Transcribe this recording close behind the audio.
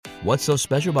What's so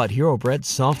special about Hero Bread's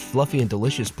soft, fluffy, and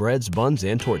delicious breads, buns,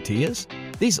 and tortillas?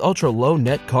 These ultra-low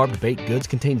net-carb baked goods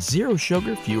contain zero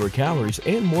sugar, fewer calories,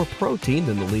 and more protein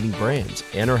than the leading brands,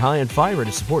 and are high in fiber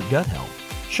to support gut health.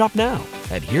 Shop now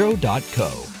at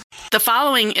Hero.co. The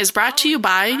following is brought to you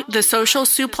by the Social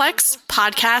Suplex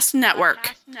Podcast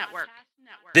Network.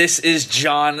 This is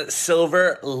John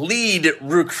Silver, lead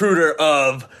recruiter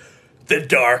of the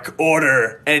Dark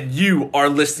Order, and you are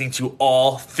listening to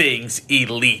All Things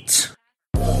Elite.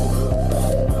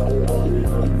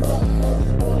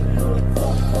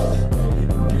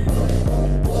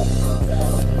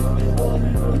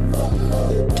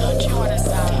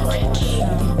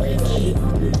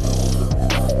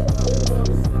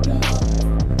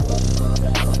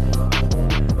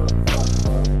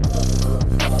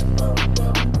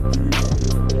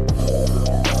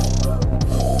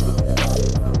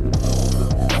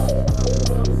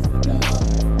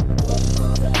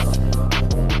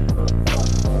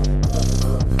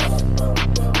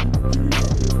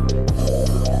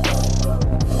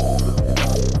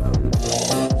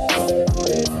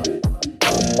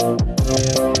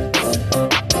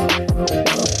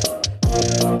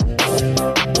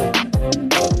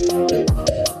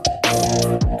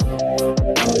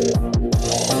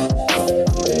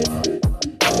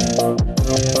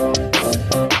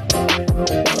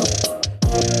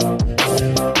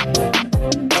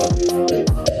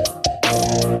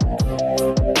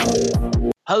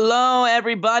 Hello,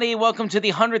 everybody. Welcome to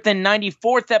the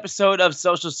 194th episode of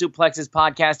Social Suplex's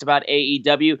podcast about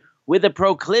AEW with a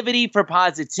proclivity for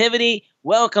positivity.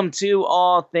 Welcome to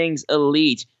All Things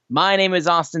Elite. My name is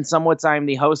Austin Sumwitz. I am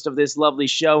the host of this lovely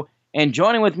show. And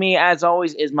joining with me, as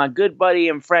always, is my good buddy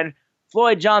and friend,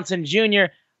 Floyd Johnson Jr.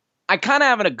 I kind of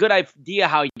have a good idea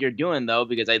how you're doing, though,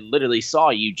 because I literally saw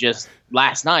you just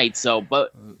last night.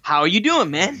 But how are you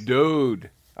doing, man? Dude.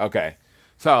 Okay.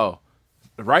 So,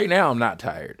 right now, I'm not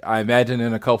tired. I imagine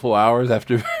in a couple hours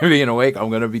after being awake, I'm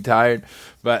going to be tired.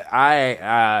 But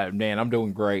I'm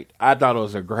doing great. I thought it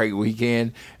was a great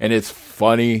weekend, and it's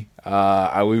funny. We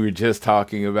were just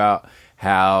talking about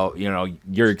how,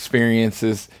 your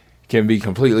experiences can be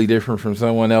completely different from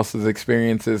someone else's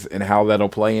experiences and how that'll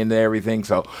play into everything.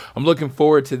 So I'm looking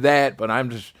forward to that, but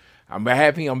I'm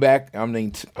happy I'm back.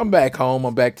 I'm back home.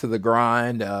 I'm back to the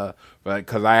grind, but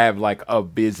because I have like a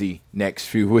busy next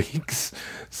few weeks.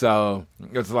 So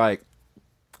it's like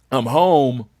I'm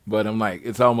home, but I'm like,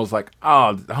 it's almost like,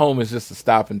 home is just a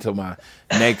stop until my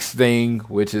next thing,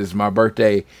 which is my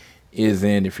birthday is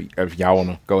in, if y'all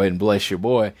want to go ahead and bless your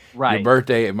boy. Right.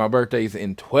 My birthday's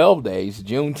in 12 days,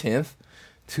 June 10th,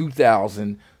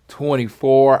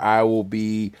 2024. I will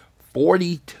be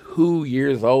 42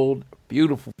 years old.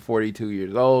 Beautiful 42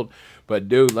 years old. But,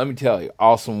 dude, let me tell you,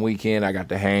 awesome weekend. I got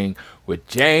to hang with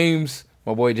James,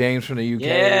 my boy James from the UK.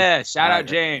 Yeah, shout out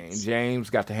James. James,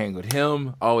 got to hang with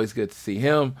him. Always good to see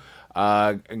him.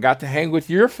 Got to hang with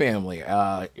your family.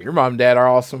 Your mom and dad are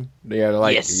awesome. They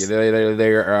are yes.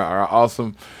 they are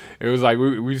awesome. It was like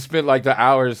we spent like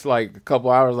a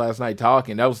couple hours last night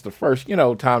talking. That was the first,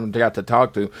 time I got to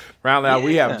talk to. Round out,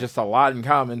 we have just a lot in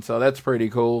common, so that's pretty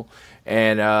cool.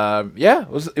 And it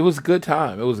was a good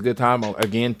time. It was a good time.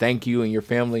 Again, thank you and your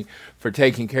family for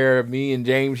taking care of me and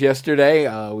James yesterday.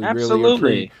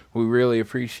 Absolutely. We really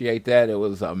appreciate that. It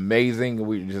was amazing.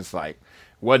 We just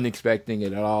wasn't expecting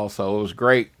it at all. So it was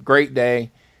great day,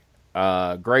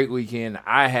 great weekend.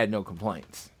 I had no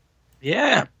complaints.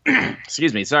 Yeah.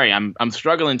 Excuse me. Sorry, I'm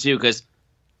struggling too because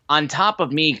on top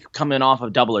of me coming off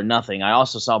of Double or Nothing, I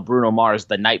also saw Bruno Mars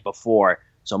the night before,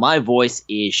 so my voice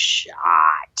is shot.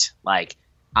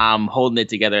 I'm holding it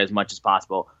together as much as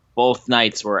possible. Both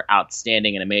nights were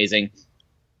outstanding and amazing.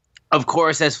 Of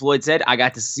course, as Floyd said, I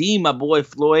got to see my boy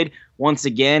Floyd once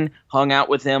again, hung out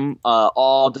with him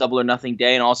all Double or Nothing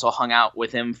day, and also hung out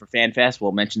with him for FanFest.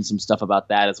 We'll mention some stuff about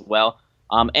that as well.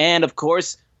 And, of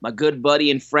course, my good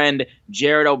buddy and friend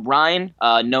Jared O'Brien,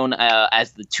 known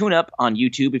as the Tune-Up on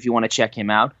YouTube if you want to check him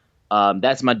out.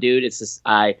 That's my dude.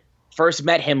 I first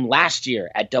met him last year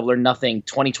at Double or Nothing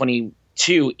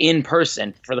 2022 in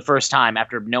person for the first time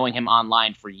after knowing him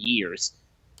online for years.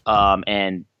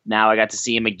 And now I got to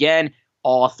see him again.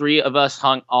 All three of us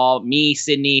me,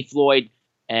 Sydney, Floyd,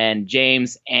 and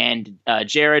James, and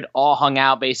Jared all hung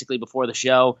out basically before the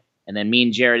show. And then me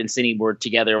and Jared and Sydney were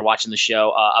together watching the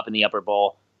show up in the Upper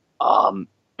Bowl. And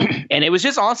it was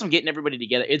just awesome getting everybody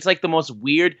together. It's like the most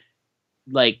weird,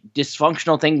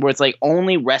 dysfunctional thing where it's like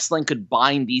only wrestling could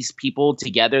bind these people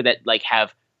together that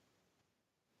have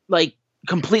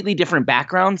completely different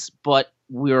backgrounds, but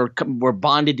we're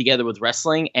bonded together with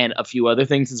wrestling and a few other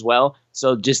things as well.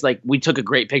 So just we took a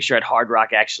great picture at Hard Rock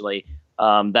actually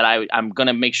that I'm going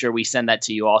to make sure we send that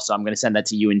to you also. I'm going to send that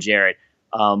to you and Jared.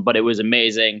 But it was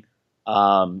amazing.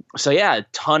 So yeah, a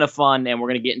ton of fun, and we're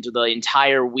going to get into the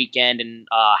entire weekend and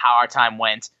how our time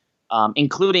went,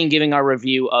 including giving our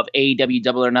review of AEW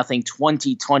Double or Nothing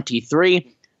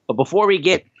 2023. But before we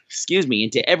get,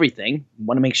 into everything, I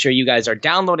want to make sure you guys are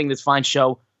downloading this fine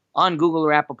show on Google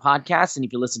or Apple Podcasts, and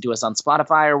if you listen to us on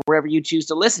Spotify or wherever you choose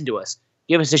to listen to us,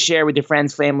 give us a share with your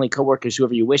friends, family, coworkers,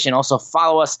 whoever you wish, and also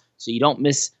follow us so you don't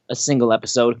miss a single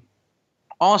episode.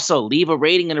 Also, leave a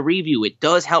rating and a review. It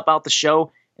does help out the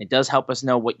show, and it does help us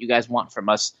know what you guys want from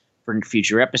us for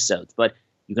future episodes. But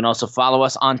you can also follow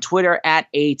us on Twitter at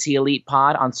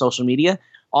ATElitePod on social media.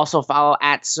 Also follow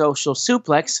at Social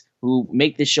Suplex, who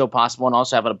make this show possible and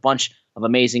also have a bunch of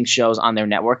amazing shows on their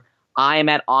network. I am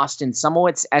at Austin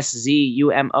Sumowicz,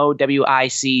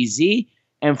 SZUMOWICZ,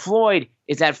 and Floyd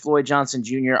is at Floyd Johnson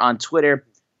Jr. on Twitter.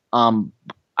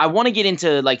 I want to get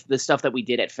into like the stuff that we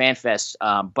did at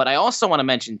FanFest, but I also want to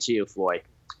mention too, Floyd,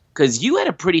 because you had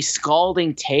a pretty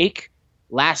scalding take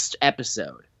last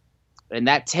episode, and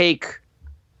that take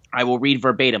I will read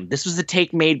verbatim. This was a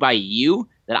take made by you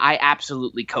that I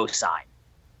absolutely co-sign.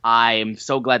 I'm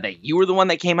so glad that you were the one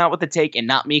that came out with the take and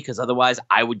not me, because otherwise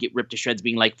I would get ripped to shreds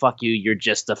being like, fuck you, you're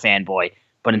just a fanboy.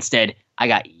 But instead, I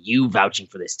got you vouching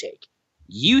for this take.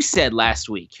 You said last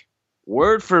week,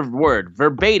 word for word,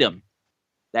 verbatim,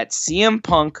 that CM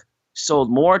Punk sold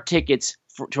more tickets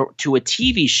to a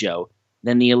TV show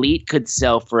than the Elite could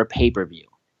sell for a pay-per-view.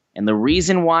 And the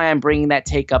reason why I'm bringing that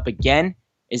take up again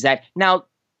is that, now,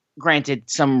 granted,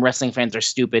 some wrestling fans are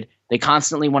stupid. They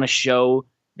constantly want to show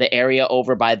the area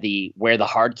over by where the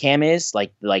hard cam is,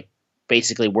 like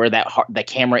basically where the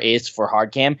camera is for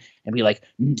hard cam, and be like,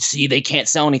 see, they can't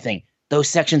sell anything. Those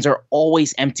sections are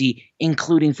always empty,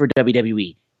 including for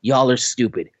WWE. Y'all are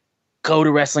stupid. Go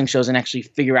to wrestling shows and actually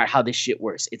figure out how this shit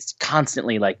works. It's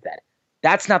constantly like that.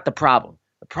 That's not the problem.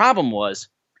 The problem was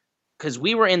because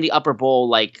we were in the upper bowl,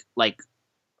 like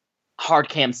hard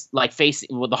cams, like facing,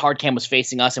 well, the hard cam was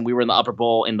facing us, and we were in the upper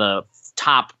bowl in the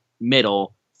top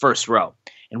middle first row,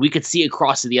 and we could see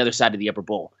across to the other side of the upper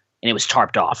bowl, and it was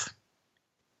tarped off.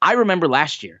 I remember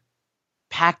last year,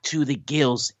 packed to the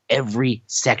gills every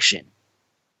section.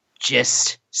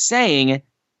 Just saying,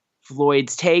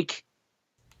 Floyd's take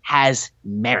has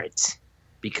merit,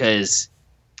 because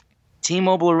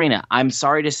T-Mobile Arena, I'm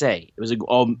sorry to say, it was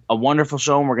a wonderful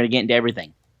show, and we're going to get into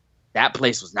everything. That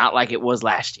place was not like it was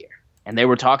last year. And there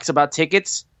were talks about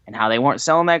tickets and how they weren't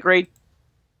selling that great.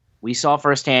 We saw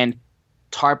firsthand,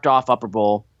 tarped off upper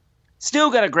bowl.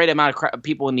 Still got a great amount of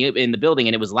people in the building,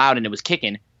 and it was loud and it was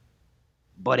kicking.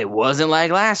 But it wasn't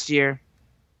like last year.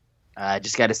 I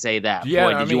just got to say that.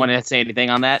 Yeah, Boy, you want to say anything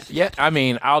on that? Yeah, I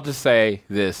mean, I'll just say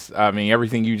this. I mean,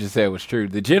 everything you just said was true.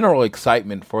 The general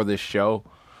excitement for this show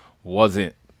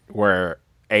wasn't where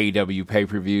AEW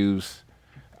pay-per-views,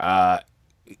 like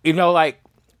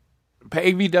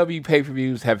AEW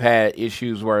pay-per-views have had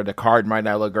issues where the card might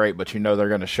not look great, but they're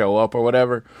going to show up or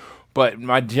whatever. But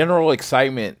my general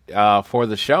excitement for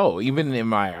the show,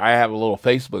 even I have a little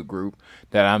Facebook group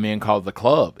that I'm in called The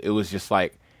Club. It was just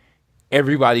like,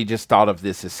 everybody just thought of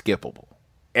this as skippable.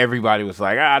 Everybody was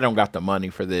like, I don't got the money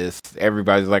for this.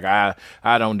 Everybody's like, I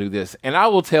don't do this. And I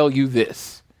will tell you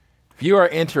this. If you are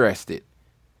interested,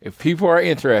 if people are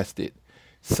interested,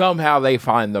 somehow they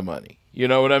find the money. You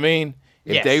know what I mean?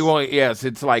 If they want,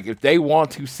 it's like if they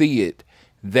want to see it,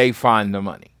 they find the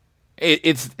money.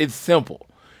 It's simple.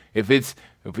 It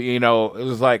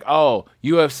was like, oh,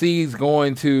 UFC's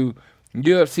going to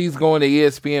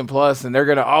ESPN Plus, and they're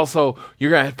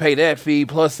you're gonna pay that fee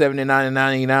plus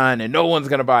 $79.99, and no one's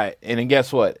gonna buy it. And then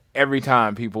guess what? Every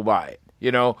time people buy it,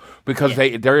 because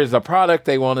there is a product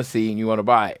they want to see, and you want to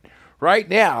buy it. Right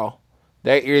now,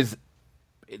 this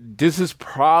is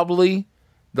probably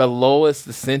the lowest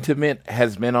the sentiment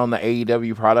has been on the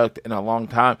AEW product in a long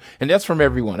time, and that's from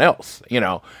everyone else.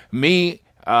 Me,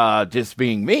 just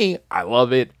being me, I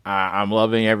love it. I'm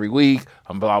loving every week.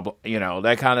 I'm blah blah,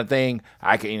 that kind of thing.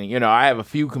 I can, I have a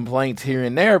few complaints here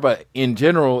and there, but in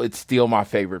general, it's still my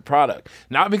favorite product.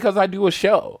 Not because I do a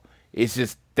show. It's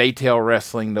just they tell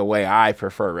wrestling the way I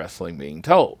prefer wrestling being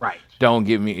told. Right. Don't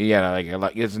give me,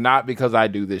 like it's not because I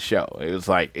do this show. It was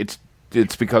like it's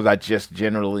because I just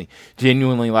genuinely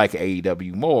like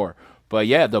AEW more. But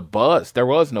yeah, the buzz, there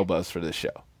was no buzz for this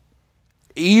show.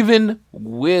 Even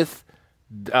with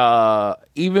the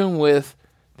Elite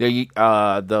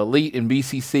and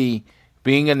BCC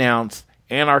being announced,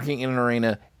 Anarchy in an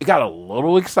Arena, it got a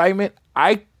little excitement.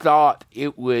 I thought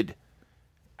it would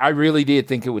I really did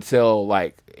think it would sell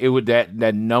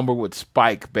that number would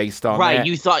spike based on right.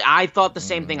 that. I thought the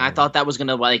same thing. I thought that was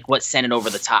gonna what sent it over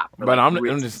the top. But I'm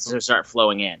just to start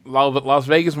flowing in. Las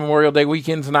Vegas Memorial Day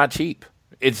weekend's not cheap.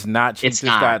 It's not cheap to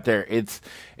start there. It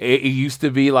used to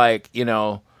be like,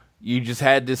 you just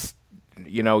had this.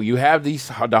 You have the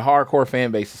hardcore fan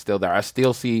base is still there. I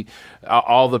still see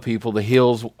all the people, the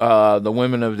Hills, the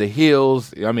women of the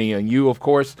Hills. I mean, and you, of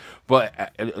course.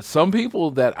 But some people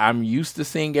that I'm used to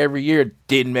seeing every year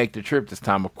didn't make the trip this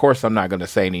time. Of course, I'm not going to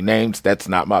say any names. That's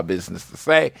not my business to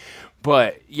say.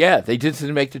 But yeah, they just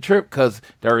didn't make the trip because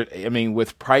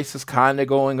with prices kind of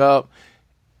going up,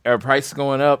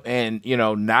 and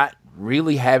not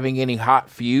really having any hot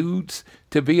feuds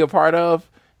to be a part of.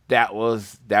 That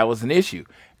was an issue.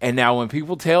 And now when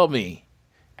people tell me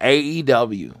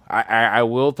AEW, I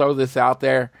will throw this out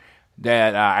there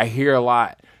that I hear a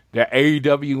lot, that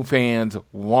AEW fans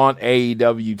want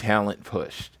AEW talent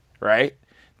pushed, right?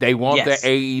 They want the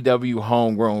AEW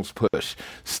homegrowns pushed.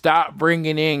 Stop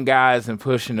bringing in guys and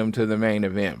pushing them to the main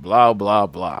event, blah, blah,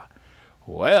 blah.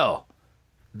 Well,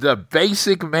 the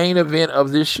basic main event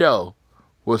of this show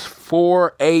was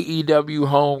 4 AEW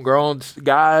homegrown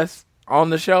guys on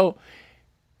the show,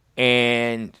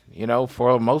 and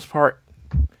for the most part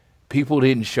people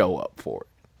didn't show up for it,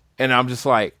 and I'm just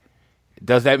like,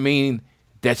 does that mean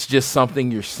that's just something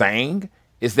you're saying?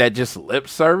 Is that just lip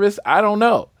service? I don't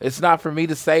know. It's not for me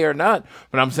to say or not,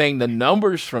 but I'm saying the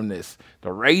numbers from this,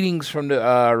 the ratings from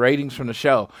the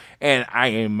show,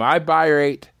 and my buy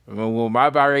rate,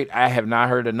 I have not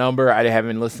heard a number. I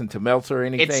haven't listened to Meltzer or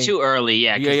anything. It's too early,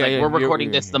 because we're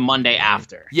recording this the Monday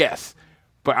after. Yes.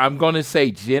 But I'm going to say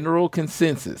general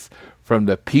consensus from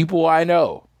the people I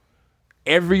know,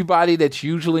 everybody that's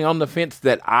usually on the fence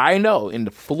that I know in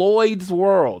the Floyd's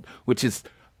world, which is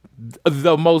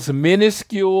the most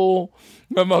minuscule,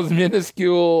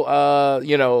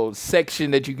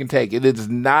 section that you can take. It is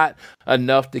not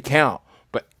enough to count.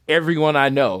 But everyone I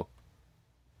know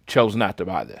chose not to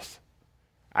buy this.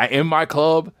 In my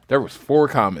club, there was 4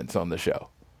 comments on the show.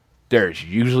 There's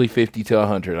usually 50 to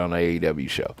 100 on an AEW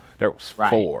show. There was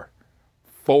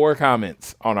 4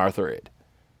 comments on our thread.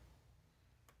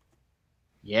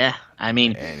 Yeah, I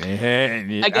mean,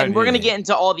 again, we're gonna get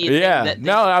into all the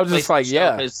I was just like,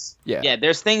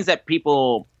 there's things that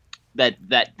people that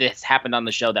this happened on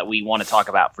the show that we want to talk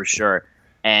about for sure.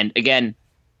 And again,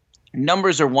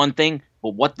 numbers are one thing, but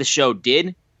what the show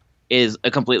did is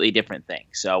a completely different thing.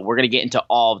 So we're gonna get into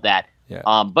all of that.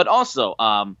 Yeah. But also,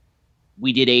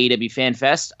 we did AEW Fan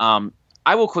Fest.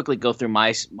 I will quickly go through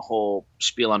my whole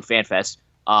spiel on Fan Fest.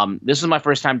 This was my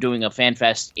first time doing a Fan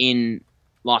Fest in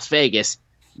Las Vegas,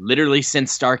 literally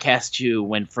since StarCast 2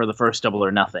 went for the first Double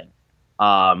or Nothing.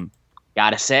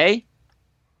 Gotta say,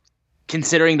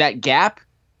 considering that gap,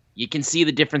 you can see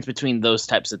the difference between those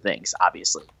types of things,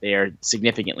 obviously. They are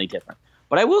significantly different.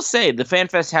 But I will say, the Fan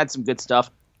Fest had some good stuff.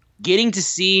 Getting to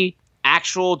see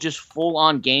actual, just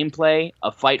full-on gameplay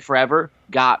of Fight Forever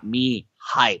got me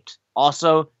hyped.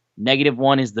 Also,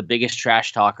 -1 is the biggest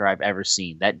trash talker I've ever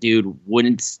seen. That dude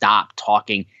wouldn't stop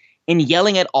talking and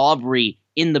yelling at Aubrey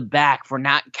in the back for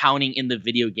not counting in the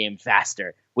video game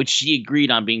faster, which she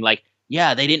agreed on, being like,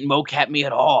 yeah, they didn't mocap me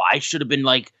at all. I should have been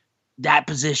like that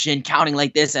position, counting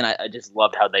like this. And I just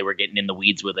loved how they were getting in the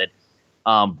weeds with it.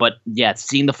 But yeah,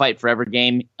 seeing the Fight Forever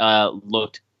game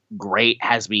looked great,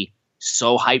 has me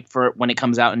so hyped for it when it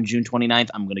comes out on June 29th.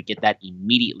 I'm going to get that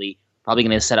immediately. Probably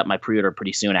going to set up my pre-order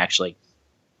pretty soon, actually.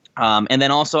 And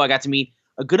then also I got to meet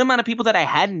a good amount of people that I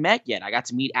hadn't met yet. I got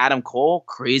to meet Adam Cole.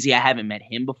 Crazy, I haven't met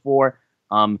him before.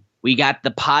 We got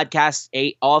the podcast,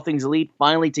 All Things Elite,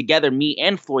 finally together, me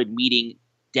and Floyd meeting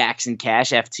Dax and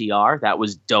Cash, FTR. That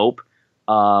was dope.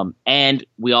 And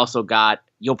we also got,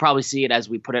 you'll probably see it as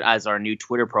we put it as our new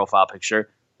Twitter profile picture,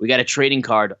 we got a trading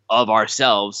card of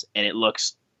ourselves, and it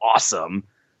looks awesome.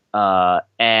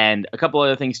 And a couple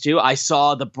other things too. I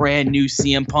saw the brand new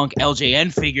CM Punk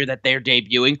LJN figure that they're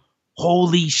debuting.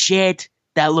 Holy shit,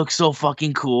 that looks so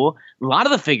fucking cool. A lot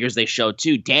of the figures they showed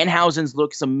too. Danhausen's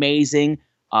looks amazing.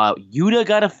 Yuta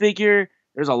got a figure.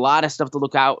 There's a lot of stuff to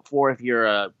look out for if you're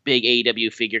a big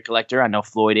AEW figure collector. I know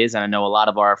Floyd is, and I know a lot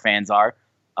of our fans are.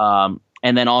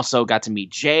 And then also got to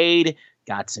meet Jade,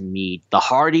 got to meet the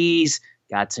Hardys,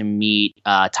 got to meet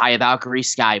Taya Valkyrie,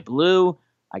 Sky Blue.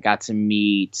 I got to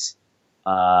meet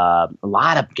a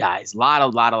lot of guys, a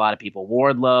lot of people.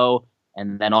 Wardlow,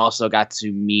 and then also got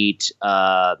to meet,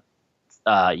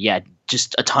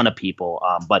 just a ton of people.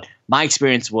 But my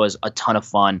experience was a ton of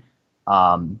fun.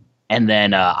 And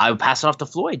then I would pass it off to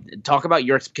Floyd. Talk about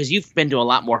yours, because you've been to a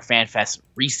lot more fan fests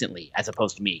recently as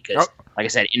opposed to me. Because, like I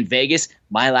said, in Vegas,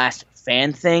 my last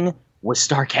fan thing was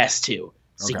StarCast 2.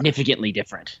 Significantly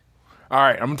different. All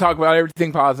right, I'm going to talk about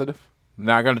everything positive. I'm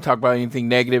not going to talk about anything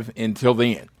negative until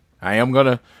the end. I am going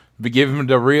to be giving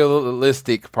the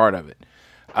realistic part of it.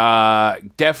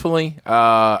 Definitely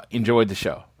enjoyed the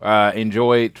show.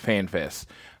 Enjoyed FanFest.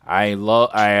 I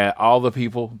love all the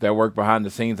people that work behind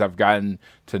the scenes. I've gotten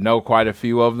to know quite a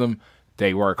few of them.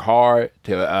 They work hard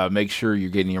to make sure you're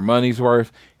getting your money's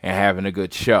worth and having a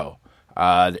good show.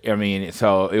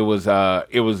 So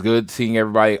it was good seeing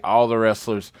everybody. All the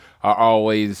wrestlers are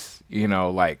always,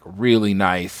 like really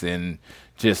nice and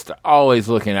just always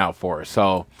looking out for us.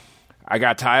 So I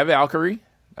got Taya Valkyrie,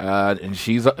 and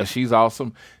she's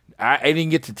awesome. I didn't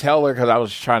get to tell her because I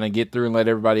was trying to get through and let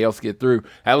everybody else get through.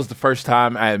 That was the first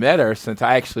time I met her since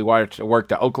I actually worked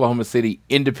the Oklahoma City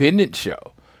Independent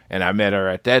show, and I met her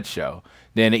at that show.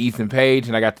 Then Ethan Page,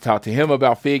 and I got to talk to him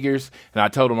about figures, and I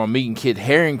told him I'm meeting Kit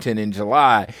Harington in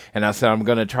July, and I said I'm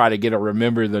going to try to get a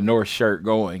Remember the North shirt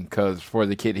going for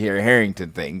the Kit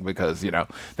Harington thing, because,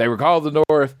 they were called the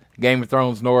North, Game of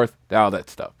Thrones North, all that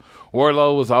stuff.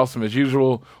 Wardlow was awesome as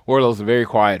usual. Wardlow's a very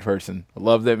quiet person. I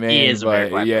love that man. He is a very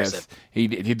quiet person. He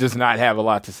does not have a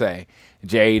lot to say.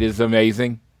 Jade is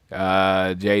amazing. She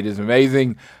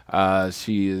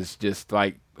is just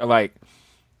like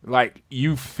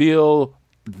you feel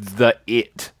the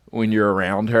it when you're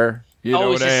around her. You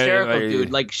know it's hysterical,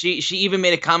 dude. Like she even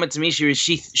made a comment to me.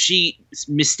 She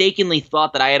mistakenly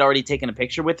thought that I had already taken a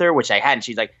picture with her, which I hadn't.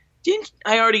 She's like, "Didn't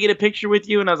I already get a picture with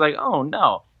you?" And I was like, "Oh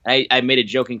no." I made a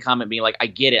joking comment being like, "I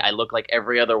get it. I look like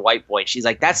every other white boy." She's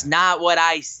like, "That's not what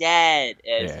I said."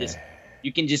 And it's just,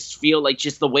 you can just feel like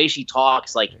just the way she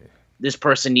talks, like this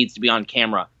person needs to be on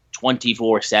camera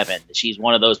 24/7. She's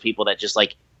one of those people that just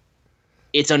like,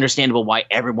 it's understandable why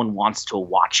everyone wants to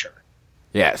watch her.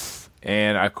 Yes.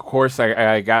 And of course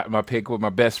I got my pick with my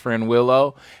best friend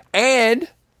Willow and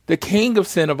the king of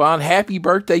Cinnabon. Happy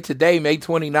birthday today, May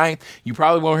 29th. You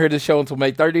probably won't hear this show until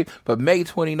May 30th, but May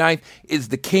 29th is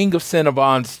the king of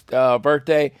Cinnabon's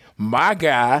birthday. My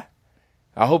guy.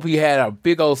 I hope he had a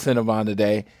big old Cinnabon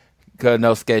today.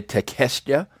 Konosuke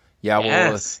Takeshita. Y'all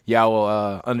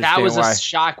will understand that was why. A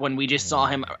shock when we just saw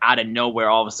him out of nowhere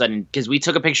all of a sudden, because we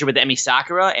took a picture with Emi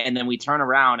Sakura and then we turn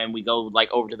around and we go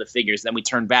like over to the figures. Then we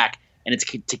turn back and it's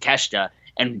Takeshita,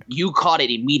 and you caught it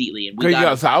immediately.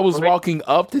 And so I was walking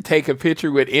up to take a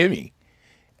picture with Emmy,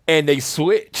 and they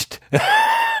switched,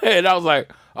 and I was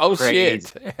like, "Oh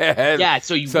shit!"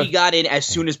 We got in as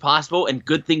soon as possible, and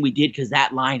good thing we did because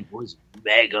that line was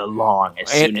mega long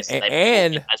soon as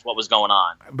that's what was going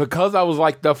on. Because I was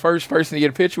like the first person to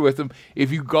get a picture with him.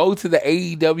 If you go to the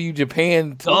AEW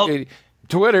Japan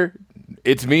Twitter,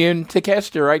 it's me and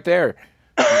Takeshita right there.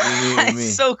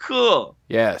 It's so cool.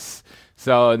 Yes.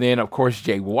 So, and then of course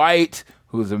Jay White,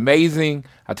 who's amazing.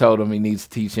 I told him he needs to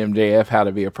teach MJF how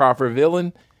to be a proper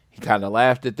villain. He kind of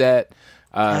laughed at that.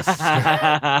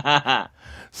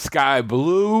 Sky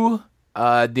Blue.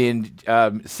 Then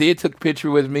Sid took a picture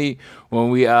with me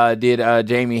when we did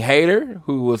Jamie Hayter,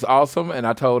 who was awesome, and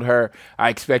I told her I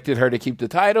expected her to keep the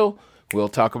title. We'll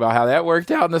talk about how that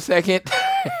worked out in a second.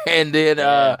 and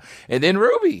then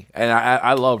Ruby, and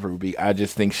I love Ruby. I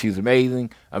just think she's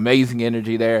amazing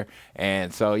energy there.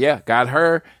 And so got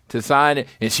her to sign it,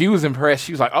 and she was impressed.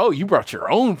 She was like, "Oh, you brought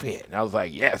your own pen?" I was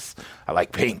like, "Yes, I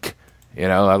like pink.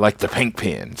 I like the pink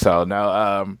pen." So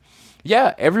no,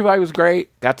 everybody was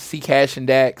great. Got to see Cash and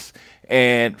Dax,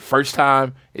 and first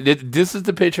time. This is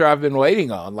the picture I've been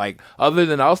waiting on. Like, other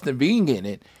than Austin being in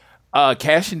it,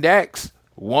 Cash and Dax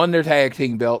won their tag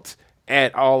team belts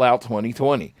at All Out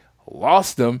 2020.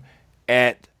 Lost them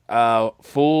at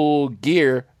Full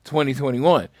Gear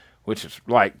 2021, which is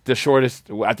like the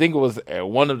shortest. I think it was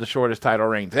one of the shortest title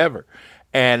reigns ever.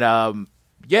 And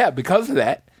because of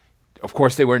that, of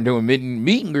course, they weren't doing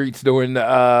meet and greets during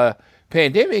the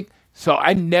pandemic. So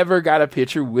I never got a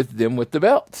picture with them with the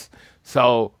belts.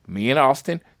 So me and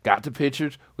Austin got the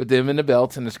pictures with them in the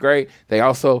belts, and it's great. They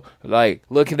also like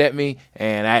looking at me,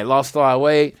 and I had lost a lot of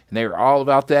weight, and they were all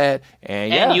about that.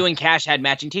 And you and Cash had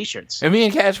matching T-shirts. And me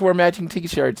and Cash wore matching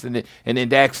T-shirts, and then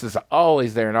Dax is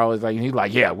always there, and always like, and he's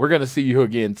like, "Yeah, we're gonna see you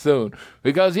again soon,"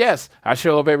 because yes, I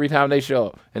show up every time they show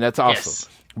up, and that's awesome. Yes.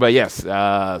 But yes,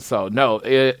 so no,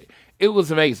 it was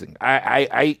amazing.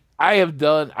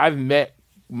 I've met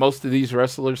most of these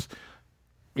wrestlers,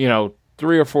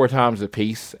 3 or 4 times a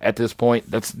piece at this point.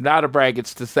 That's not a brag.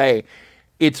 It's to say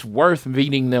it's worth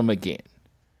meeting them again.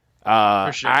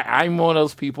 For sure. I'm one of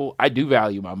those people. I do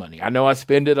value my money. I know I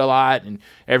spend it a lot and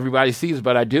everybody sees,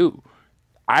 but I do.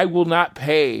 I will not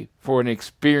pay for an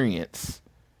experience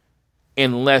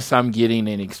unless I'm getting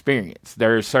an experience.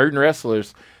 There are certain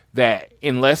wrestlers that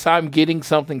unless I'm getting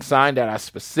something signed that I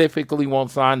specifically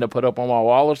want signed to put up on my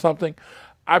wall or something,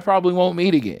 I probably won't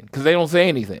meet again because they don't say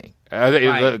anything.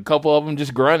 A couple of them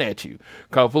just grunt at you.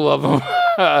 A couple of them,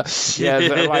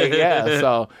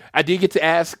 So I did get to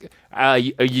ask.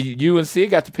 You and Sid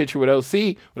got the picture with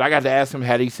OC, but I got to ask him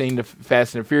had he seen the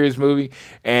Fast and the Furious movie,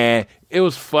 and it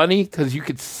was funny because you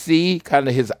could see kind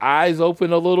of his eyes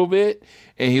open a little bit,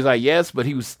 and he's like, yes, but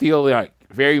he was still like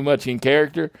very much in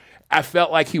character. I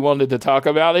felt like he wanted to talk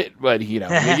about it, but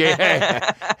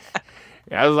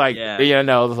I was like, as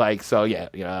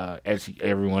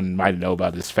everyone might know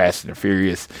about this, Fast and the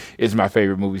Furious is my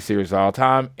favorite movie series of all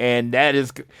time. And that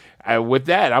is, with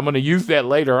that, I'm going to use that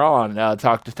later on,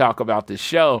 talk about this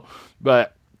show.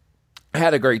 But I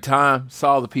had a great time,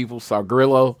 saw the people, saw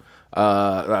Grillo,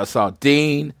 I saw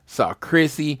Dean, saw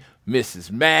Chrissy,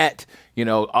 Mrs. Matt,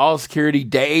 all security,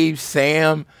 Dave,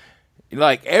 Sam,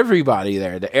 like everybody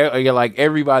there, like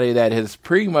everybody that has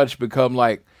pretty much become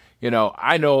like,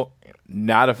 I know,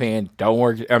 not a fan, don't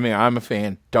work. I mean, I'm a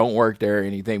fan, don't work there or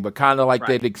anything, but kind of like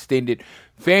that extended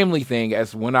family thing.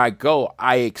 As when I go,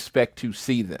 I expect to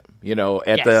see them,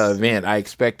 at the event. I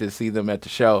expect to see them at the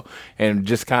show, and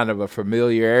just kind of a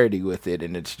familiarity with it,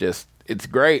 and it's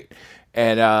great.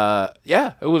 And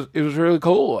it was really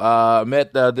cool. I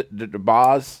met the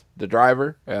boss, the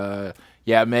driver. I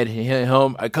met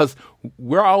him because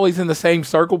we're always in the same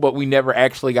circle, but we never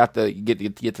actually got to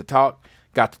get to talk.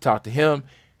 Got to talk to him.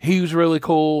 He was really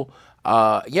cool.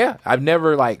 I've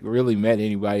never really met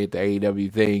anybody at the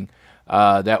AEW thing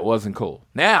that wasn't cool.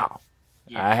 Now,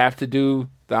 I have to do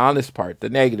the honest part, the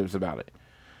negatives about it.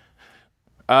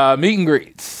 Meet and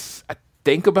greets, I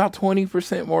think about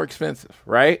 20% more expensive,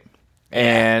 right?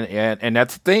 And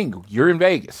that's the thing. You're in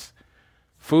Vegas.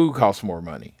 Food costs more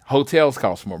money. Hotels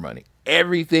cost more money.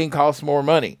 Everything costs more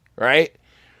money, right?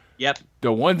 Yep.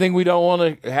 The one thing we don't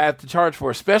want to have to charge for,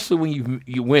 especially when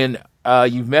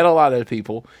you've met a lot of the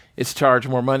people, is charge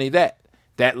more money. That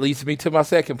leads me to my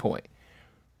second point.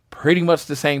 Pretty much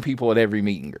the same people at every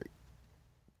meet and greet.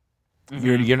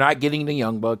 Mm-hmm. You're not getting the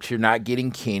Young Bucks. You're not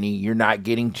getting Kenny. You're not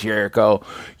getting Jericho.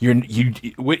 With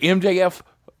MJF.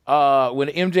 When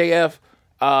MJF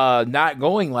not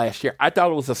going last year, I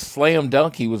thought it was a slam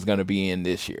dunk he was going to be in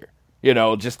this year.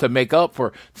 Just to make up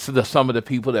for some of the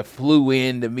people that flew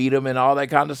in to meet him and all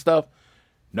that kind of stuff.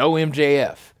 No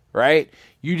MJF, right?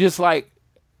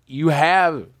 You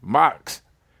have Mox.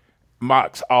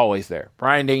 Mox always there.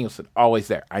 Bryan Danielson always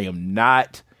there.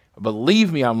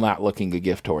 Believe me, I'm not looking a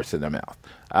gift horse in the mouth.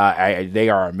 They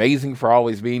are amazing for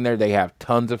always being there. They have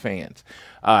tons of fans.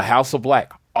 House of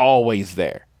Black, always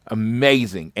there.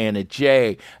 Amazing. Anna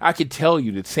Jay. I could tell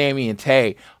you that Sammy and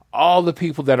Tay, all the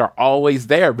people that are always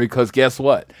there, because guess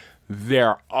what?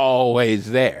 They're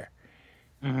always there.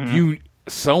 Mm-hmm.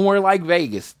 Somewhere like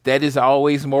Vegas, that is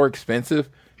always more expensive.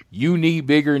 You need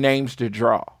bigger names to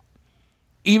draw.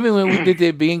 Even when we did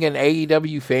it being an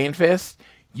AEW fan fest,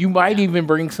 you might even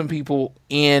bring some people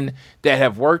in that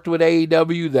have worked with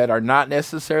AEW that are not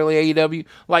necessarily AEW.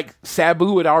 Like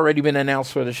Sabu had already been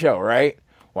announced for the show, right?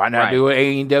 Why not do an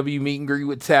AEW meet and greet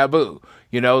with Sabu?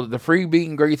 The free meet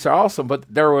and greets are awesome, but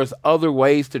there was other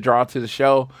ways to draw to the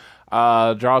show.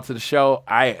 I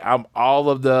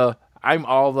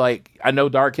know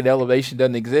Dark and Elevation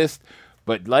doesn't exist,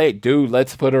 but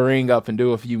let's put a ring up and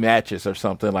do a few matches or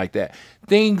something like that.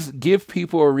 Things give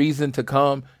people a reason to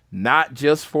come, not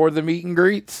just for the meet and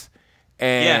greets,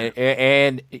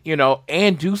 and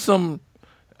do some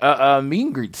meet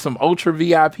and greets, some ultra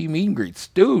VIP meet and greets.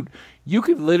 Dude, you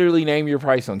could literally name your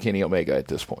price on Kenny Omega at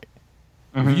this point.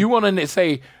 Mm-hmm. If you want to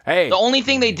say, hey. The only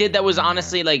thing they did that was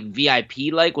honestly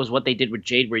VIP was what they did with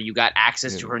Jade, where you got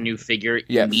access to her new figure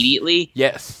immediately.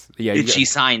 Yes. Yeah. Did she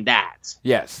sign that?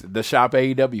 Yes. The Shop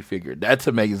AEW figure. That's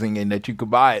amazing, and that you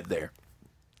could buy it there.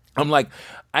 I'm like,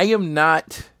 I am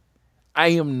not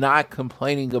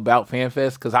complaining about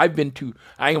FanFest because I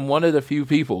am one of the few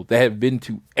people that have been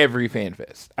to every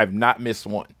FanFest. I've not missed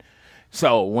one.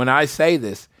 So when I say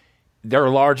this, they're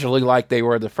largely like they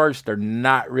were the first. They're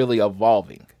not really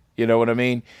evolving. You know what I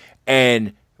mean?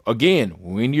 And again,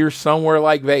 when you're somewhere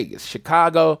like Vegas,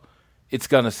 Chicago, it's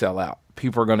going to sell out.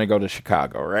 People are going to go to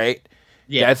Chicago, right?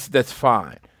 Yeah. That's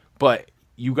fine. But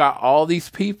you got all these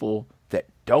people that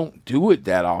don't do it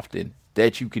that often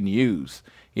that you can use,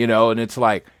 and it's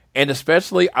like, and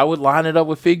especially I would line it up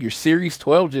with figures. Series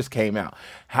 12 just came out.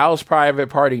 How's Private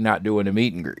Party not doing a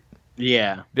meet and greet?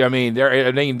 Yeah.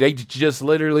 They just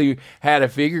literally had a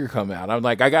figure come out. I'm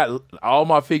like, I got all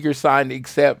my figures signed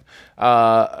except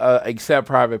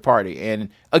Private Party. And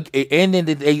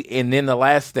then the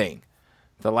last thing,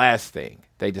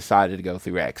 they decided to go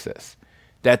through Access.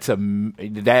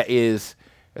 that is,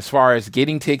 as far as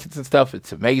getting tickets and stuff,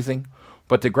 it's amazing.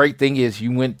 But the great thing is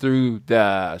you went through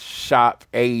the Shop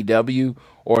AEW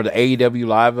or the AEW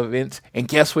live events, and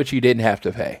guess what you didn't have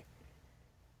to pay?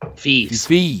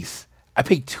 Fees. I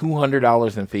paid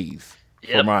 $200 in fees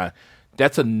for mine.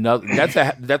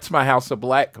 That's my House of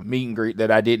Black meet and greet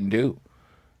that I didn't do.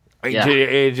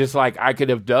 It's just like I could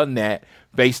have done that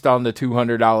based on the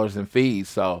 $200 in fees.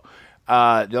 So,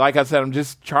 like I said, I'm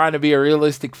just trying to be a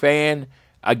realistic fan.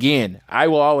 Again, I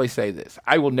will always say this.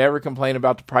 I will never complain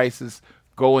about the prices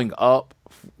going up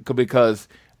because,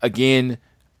 again,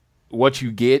 what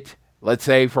you get, let's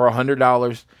say for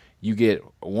 $100, you get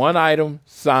one item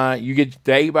signed. You get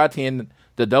the 8x10,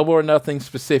 the Double or Nothing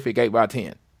specific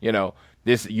 8x10. You know,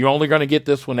 you're only going to get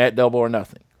this one at Double or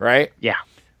Nothing, right? Yeah.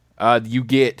 You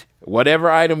get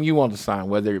whatever item you want to sign,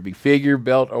 whether it be figure,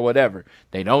 belt, or whatever.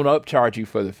 They don't upcharge you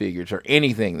for the figures or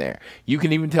anything there. You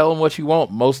can even tell them what you want.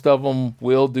 Most of them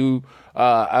will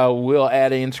will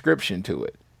add an inscription to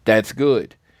it. That's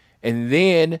good. And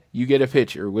then you get a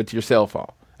picture with your cell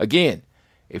phone. Again,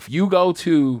 if you go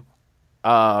to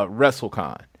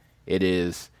WrestleCon, it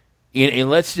is, and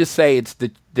let's just say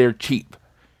they're cheap.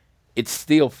 It's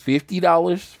still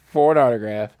 $50 for an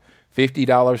autograph,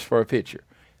 $50 for a picture.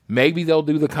 Maybe they'll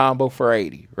do the combo for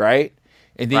 $80, right?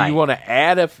 And then you want to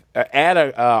add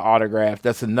a autograph.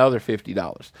 That's another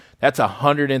 $50. That's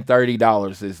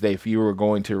 $130 is if you were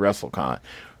going to WrestleCon.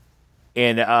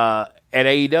 And at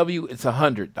AEW, it's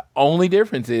 $100. The only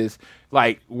difference is,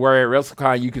 like, where at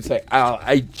WrestleCon you can say,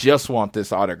 I just want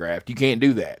this autographed. You can't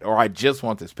do that. Or I just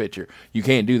want this picture. You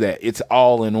can't do that. It's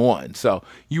all in one. So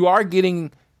you are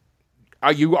getting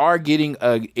at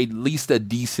least a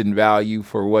decent value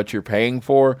for what you're paying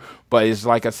for. But it's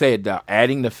like I said,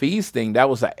 adding the fees thing, that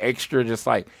was an extra, just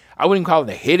like, I wouldn't call it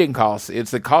a hidden cost.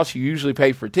 It's the cost you usually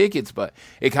pay for tickets, but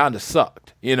it kind of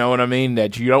sucked. You know what I mean?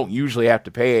 That you don't usually have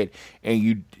to pay it,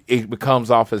 and it becomes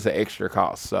off as an extra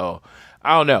cost. So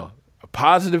I don't know. A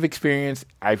positive experience.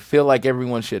 I feel like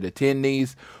everyone should attend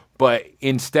these. But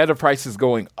instead of prices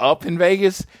going up in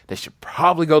Vegas, they should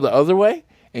probably go the other way.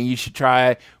 And you should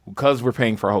try, because we're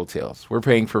paying for hotels. We're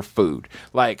paying for food.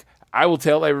 Like, I will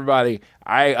tell everybody,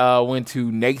 I went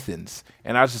to Nathan's,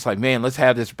 and I was just like, man, let's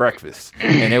have this breakfast.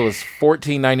 And it was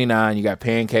 $14.99. You got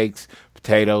pancakes,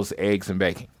 potatoes, eggs, and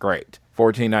bacon. Great.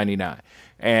 $14.99.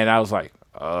 And I was like,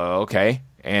 okay.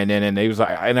 And then they was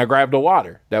like, and I grabbed a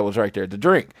water that was right there to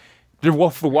drink. The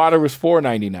water was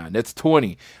 $4.99. That's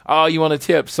 $20. Oh, you want a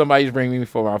tip? Somebody's bringing me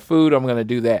for my food. I'm going to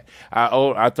do that.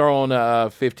 I throw on a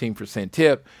 15%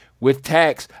 tip. With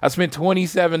tax, I spent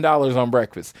 $27 on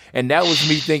breakfast. And that was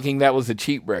me thinking that was a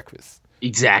cheap breakfast.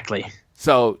 Exactly.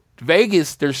 So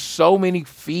Vegas, there's so many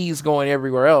fees going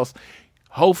everywhere else.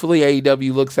 Hopefully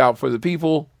AEW looks out for the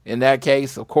people in that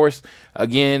case. Of course,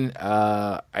 again,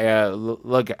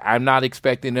 look, I'm not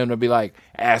expecting them to be like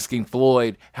asking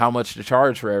Floyd how much to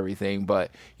charge for everything.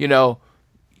 But, you know,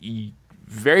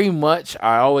 very much,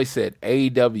 I always said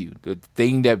AEW, the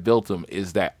thing that built them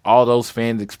is that all those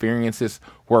fans' experiences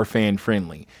were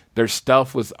fan-friendly. Their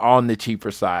stuff was on the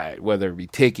cheaper side, whether it be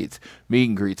tickets, meet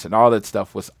and greets, and all that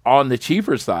stuff was on the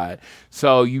cheaper side.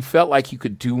 So you felt like you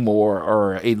could do more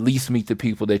or at least meet the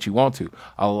people that you want to.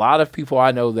 A lot of people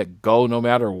I know that go no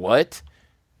matter what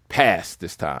passed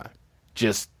this time.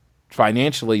 Just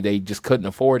financially, they just couldn't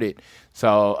afford it.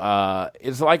 So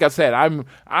it's like I said, I'm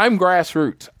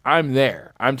grassroots. I'm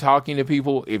there. I'm talking to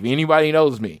people. If anybody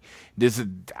knows me,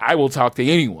 I will talk to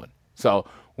anyone. So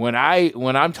when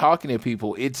I'm talking to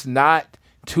people, it's not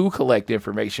to collect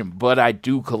information, but I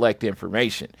do collect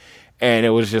information. And it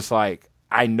was just like,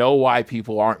 I know why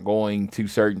people aren't going to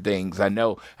certain things. I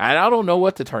know, and I don't know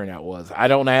what the turnout was. I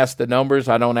don't ask the numbers.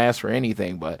 I don't ask for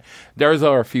anything, but there's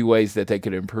a few ways that they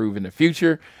could improve in the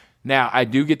future. Now, I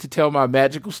do get to tell my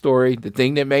magical story, the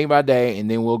thing that made my day, and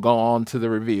then we'll go on to the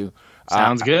review.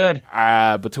 Sounds good.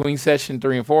 Between session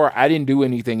 3 and 4, I didn't do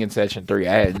anything in session 3.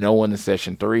 I had no one in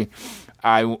session 3.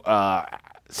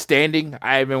 Standing,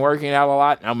 I have been working out a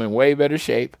lot. I'm in way better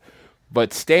shape.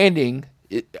 But standing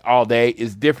all day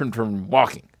is different from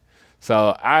walking.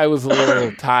 So I was a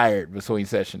little tired between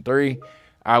session 3.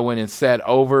 I went and sat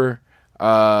over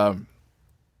in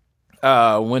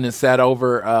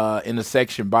the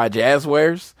section by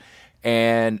Jazzwares,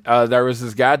 and there was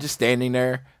this guy just standing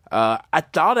there. I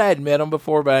thought I had met him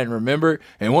before, but I didn't remember.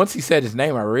 And once he said his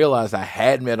name, I realized I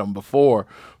had met him before.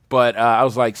 But I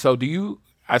was like, so do you?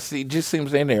 I see, just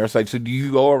seems in there. It's like, so do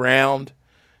you go around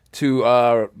to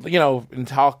and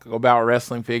talk about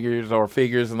wrestling figures or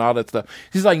figures and all that stuff?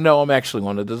 He's like, no, I'm actually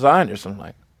one of the designers. I'm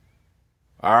like,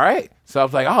 all right. So I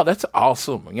was like, oh, that's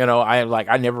awesome.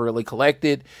 I never really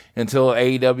collected until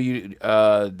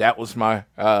AEW. That was my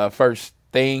first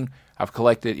thing. I've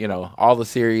collected, all the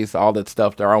series, all that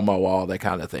stuff. They're on my wall, that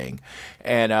kind of thing.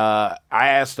 And I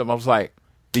asked him, I was like,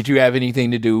 did you have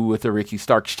anything to do with the Ricky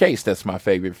Starks chase? That's my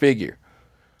favorite figure.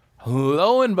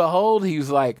 Lo and behold, he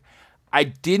was like, I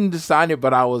didn't design it,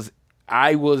 but I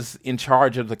was in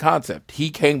charge of the concept. He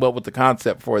came up with the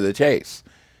concept for the chase.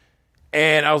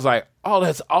 And I was like, oh,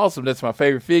 that's awesome. That's my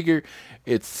favorite figure.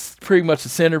 It's pretty much the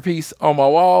centerpiece on my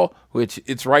wall, which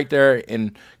it's right there.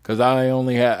 And because I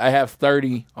have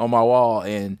 30 on my wall,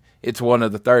 and it's one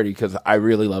of the 30 because I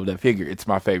really love that figure. It's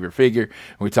my favorite figure.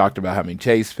 We talked about how many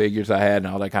chase figures I had and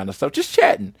all that kind of stuff. Just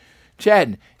chatting.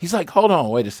 He's like, hold on,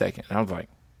 wait a second. And I was like,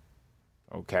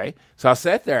 okay. So I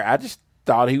sat there. I just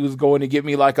thought he was going to get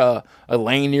me like a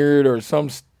lanyard or some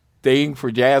thing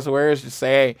for Jazzwares to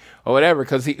say or whatever,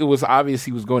 because it was obvious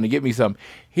he was going to get me some.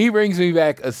 He brings me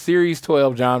back a Series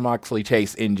 12 Jon Moxley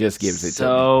chase and just gives it to me.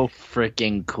 So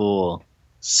freaking cool.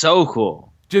 So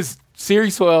cool. Just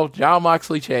Series 12 Jon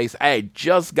Moxley chase. I had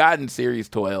just gotten Series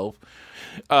 12.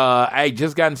 Shit,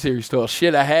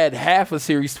 I had half of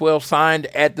Series 12 signed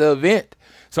at the event.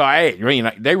 So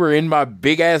they were in my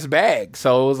big ass bag.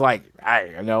 So it was like,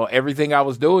 everything I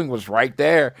was doing was right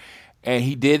there. And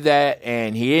he did that,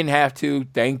 and he didn't have to.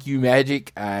 Thank you,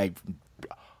 Magic. I'm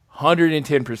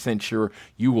 110% sure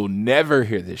you will never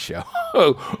hear this show.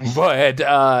 But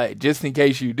just in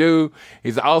case you do,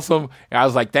 he's awesome. And I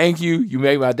was like, thank you. You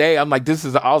made my day. I'm like, this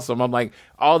is awesome. I'm like,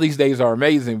 all these days are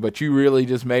amazing, but you really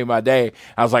just made my day.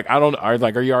 I was like,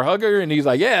 are you our hugger? And he's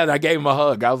like, yeah. And I gave him a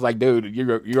hug. I was like, dude,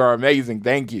 you are amazing.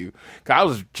 Thank you. 'Cause I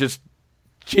was just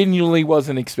genuinely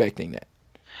wasn't expecting that.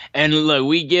 And look,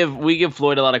 we give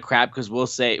Floyd a lot of crap because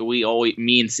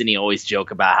me and Cindy always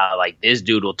joke about how like this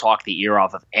dude will talk the ear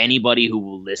off of anybody who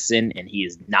will listen, and he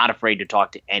is not afraid to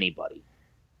talk to anybody.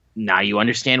 Now you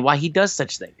understand why he does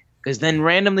such things, because then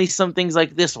randomly some things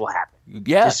like this will happen.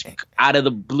 Yeah, just out of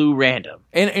the blue, random.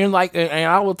 And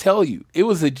I will tell you, it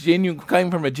was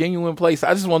came from a genuine place.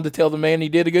 I just wanted to tell the man he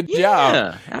did a good job.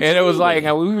 Absolutely. And it was like,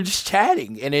 we were just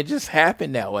chatting, and it just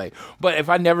happened that way. But if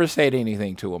I never said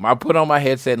anything to him, I put on my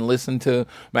headset and listened to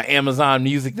my Amazon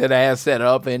music that I had set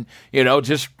up, and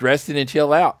just rested and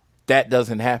chill out. That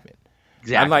doesn't happen.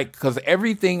 Exactly. I'm like, because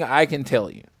everything I can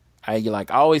tell you, I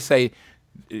always say.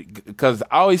 Because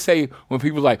I always say when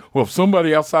people are like, well, if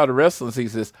somebody outside of wrestling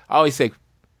sees this, I always say,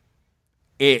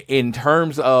 in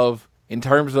terms of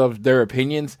their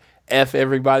opinions, F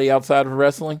everybody outside of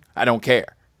wrestling. I don't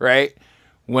care, right?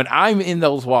 When I'm in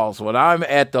those walls, when I'm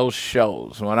at those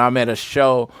shows, when I'm at a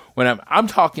show, when I'm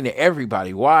talking to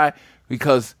everybody. Why?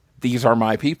 Because these are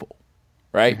my people,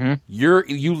 right? Mm-hmm.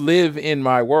 You live in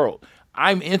my world.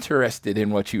 I'm interested in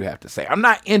what you have to say. I'm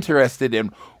not interested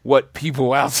in what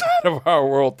people outside of our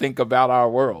world think about our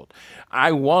world.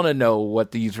 I want to know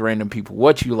what these random people,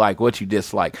 what you like, what you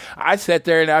dislike. I sat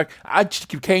there and I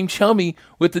became chummy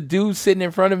with the dude sitting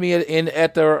in front of me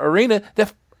at the arena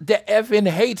that effing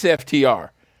hates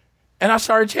FTR. And I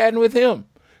started chatting with him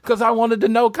because I wanted to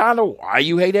know kind of why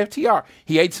you hate FTR.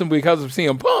 He hates him because of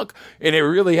CM Punk, and it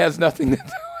really has nothing to do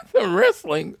with the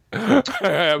wrestling.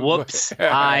 Whoops.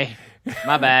 Hi.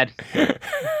 My bad.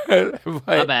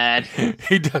 My bad.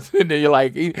 He doesn't.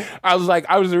 I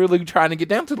was really trying to get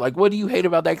down to what do you hate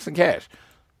about Dax and Cash?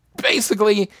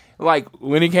 Basically,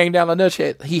 when he came down the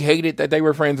nutshell, he hated that they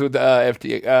were friends with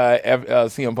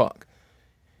CM Punk.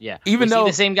 Yeah. Even though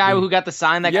the same guy who got the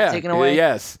sign that got taken away.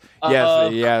 Yes.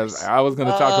 Yes. I was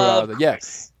going to talk about it.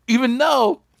 Yes. Even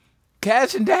though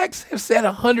Cash and Dax have said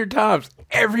 100 times.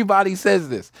 Everybody says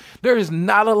this. There is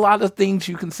not a lot of things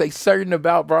you can say certain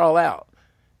about Brawl Out.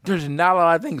 There's not a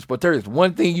lot of things, but there is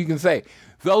one thing you can say.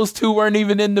 Those two weren't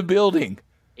even in the building.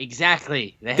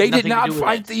 Exactly. They did not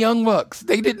fight the Young Bucks.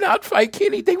 They did not fight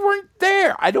Kenny. They weren't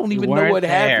there. I don't even know what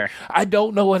happened. I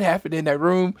don't know what happened in that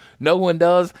room. No one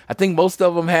does. I think most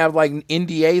of them have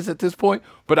NDAs at this point,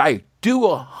 but I do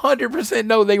 100%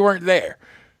 know they weren't there.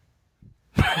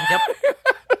 Yep.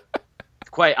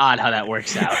 Quite odd how that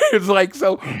works out. It's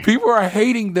so people are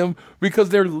hating them because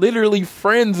they're literally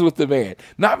friends with the man,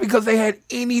 not because they had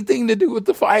anything to do with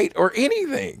the fight or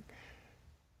anything.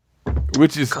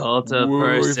 Which is cult of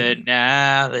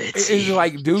personality.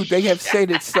 It's dude, they have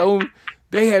said it so.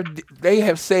 They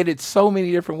have said it so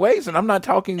many different ways, and I'm not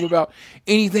talking about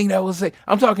anything that was said.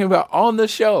 I'm talking about on the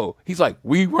show. He's like,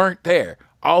 we weren't there.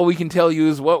 All we can tell you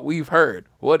is what we've heard,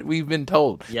 what we've been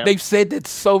told. Yep. They've said that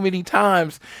so many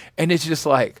times, and it's just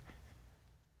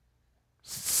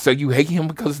so you hate him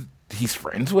because he's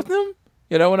friends with them?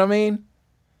 You know what I mean?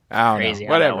 I don't Crazy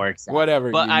know. how that works out.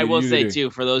 Whatever. But I will say, too,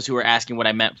 for those who were asking what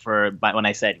I meant when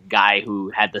I said guy who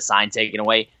had the sign taken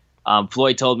away,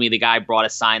 Floyd told me the guy brought a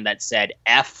sign that said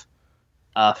F,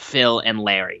 Phil, and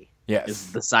Larry. Yes.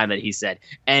 Is the sign that he said.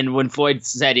 And when Floyd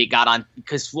said it got on,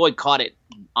 because Floyd caught it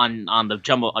on the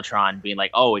Jumbotron being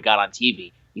like, oh, it got on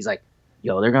TV. He's like,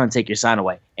 yo, they're going to take your sign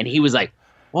away. And he was like,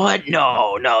 what?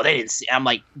 No, they didn't see. I'm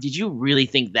like, did you really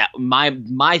think that?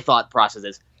 My thought process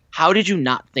is, how did you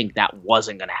not think that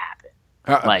wasn't going to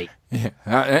happen?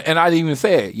 And I'd even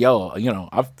say, yo,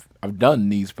 I've done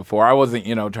these before. I wasn't,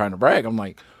 trying to brag. I'm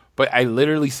like, but I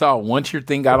literally saw once your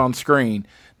thing got on screen,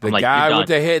 the guy with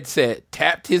the headset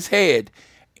tapped his head.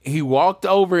 He walked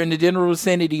over in the general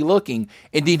vicinity looking,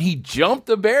 and then he jumped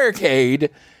the barricade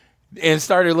and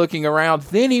started looking around.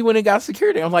 Then he went and got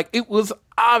security. I'm like, it was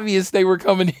obvious they were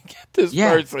coming to get this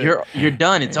person. You're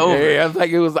done. It's over. Yeah, it's like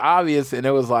it was obvious, and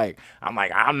it was like,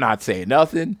 I'm not saying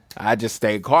nothing. I just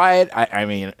stayed quiet. I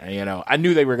mean, I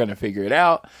knew they were going to figure it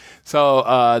out.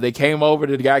 So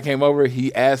the guy came over.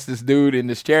 He asked this dude in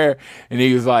this chair, and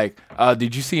he was like,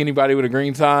 did you see anybody with a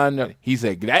green sign? He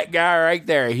said, that guy right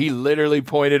there. He literally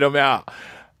pointed him out.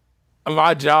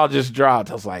 My jaw just dropped.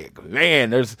 I was like,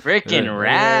 man, there's freaking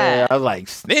rat. I was like,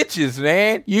 snitches,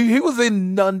 man. He was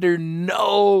under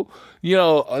no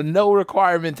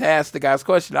requirement to ask the guy's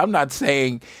question. I'm not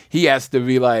saying he has to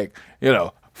be like,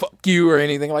 fuck you or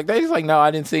anything like that. He's like, no, I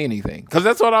didn't see anything. Because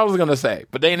that's what I was going to say.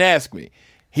 But they didn't ask me.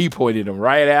 He pointed him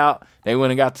right out. They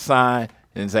went and got the sign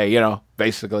and say,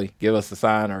 basically, give us the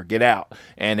sign or get out.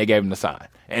 And they gave him the sign.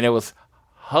 And it was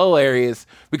hilarious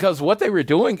because what they were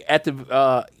doing at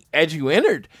the as you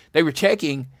entered, they were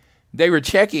checking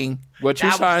what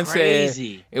your sign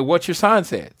said and what your sign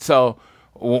said. So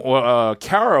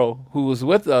Carol, who was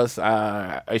with us,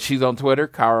 she's on Twitter,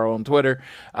 Carol on Twitter,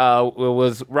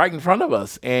 was right in front of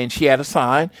us, and she had a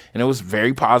sign, and it was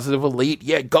very positive elite.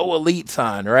 Yeah, go elite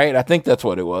sign, right? I think that's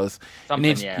what it was.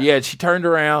 Something, and then, she turned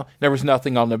around, there was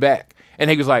nothing on the back. And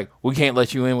he was like, we can't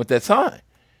let you in with that sign.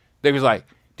 They was like,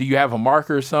 do you have a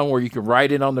marker or something where you can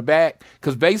write it on the back?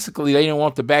 Because basically they didn't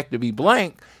want the back to be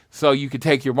blank, so you could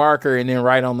take your marker and then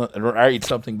write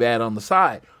something bad on the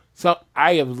side. So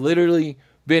I have literally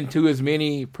been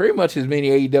to pretty much as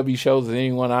many AEW shows as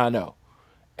anyone I know.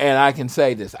 And I can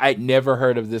say this, I'd never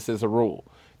heard of this as a rule.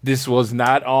 This was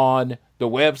not on the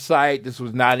website. This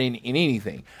was not in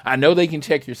anything. I know they can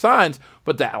check your signs,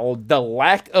 but the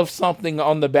lack of something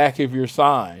on the back of your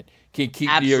sign can keep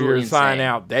your sign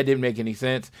out. That didn't make any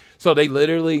sense. So they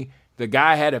literally, the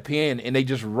guy had a pen and they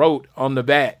just wrote on the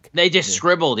back. They just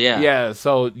scribbled, yeah. Yeah,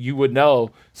 so you would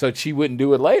know, so she wouldn't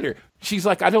do it later. She's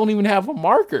like, I don't even have a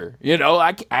marker.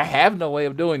 I have no way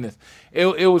of doing this.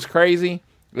 It was crazy.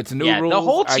 It's new rules. The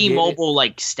whole T-Mobile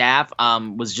staff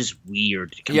was just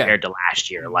weird compared to last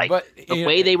year. The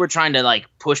way they were trying to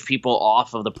push people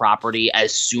off of the property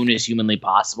as soon as humanly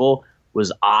possible was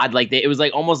odd. It was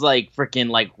almost like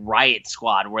freaking Riot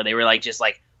Squad, where they were just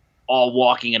all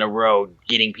walking in a row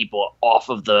getting people off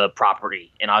of the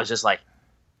property. And I was just like,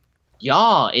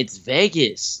 y'all, it's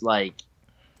Vegas.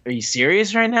 Are you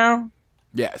serious right now?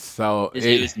 Yes. So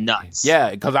it was nuts. Yeah,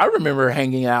 because I remember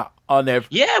hanging out on there.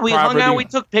 Yeah, we hung out. We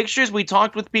took pictures. We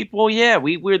talked with people. Yeah,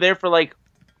 we were there for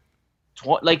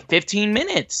 15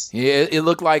 minutes. Yeah, it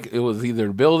looked like it was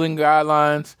either building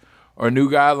guidelines or new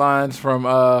guidelines from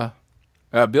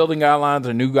building guidelines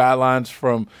or new guidelines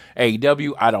from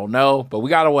AEW. I don't know, but we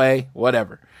got away.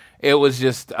 Whatever. It was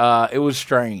just it was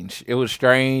strange. It was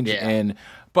strange,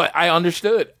 but I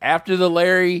understood after the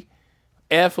Larry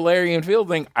and Phil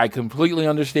thing. I completely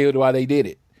understood why they did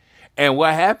it. And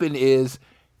what happened is,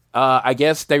 I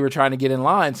guess they were trying to get in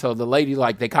line, so the lady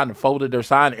they kind of folded their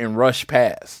sign and rushed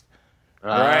past.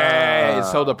 Right.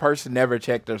 So the person never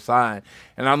checked their sign,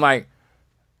 and I'm like,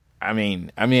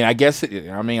 I guess.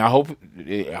 I hope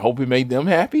it made them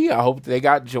happy. I hope they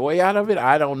got joy out of it.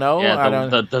 I don't know.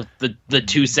 Yeah, the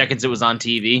 2 seconds it was on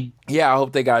TV. Yeah, I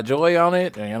hope they got joy on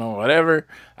it. Whatever.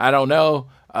 I don't know.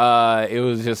 It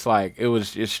was just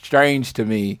it's strange to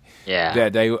me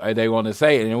that they want to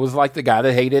say it. And it was like the guy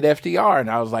that hated FTR,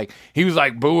 and I was like, he was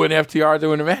booing FTR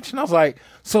during the match, and I was like,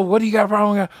 so what do you got a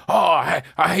problem with? Oh,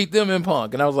 I hate them in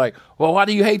Punk, and I was like, well, why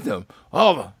do you hate them?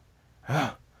 Do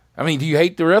you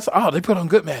hate the rest? Oh, they put on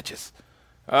good matches.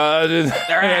 They're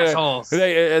assholes. Do you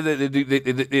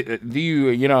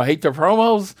hate their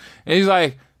promos? And he's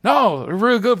like, no, they're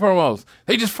really good promos.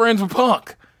 They just friends with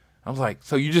Punk. I was like,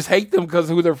 so you just hate them because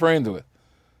of who they're friends with?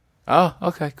 Oh,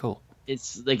 okay, cool.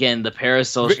 It's, again, the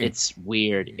parasocial, it's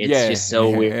weird. It's just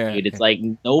so weird. It's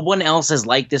no one else is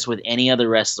like this with any other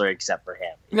wrestler except for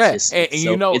him.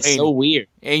 It's so weird.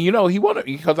 And he wanted,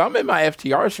 because I'm in my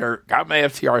FTR shirt, got my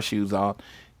FTR shoes on.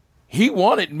 He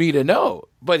wanted me to know,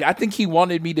 but I think he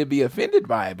wanted me to be offended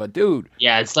by it. But dude,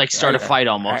 yeah, it's like start a fight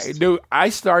almost. I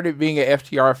started being an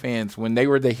FTR fans when they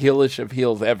were the heelish of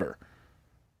heels ever.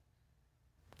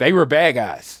 They were bad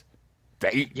guys.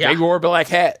 They wore black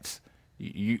hats.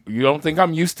 You don't think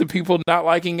I'm used to people not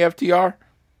liking FTR?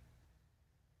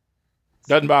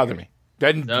 Doesn't bother me.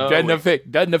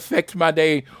 Doesn't affect my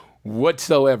day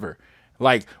whatsoever.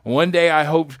 Like, one day I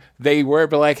hope they wear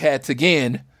black hats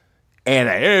again, and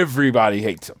everybody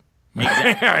hates them.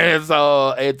 And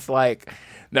so it's like,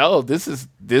 no, this is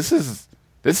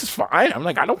fine. I'm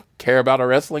like, I don't care about a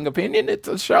wrestling opinion. It's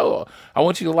a show. I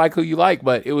want you to like who you like.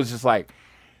 But it was just like,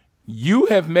 you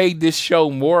have made this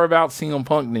show more about CM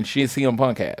Punk than CM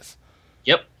Punk has.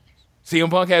 Yep.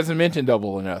 CM Punk hasn't mentioned Double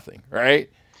or Nothing,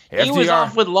 right? He was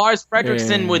off with Lars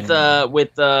Frederiksen with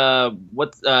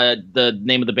what's the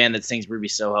name of the band that sings Ruby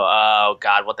Soho? Oh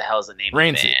God, what the hell is the name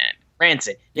Rancid. of the band?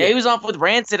 Rancid. Yeah, he was off with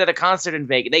Rancid at a concert in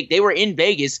Vegas. They were in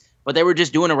Vegas, but they were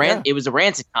just doing it was a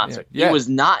Rancid concert. Yeah. It was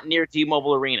not near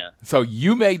T-Mobile Arena. So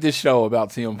you made this show about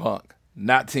CM Punk,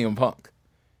 not CM Punk.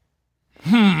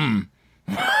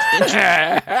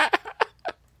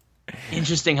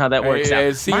 Interesting how that works out.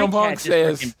 CM Punk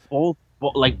says bull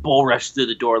rush through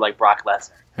the door like Brock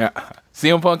Lesnar. Yeah.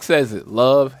 CM Punk says it.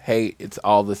 Love, hate, it's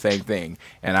all the same thing.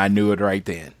 And I knew it right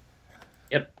then.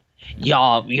 Yep.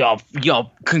 Y'all,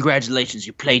 congratulations.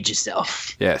 You played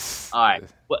yourself. Yes. All right.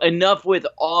 Well, enough with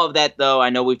all of that, though. I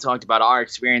know we've talked about our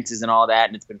experiences and all that,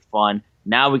 and it's been fun.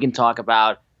 Now we can talk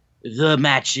about the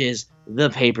matches, the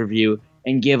pay-per-view,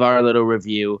 and give our little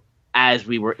review as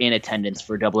we were in attendance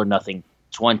for Double or Nothing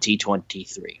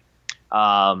 2023.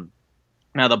 Now,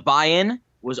 the buy-in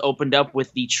was opened up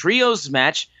with the trios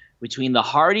match between the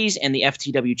Hardys and the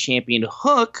FTW champion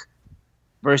Hook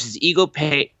versus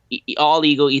All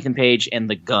Eagle, Ethan Page, and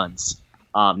the Guns.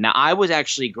 Now, I was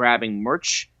actually grabbing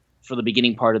merch for the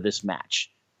beginning part of this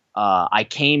match. I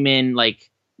came in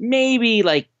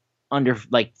maybe under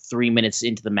 3 minutes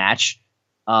into the match,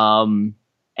 and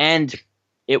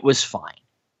it was fine.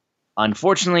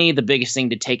 Unfortunately, the biggest thing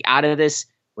to take out of this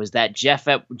was that Jeff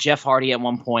Hardy at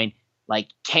one point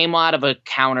came out of a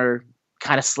counter,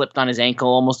 kind of slipped on his ankle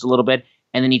almost a little bit,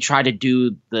 and then he tried to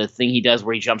do the thing he does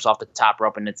where he jumps off the top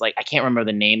rope, and it's I can't remember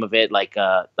the name of it, I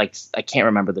can't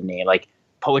remember the name,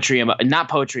 not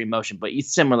poetry in motion, but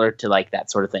it's similar to that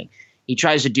sort of thing. He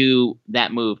tries to do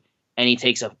that move, and he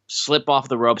takes a slip off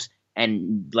the ropes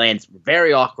and lands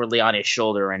very awkwardly on his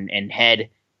shoulder and head.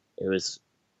 It was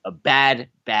a bad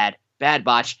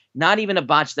botch. Not even a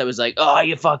botch that was oh,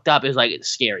 you fucked up. It was a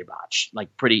scary botch. I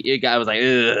was ugh,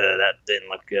 that didn't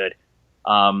look good.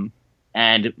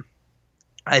 And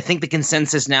I think the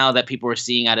consensus now that people are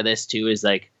seeing out of this too is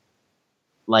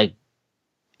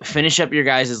finish up your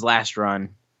guys' last run.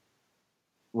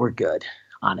 We're good,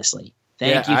 honestly.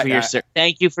 Thank you for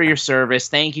your service.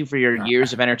 Thank you for your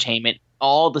years of entertainment.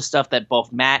 All the stuff that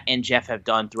both Matt and Jeff have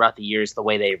done throughout the years, the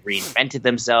way they've reinvented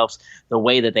themselves, the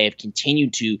way that they have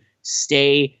continued to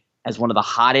stay as one of the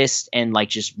hottest and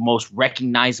just most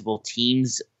recognizable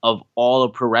teams of all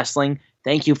of pro wrestling.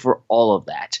 Thank you for all of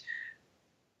that.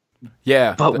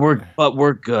 Yeah, but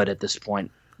we're good at this point.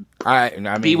 I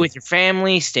mean, be with your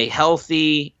family, stay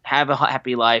healthy, have a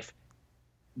happy life.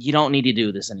 You don't need to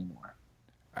do this anymore.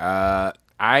 I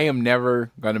am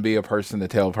never going to be a person to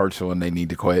tell a person when they need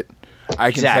to quit.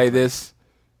 I can say this.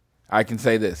 I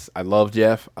love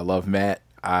Jeff. I love Matt.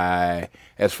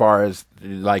 As far as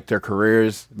their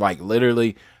careers,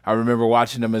 literally, I remember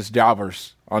watching them as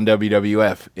jobbers on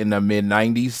WWF in the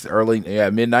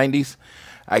mid-90s.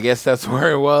 I guess that's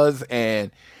where it was.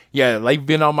 And yeah, they've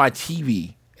been on my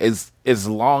TV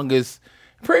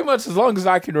pretty much as long as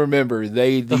I can remember.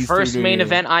 The first main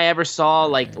event I ever saw,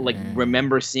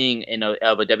 remember seeing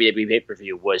of a WWE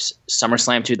pay-per-view was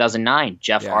SummerSlam 2009.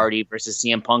 Jeff Hardy versus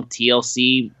CM Punk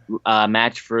TLC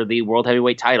match for the World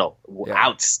Heavyweight title. Yeah.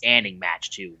 Outstanding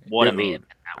match, too. What a man.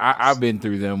 I've been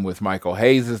through them with Michael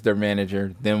Hayes as their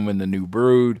manager, them with the New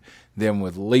Brood, them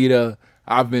with Lita.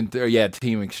 I've been through,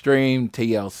 Team Extreme,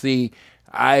 TLC.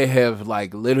 I have,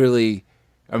 literally,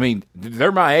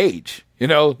 they're my age.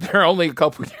 They're only a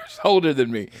couple years older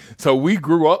than me. So we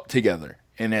grew up together,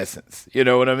 in essence. You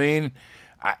know what I mean?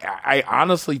 I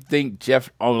honestly think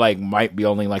Jeff might be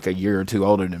only a year or two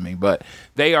older than me. But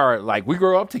they are, we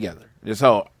grew up together.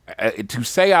 So to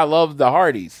say I love the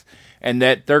Hardys and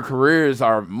that their careers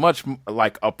are much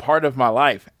a part of my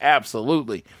life,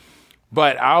 absolutely.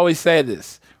 But I always say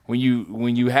this.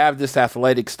 When you have this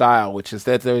athletic style, which is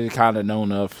that they're kind of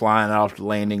known of flying off the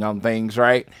landing on things,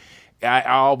 right? I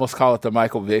almost call it the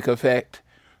Michael Vick effect.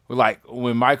 Like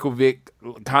when Michael Vick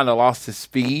kind of lost his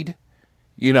speed,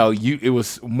 it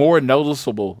was more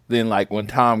noticeable than like when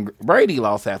Tom Brady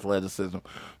lost athleticism,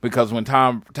 because when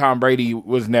Tom Brady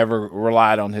was never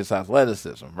relied on his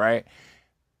athleticism, right?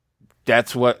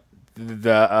 That's what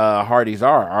the Hardys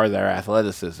are their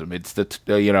athleticism. It's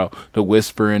the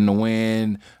whisper in the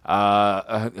wind.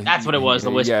 That's what it was. The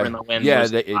whisper in the wind.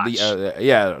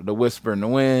 Yeah, the whisper in the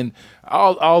wind.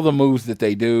 All the moves that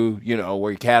they do,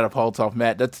 where he catapults off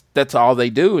mat. That's all they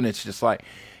do, and it's just like,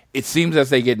 it seems as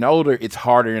they getting older, it's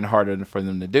harder and harder for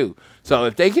them to do. So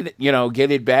if they can,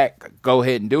 get it back, go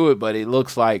ahead and do it. But it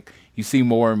looks like you see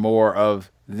more and more of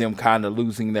them kind of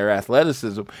losing their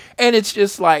athleticism, and it's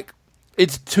just like,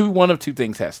 one of two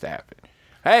things has to happen.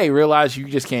 Hey, realize you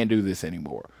just can't do this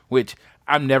anymore, which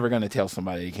I'm never going to tell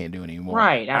somebody they can't do anymore.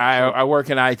 Right. I work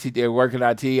in IT. I'm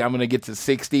going to get to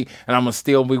 60, and I'm going to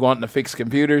still be wanting to fix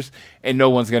computers, and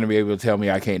no one's going to be able to tell me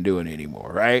I can't do it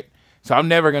anymore, right? So I'm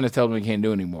never going to tell them they can't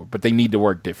do it anymore, but they need to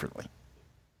work differently.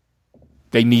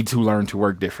 They need to learn to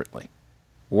work differently.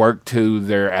 Work to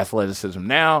their athleticism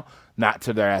now, not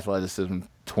to their athleticism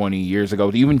 20 years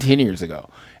ago, even 10 years ago.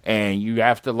 And you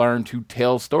have to learn to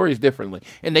tell stories differently.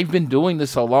 And they've been doing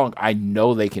this so long, I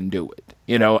know they can do it.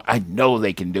 I know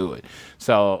they can do it.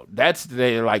 So that's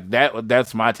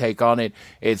my take on it.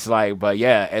 It's like, but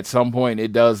yeah, at some point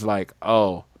it does like,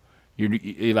 oh,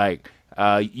 you're like,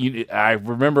 I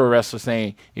remember a wrestler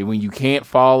saying, when you can't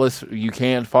fall as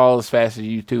fast as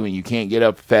you used to, and you can't get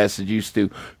up as fast as you used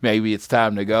to, maybe it's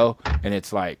time to go. And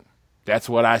it's like, that's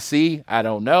what I see. I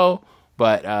don't know.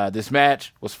 But this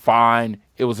match was fine.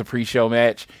 It was a pre-show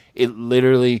match. It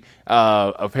literally,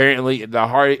 apparently,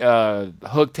 the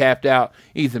Hook tapped out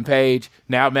Ethan Page.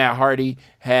 Now Matt Hardy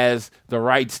has the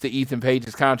rights to Ethan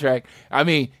Page's contract. I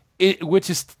mean, which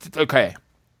is okay.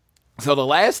 So the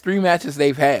last 3 matches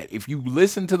they've had, if you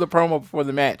listen to the promo before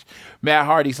the match, Matt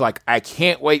Hardy's like, I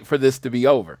can't wait for this to be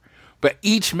over. But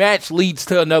each match leads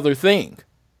to another thing.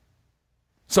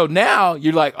 So now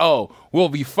you're like, oh, we'll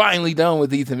be finally done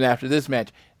with Ethan after this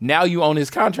match. Now you own his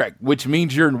contract, which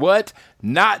means you're what?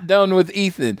 Not done with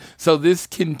Ethan. So this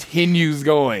continues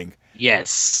going.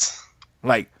 Yes.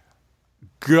 Like,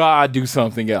 God, do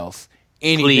something else.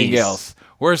 Anything else.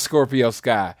 Where's Scorpio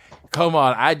Sky? Come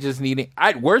on, I just need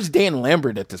it. Where's Dan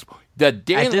Lambert at this point? The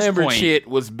Dan Lambert shit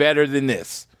was better than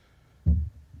this.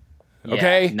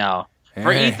 Okay? Yeah, no.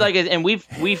 For Ethan, and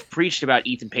we've preached about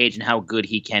Ethan Page and how good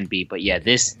he can be, but yeah,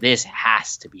 this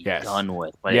has to be done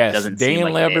with. But it doesn't seem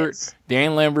like it is.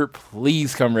 Dan Lambert,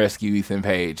 please come rescue Ethan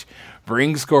Page.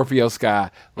 Bring Scorpio Sky.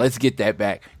 Let's get that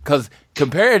back. Because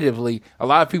comparatively, a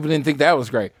lot of people didn't think that was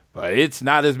great, but it's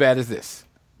not as bad as this.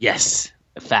 Yes,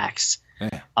 facts.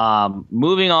 Yeah.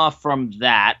 Moving off from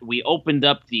that, we opened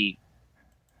up the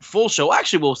full show.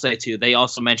 Actually, we'll say too, they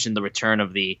also mentioned the return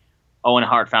of the Owen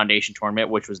Hart Foundation tournament,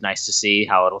 which was nice to see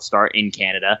how it'll start in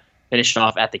Canada. Finished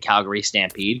off at the Calgary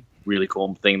Stampede. Really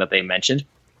cool thing that they mentioned.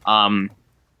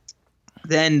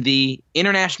 Then the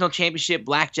International Championship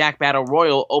Blackjack Battle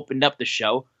Royal opened up the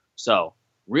show. So,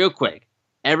 real quick,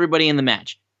 everybody in the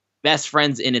match. Best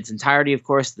friends in its entirety, of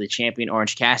course, the champion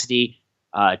Orange Cassidy,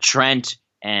 Trent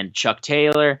and Chuck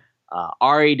Taylor,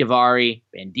 Ari Daivari,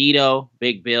 Bandito,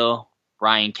 Big Bill,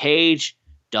 Brian Cage,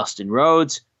 Dustin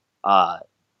Rhodes,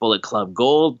 Bullet Club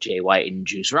Gold, Jay White and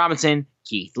Juice Robinson,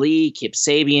 Keith Lee, Kip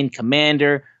Sabian,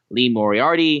 Commander, Lee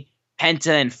Moriarty,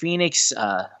 Penta and Phoenix,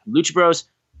 Lucha Bros,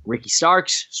 Ricky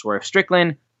Starks, Swerve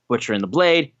Strickland, Butcher and the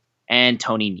Blade, and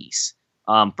Tony Nese.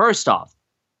 First off,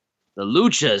 the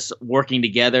Luchas working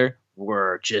together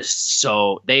were just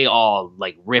so, they all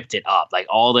like ripped it up. Like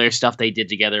all their stuff they did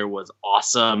together was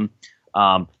awesome.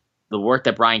 The work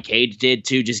that Brian Cage did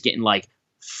too, just getting like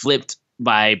flipped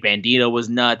by Bandito was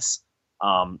nuts.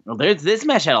 This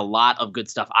match had a lot of good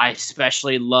stuff. I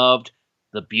especially loved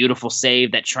the beautiful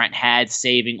save that Trent had,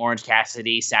 saving Orange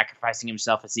Cassidy, sacrificing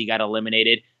himself as he got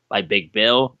eliminated by Big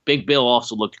Bill. Big Bill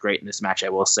also looked great in this match, I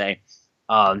will say.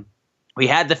 We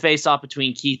had the face-off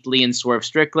between Keith Lee and Swerve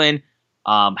Strickland.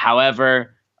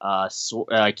 However,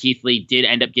 Keith Lee did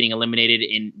end up getting eliminated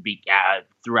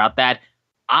throughout that.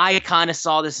 I kind of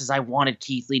saw this as I wanted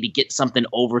Keith Lee to get something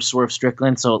over Swerve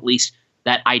Strickland, so at least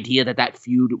that idea that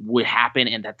feud would happen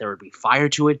and that there would be fire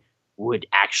to it would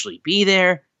actually be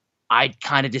there. I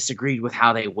kind of disagreed with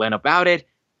how they went about it.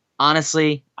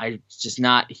 Honestly, I'm just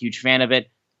not a huge fan of it.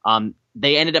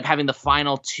 They ended up having the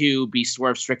final two be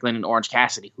Swerve Strickland and Orange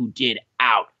Cassidy, who did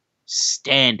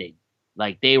outstanding.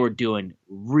 Like, they were doing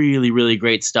really, really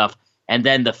great stuff. And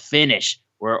then the finish,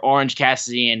 where Orange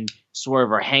Cassidy and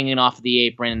Swerve are hanging off the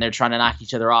apron and they're trying to knock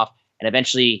each other off. And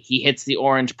eventually he hits the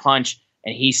orange punch.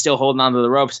 and he's still holding onto the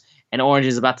ropes, and Orange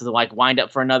is about to like wind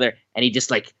up for another, and he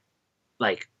just like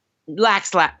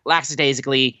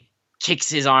lackadaisically kicks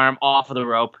his arm off of the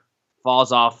rope,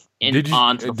 falls off onto the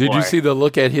floor. Did you see the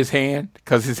look at his hand?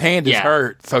 Because his hand is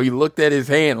hurt, so he looked at his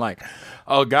hand like,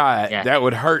 oh God, that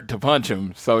would hurt to punch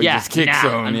him. So he just kicks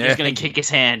him. I'm just gonna kick his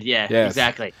hand. Yeah,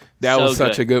 exactly. That was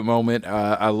such a good moment.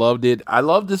 I loved it. I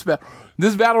loved this battle.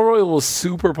 This battle royal was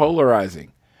super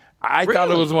polarizing. I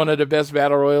thought it was one of the best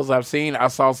battle royals I've seen. I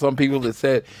saw some people that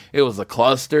said it was a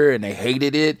cluster and they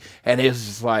hated it, and it was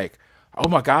just like, oh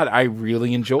my God, I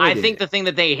really enjoyed it. I think the thing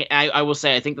that I will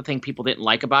say, I think the thing people didn't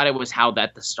like about it was how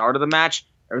at the start of the match,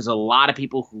 there was a lot of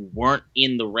people who weren't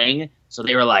in the ring, so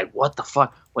they were like, what the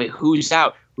fuck? Wait, who's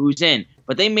out? Who's in?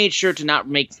 But they made sure to not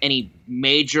make any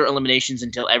major eliminations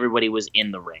until everybody was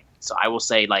in the ring. So I will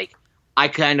say, like, I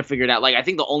kind of figured out, like, I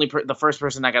think the first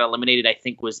person that got eliminated, I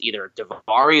think, was either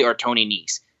Daivari or Tony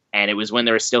Nese. And it was when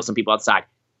there were still some people outside.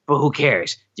 But who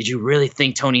cares? Did you really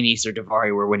think Tony Nese or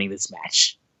Daivari were winning this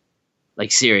match?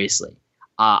 Like, seriously.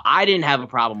 I didn't have a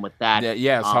problem with that.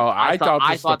 So I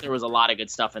thought there was a lot of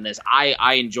good stuff in this.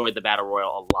 I enjoyed the Battle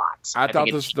Royal a lot. I thought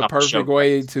this was the perfect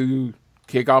way to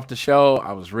kick off the show.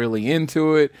 I was really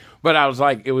into it. But I was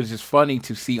like, it was just funny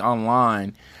to see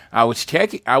online. I was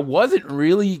checking. I wasn't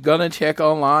really gonna check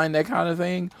online, that kind of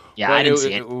thing. Yeah, I didn't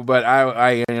see it. But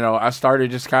I started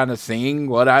just kind of seeing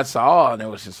what I saw, and it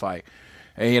was just like,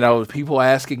 people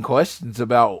asking questions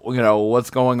about, what's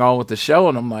going on with the show,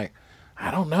 and I'm like, I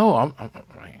don't know.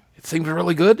 It seems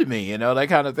really good to me, that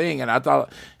kind of thing. And I thought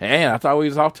we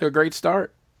was off to a great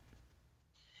start.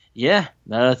 Yeah,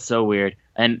 that's so weird.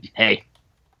 And hey,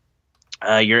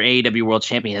 your AEW World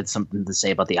Champion had something to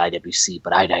say about the IWC,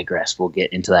 but I digress. We'll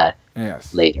get into that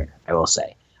later, I will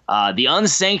say. The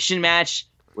unsanctioned match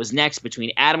was next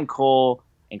between Adam Cole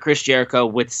and Chris Jericho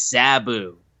with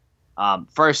Sabu.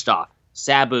 First off,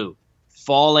 Sabu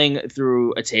falling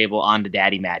through a table onto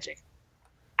Daddy Magic.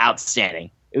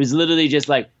 Outstanding. It was literally just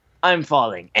like, I'm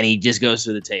falling, and he just goes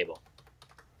through the table.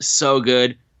 So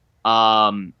good.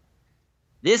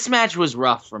 This match was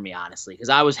rough for me, honestly, because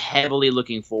I was heavily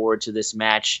looking forward to this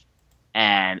match,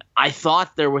 and I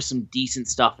thought there was some decent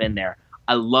stuff in there.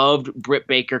 I loved Britt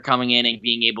Baker coming in and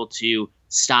being able to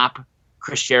stop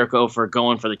Chris Jericho for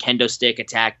going for the kendo stick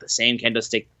attack, the same kendo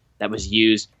stick that was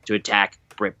used to attack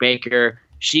Britt Baker.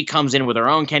 She comes in with her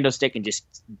own kendo stick and just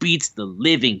beats the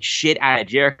living shit out of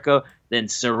Jericho. Then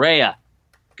Saraya,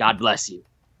 God bless you,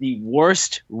 the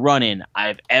worst run-in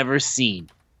I've ever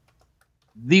seen.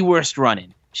 The worst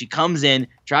run-in. She comes in,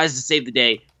 tries to save the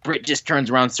day. Britt just turns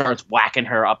around and starts whacking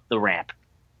her up the ramp.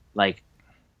 Like,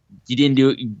 you didn't do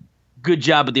it. Good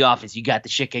job at the office. You got the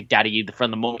shit kicked out of you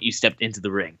from the moment you stepped into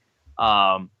the ring.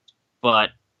 But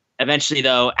eventually,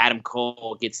 though, Adam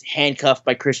Cole gets handcuffed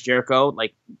by Chris Jericho,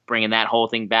 like bringing that whole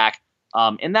thing back.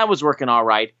 And that was working all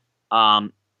right.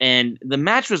 And the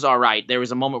match was all right. There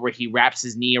was a moment where he wraps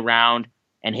his knee around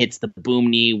and hits the boom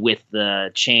knee with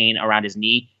the chain around his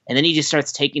knee. And then he just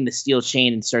starts taking the steel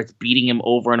chain and starts beating him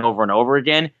over and over and over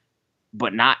again,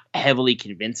 but not heavily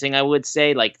convincing, I would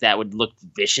say. Like, that would look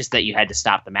vicious that you had to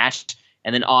stop the match.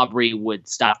 And then Aubrey would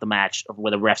stop the match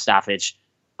with a ref stoppage.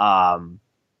 And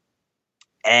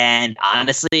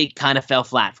honestly, kind of fell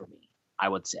flat for me, I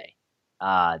would say.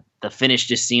 The finish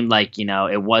just seemed like,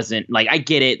 it wasn't like, I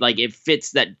get it. Like, it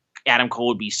fits that Adam Cole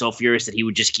would be so furious that he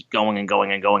would just keep going and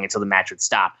going and going until the match would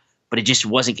stop. But it just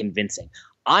wasn't convincing.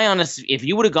 I honestly, if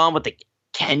you would have gone with the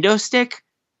kendo stick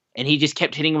and he just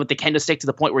kept hitting him with the kendo stick to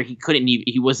the point where he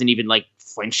wasn't even like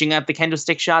flinching at the kendo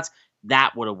stick shots,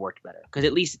 that would have worked better. Because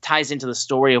at least it ties into the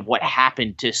story of what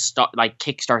happened to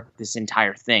kickstart this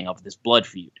entire thing of this blood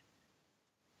feud.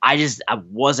 I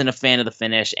wasn't a fan of the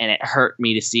finish, and it hurt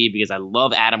me to see because I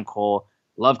love Adam Cole,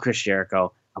 love Chris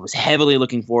Jericho. I was heavily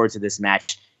looking forward to this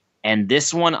match. And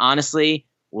this one, honestly,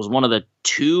 was one of the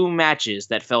two matches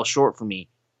that fell short for me.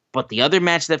 But the other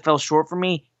match that fell short for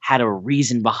me had a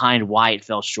reason behind why it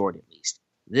fell short, at least.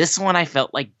 This one I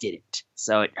felt like didn't.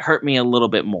 So it hurt me a little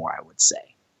bit more, I would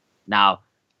say. Now,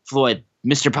 Floyd,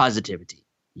 Mr. Positivity,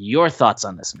 your thoughts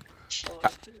on this match?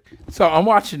 So I'm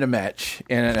watching the match,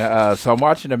 and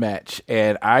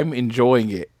I'm enjoying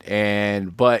it,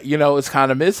 but it's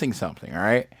kind of missing something, all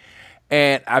right?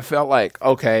 And I felt like,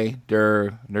 okay,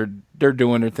 they're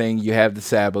doing their thing. You have the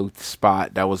Sabu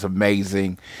spot that was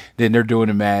amazing. Then they're doing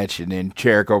a match, and then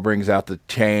Jericho brings out the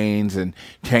chains and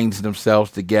chains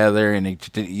themselves together, and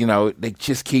they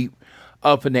just keep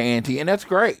upping the ante, and that's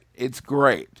great. It's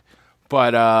great,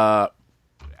 but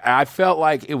I felt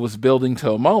like it was building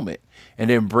to a moment. And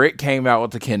then Britt came out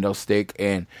with the kendo stick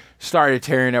and started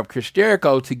tearing up Chris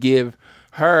Jericho to give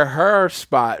her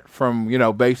spot from,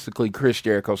 basically Chris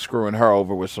Jericho screwing her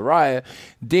over with Saraya.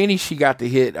 Then she got to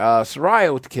hit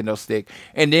Saraya with the kendo stick.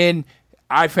 And then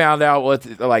I found out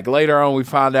later on we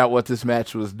found out what this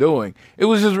match was doing. It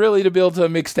was just really to build to a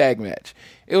mixed tag match.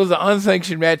 It was an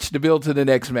unsanctioned match to build to the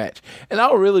next match. And I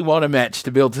don't really want a match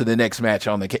to build to the next match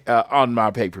on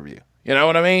my pay-per-view. You know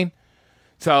what I mean?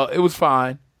 So it was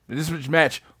fine. This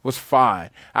match was fine.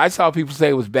 I saw people say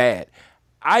it was bad.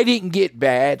 I didn't get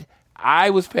bad.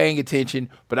 I was paying attention,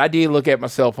 but I did look at my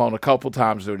cell phone a couple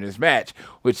times during this match,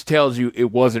 which tells you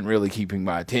it wasn't really keeping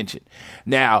my attention.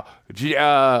 Now,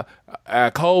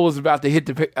 Cole was about to hit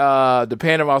the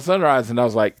Panama Sunrise, and I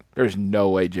was like, there's no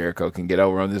way Jericho can get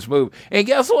over on this move. And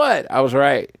guess what? I was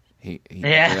right. He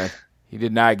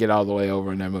did not get all the way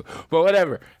over in that move. But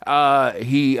whatever.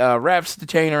 He wraps the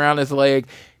chain around his leg,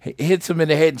 hits him in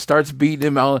the head, and starts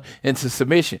beating him into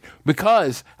submission.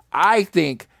 Because I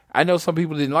know some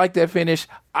people didn't like that finish.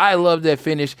 I love that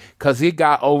finish because it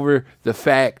got over the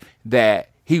fact that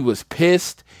he was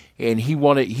pissed and he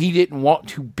didn't want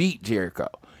to beat Jericho.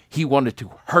 He wanted to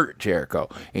hurt Jericho.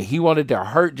 And he wanted to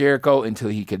hurt Jericho until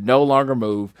he could no longer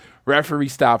move. Referee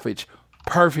stoppage.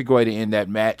 Perfect way to end that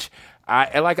match.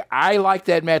 I like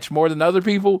that match more than other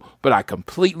people, but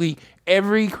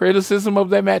every criticism of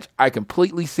that match, I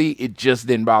completely see. It just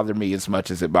didn't bother me as much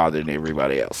as it bothered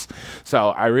everybody else.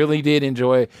 So I really did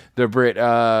enjoy the Brit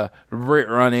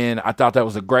run in. I thought that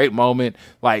was a great moment.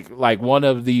 Like one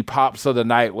of the pops of the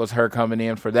night was her coming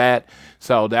in for that.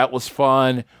 So that was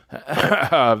fun.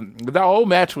 The whole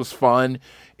match was fun.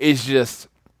 It's just,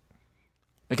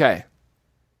 okay.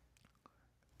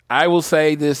 I will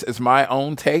say this as my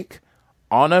own take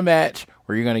on a match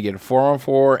where you're going to get a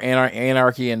 4-on-4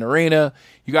 anarchy in the arena.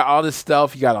 You got all this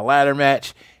stuff. You got a ladder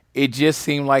match. It just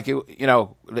seemed like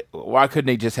why couldn't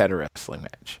they just had a wrestling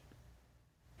match?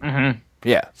 Mm-hmm.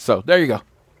 Yeah. So there you go.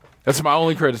 That's my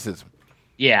only criticism.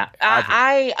 Yeah.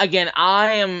 I'm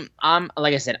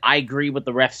like I said, I agree with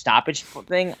the ref stoppage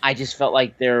thing. I just felt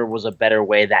like there was a better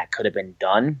way that could have been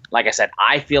done. Like I said,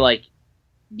 I feel like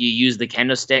you use the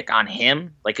kendo stick on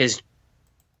him, because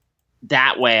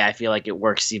that way I feel like it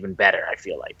works even better. I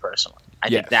feel like personally, I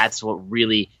think that's what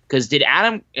really, because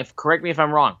correct me if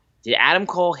I'm wrong, did Adam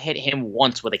Cole hit him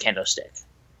once with a kendo stick?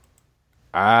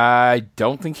 I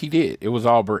don't think he did. It was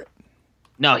all Britt.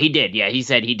 No, he did. Yeah, he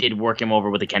said he did work him over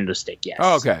with a kendo stick. Yes.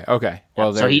 Oh, okay.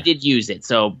 Well, so he did use it.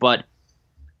 So, but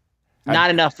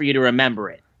not enough for you to remember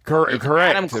it. Correct.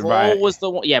 Adam Cole was the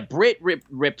one. Yeah, Britt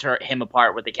ripped him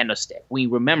apart with the kendo stick. We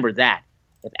remember that.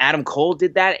 If Adam Cole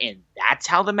did that and that's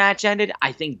how the match ended,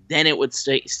 I think then it would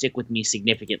stick with me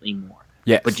significantly more.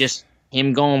 Yes. But just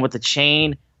him going with the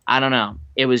chain, I don't know.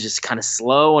 It was just kind of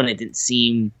slow, and it didn't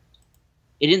seem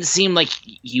like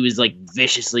he was like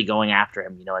viciously going after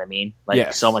him. You know what I mean?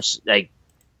 So much I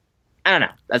don't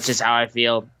know. That's just how I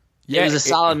feel. Yeah, it was a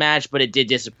solid match, but it did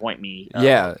disappoint me.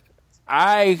 Yeah.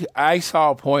 I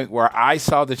saw a point where I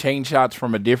saw the chain shots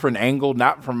from a different angle,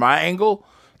 not from my angle.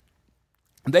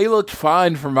 They looked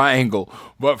fine from my angle,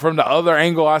 but from the other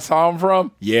angle I saw them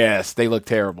from, yes, they looked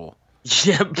terrible.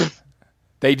 Yep.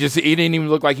 It didn't even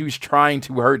look like he was trying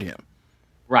to hurt him.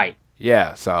 Right.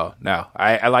 Yeah, so, no.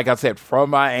 I like I said, from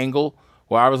my angle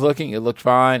where I was looking, it looked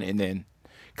fine, and then,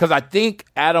 because I think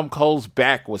Adam Cole's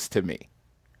back was to me,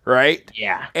 right?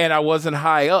 Yeah. And I wasn't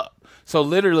high up, so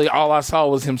literally all I saw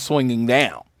was him swinging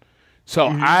down. So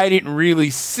I didn't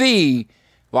really see,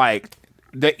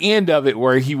 the end of it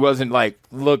where he wasn't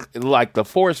look like the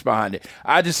force behind it.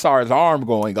 I just saw his arm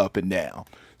going up and down.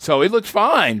 So it looked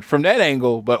fine from that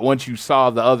angle, but once you saw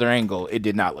the other angle, it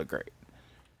did not look great.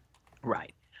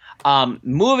 Right.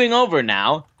 Moving over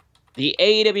now, the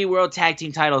AEW World Tag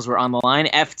Team titles were on the line.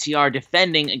 FTR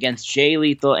defending against Jay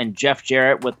Lethal and Jeff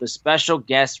Jarrett with the special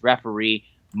guest referee,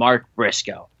 Mark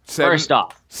Briscoe. First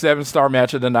off, 7-star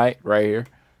match of the night right here.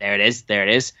 There it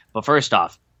is. But first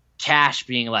off, Cash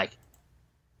being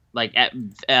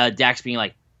Dax being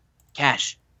like,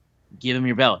 Cash, give him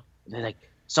your belt. They're like,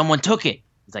 someone took it.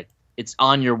 He's like, it's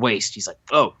on your waist. He's like,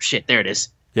 oh shit, there it is.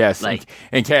 Yes,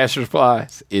 and Cash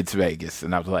replies, it's Vegas.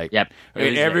 And I was like, yep.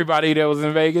 Everybody that was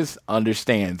in Vegas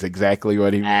understands exactly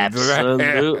what he means.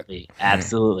 Absolutely.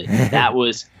 That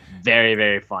was very,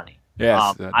 very funny.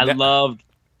 Yes.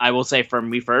 I will say for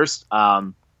me first,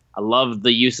 I love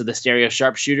the use of the stereo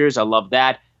sharpshooters. I love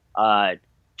that.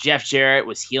 Jeff Jarrett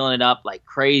was healing it up like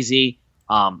crazy.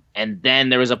 And then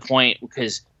there was a point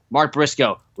because Mark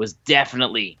Briscoe was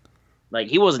definitely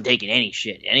he wasn't taking any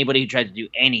shit. Anybody who tried to do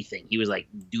anything, he was like,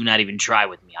 do not even try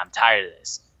with me. I'm tired of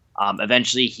this.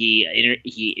 Eventually he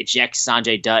ejects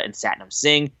Sanjay Dutt and Satnam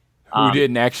Singh. Who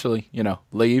didn't actually,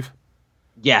 leave.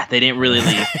 Yeah, they didn't really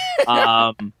leave.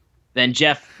 Then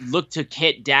Jeff looked to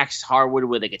hit Dax Harwood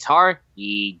with a guitar.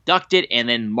 He ducked it, and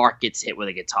then Mark gets hit with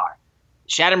a guitar.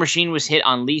 Shatter Machine was hit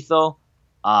on Lethal.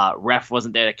 Ref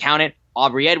wasn't there to count it.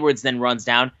 Aubrey Edwards then runs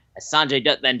down, as Sanjay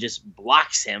Dutt then just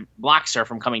blocks her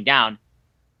from coming down.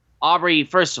 Aubrey,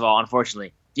 first of all,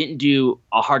 unfortunately, didn't do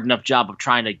a hard enough job of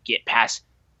trying to get past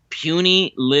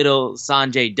puny little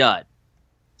Sanjay Dutt.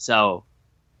 So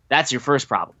that's your first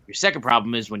problem. Your second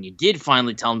problem is when you did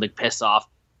finally tell him to piss off,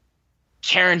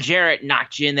 Karen Jarrett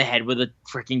knocked you in the head with a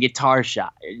freaking guitar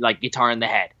shot, like guitar in the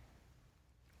head.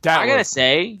 I gotta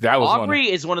say,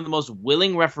 Aubrey is one of the most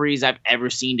willing referees I've ever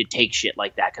seen to take shit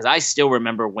like that. Because I still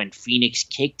remember when Phoenix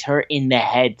kicked her in the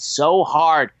head so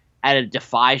hard at a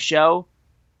Defy show,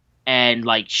 and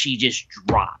like she just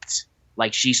dropped.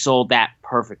 Like she sold that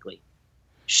perfectly.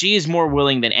 She is more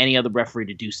willing than any other referee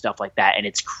to do stuff like that, and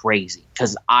it's crazy.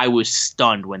 Because I was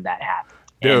stunned when that happened.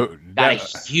 Dude, got a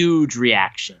huge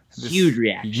reaction. Huge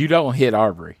reaction. You don't hit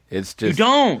Aubrey. It's just you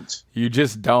don't. You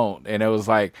just don't. And it was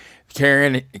like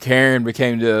Karen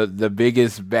became the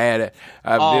biggest bad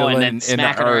villain, and then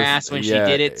smacking her ass when she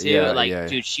did it too.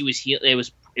 Dude, she was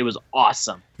it was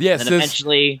awesome. Yes. And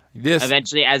eventually,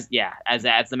 as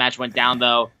the match went down,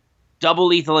 though, double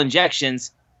lethal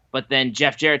injections. But then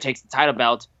Jeff Jarrett takes the title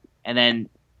belt, and then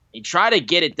he tried to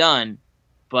get it done,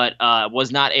 but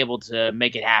was not able to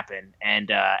make it happen.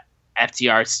 And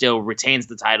FTR still retains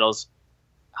the titles,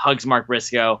 hugs Mark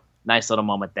Briscoe. Nice little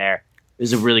moment there. It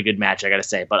was a really good match, I got to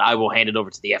say. But I will hand it over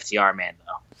to the FTR man,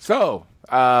 though. So,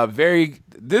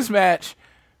 this match,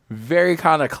 very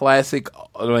kind of classic.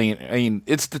 I mean,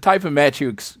 it's the type of match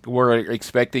you were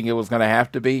expecting it was going to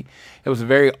have to be. It was a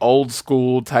very old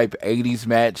school type 80s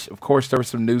match. Of course, there was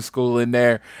some new school in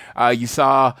there. You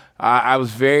saw, I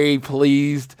was very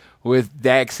pleased with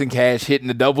Dax and Cash hitting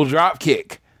the double drop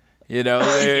kick. You know,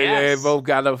 they both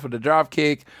got up for the drop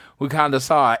kick. We kind of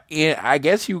saw, I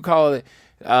guess you would call it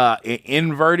an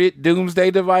inverted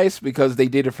Doomsday device because they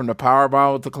did it from the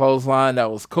powerbomb with the clothesline.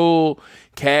 That was cool.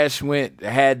 Cash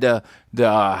had the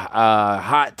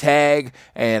hot tag,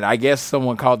 and I guess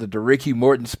someone called it the Ricky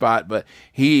Morton spot, but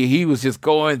he was just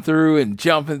going through and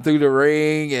jumping through the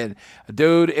ring, and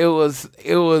dude, it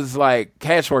was like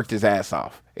Cash worked his ass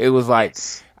off. It was like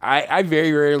I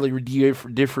very rarely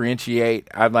differentiate.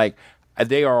 I'm like,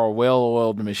 they are a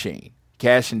well-oiled machine.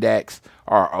 Cash and Dax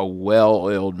are a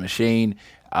well-oiled machine.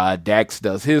 Dax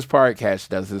does his part. Cash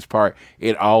does his part.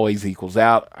 It always equals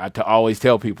out. I always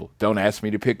tell people, don't ask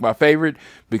me to pick my favorite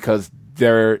because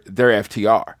they're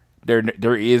FTR.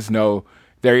 There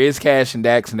is Cash and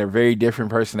Dax, and they're very different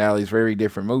personalities, very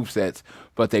different movesets,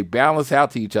 but they balance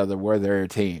out to each other where they're a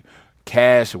team.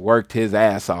 Cash worked his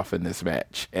ass off in this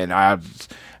match, and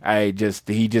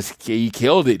he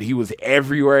killed it. He was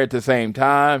everywhere at the same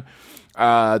time.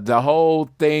 The whole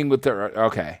thing with there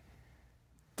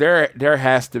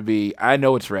has to be. I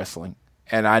know it's wrestling,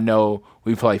 and I know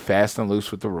we play fast and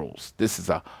loose with the rules. This is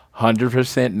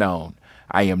 100% known.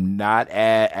 I am not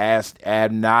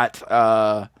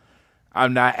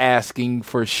I'm not asking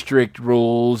for strict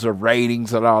rules or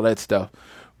ratings and all that stuff.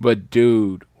 But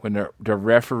dude, when the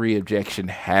referee objection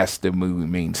has to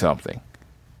mean something,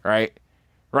 right?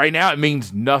 Right now it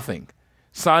means nothing.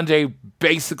 Sanjay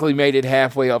basically made it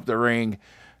halfway up the ring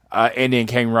and then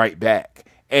came right back.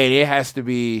 And it has to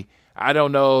be, I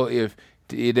don't know if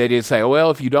they did say,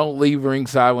 well, if you don't leave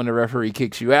ringside when the referee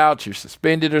kicks you out, you're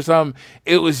suspended or something.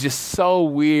 It was just so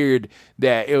weird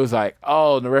that it was like,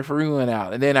 oh, the referee went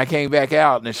out. And then I came back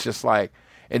out, and it's just like,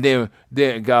 and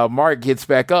then Mark gets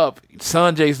back up.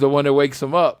 Sanjay's the one that wakes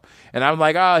him up. And I'm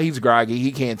like, he's groggy.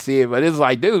 He can't see it. But it's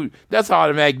like, dude, that's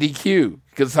automatic DQ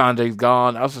because Sanjay's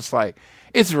gone. I was just like,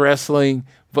 it's wrestling.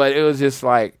 But it was just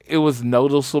like, it was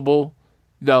noticeable,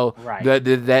 though, right,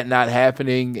 that not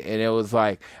happening. And it was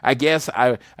like, I guess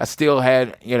I still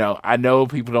had, I know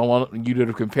people don't want you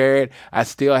to compare it. I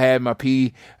still had my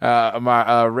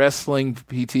wrestling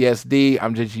PTSD.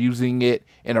 I'm just using it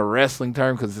in a wrestling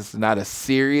term because this is not a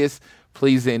serious.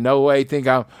 Please, in no way think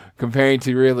I'm comparing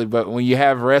to really, but when you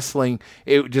have wrestling,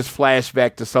 it just flashed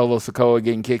back to Solo Sikoa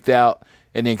getting kicked out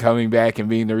and then coming back and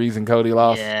being the reason Cody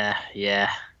lost. Yeah.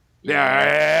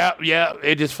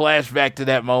 It just flashed back to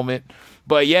that moment.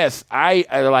 But yes, I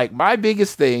like my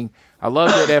biggest thing. I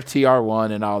love that FTR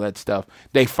won and all that stuff.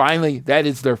 That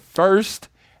is their first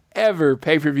ever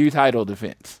pay-per-view title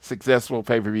defense, successful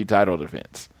pay-per-view title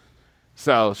defense.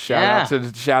 So shout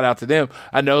out to them.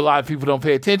 I know a lot of people don't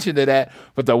pay attention to that,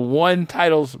 but the one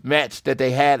titles match that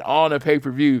they had on a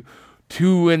pay-per-view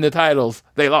to win the titles,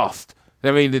 they lost. I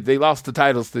mean, they lost the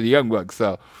titles to the Young Bucks.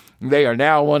 So they are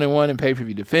now 1-1 in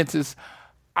pay-per-view defenses.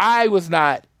 I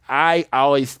I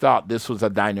always thought this was a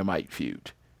Dynamite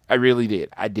feud. I really did.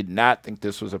 I did not think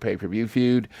this was a pay-per-view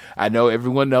feud. I know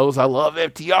everyone knows I love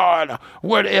FTR and I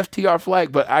wear the FTR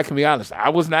flag, but I can be honest, I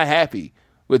was not happy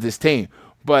with this team.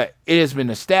 But it has been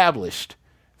established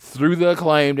through the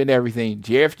Acclaimed and everything,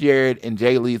 Jeff Jarrett and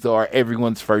Jay Lethal are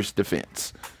everyone's first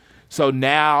defense. So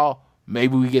now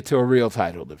maybe we get to a real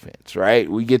title defense, right?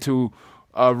 We get to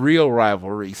a real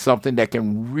rivalry, something that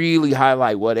can really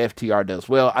highlight what FTR does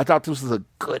well. I thought this was a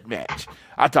good match.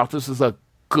 I thought this was a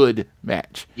good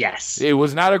match. Yes. It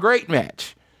was not a great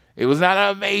match. It was not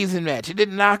an amazing match. It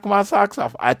didn't knock my socks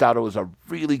off. I thought it was a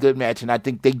really good match, and I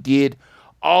think they did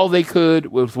all they could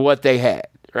with what they had,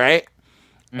 right?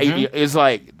 Mm-hmm. It's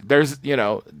like,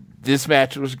 this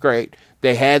match was great.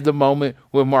 They had the moment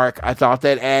with Mark. I thought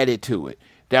that added to it.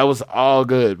 That was all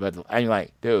good, but I'm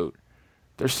like, dude,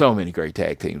 there's so many great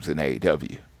tag teams in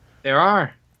AEW. There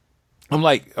are. I'm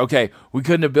like, okay, we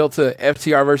couldn't have built a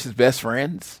FTR versus Best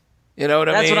Friends. You know what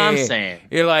I mean? That's what I'm saying.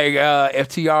 You're like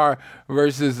FTR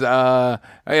versus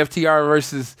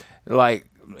like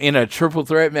in a triple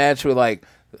threat match with like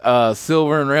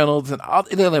Silver and Reynolds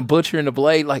and Butcher and the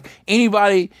Blade. Like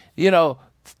anybody,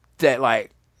 that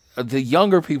like the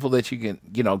younger people that you can,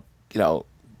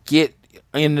 get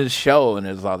in the show and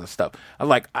there's all this stuff.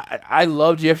 I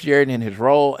love Jeff Jarrett in his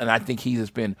role, and I think he has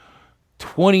been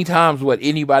 20 times what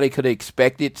anybody could have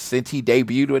expected since he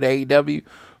debuted with AEW.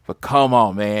 But come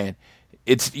on, man.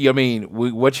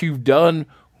 What you've done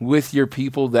with your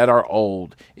people that are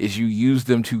old is you use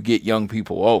them to get young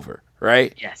people over,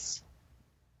 right? Yes.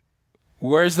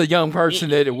 Where's the young person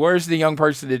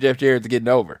that Jeff Jarrett's getting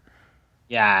over?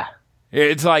 Yeah.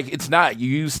 It's like, it's not. You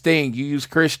use Sting, you use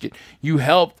Christian.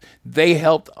 They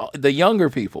helped the younger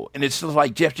people. And it's just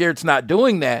like Jeff Jarrett's not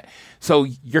doing that. So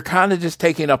you're kind of just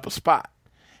taking up a spot.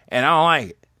 And I don't like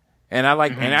it. And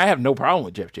and I have no problem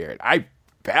with Jeff Jarrett. I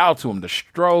bow to him. The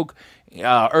Stroke,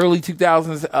 early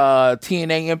 2000s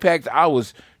TNA Impact. I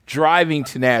was driving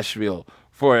to Nashville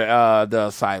for the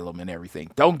Asylum and everything.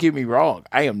 Don't get me wrong.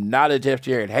 I am not a Jeff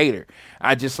Jarrett hater.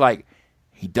 I just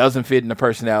he doesn't fit in the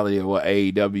personality of what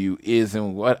AEW is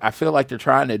and what I feel like they're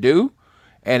trying to do.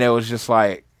 And it was just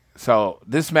so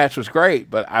this match was great,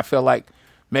 but I feel like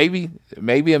maybe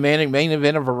a main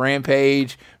event of a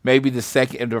Rampage, maybe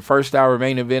the first hour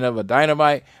main event of a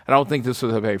Dynamite. I don't think this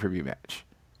was a pay-per-view match.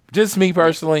 Just me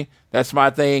personally, that's my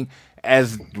thing.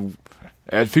 As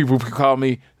people call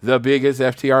me the biggest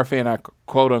FTR fan, I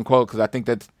quote unquote, because I think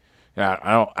that's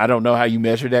I don't know how you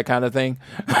measure that kind of thing.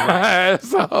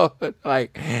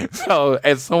 So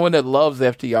as someone that loves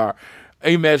FTR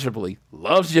immeasurably,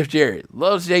 loves Jeff Jarrett,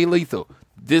 loves Jay Lethal,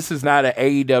 this is not an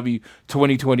AEW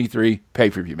 2023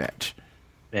 pay-per-view match.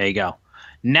 There you go.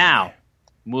 Now,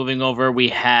 moving over, we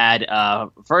had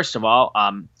first of all,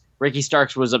 Ricky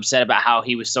Starks was upset about how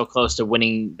he was so close to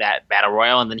winning that Battle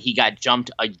Royal, and then he got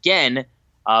jumped again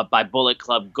by Bullet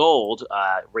Club Gold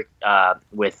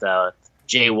with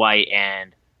Jay White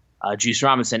and Juice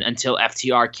Robinson until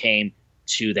FTR came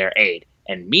to their aid.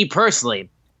 And me personally,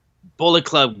 Bullet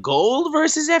Club Gold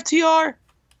versus FTR,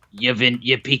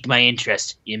 you piqued my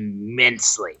interest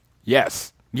immensely.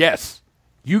 Yes.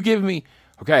 You give me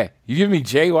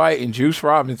Jay White and Juice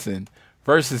Robinson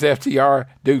versus FTR,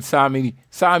 dude, sign me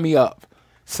up.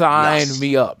 Sign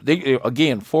me up.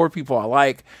 Again, 4 people I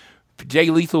like. Jay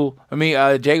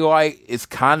White is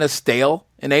kind of stale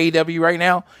in AEW right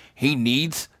now. He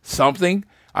needs something.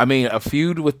 A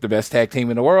feud with the best tag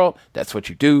team in the world. That's what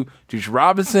you do. Juice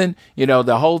Robinson,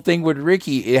 the whole thing with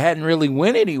Ricky, it hadn't really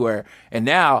went anywhere. And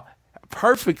now,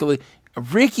 perfectly,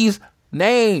 Ricky's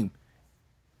name,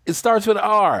 it starts with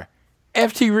R.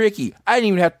 FT Ricky. I didn't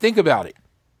even have to think about it.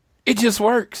 It just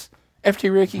works.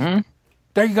 FT Ricky. Mm-hmm.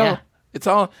 There you go. Yeah. It's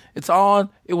on.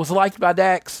 It was liked by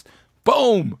Dax.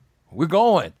 Boom. We're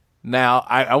going. Now,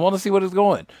 I want to see what it's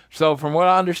going. So, from what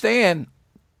I understand,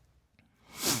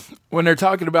 when they're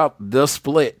talking about the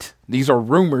split, these are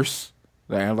rumors.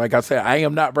 Like I said, I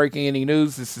am not breaking any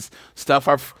news. This is stuff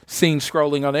I've seen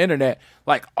scrolling on the internet.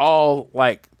 All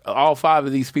 5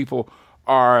 of these people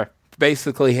are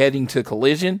basically heading to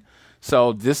Collision.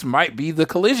 So this might be the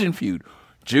Collision feud.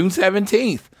 June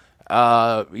 17th,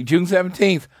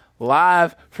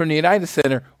 live from the United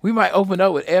Center, we might open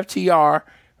up with FTR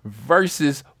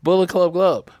versus Bullet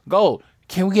Club Gold.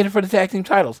 Can we get it for the tag team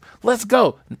titles? Let's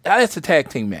go. That's a tag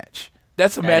team match.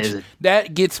 That's a match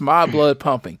that gets my blood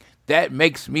pumping. That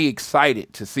makes me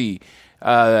excited to see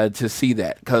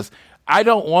that, because I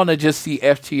don't want to just see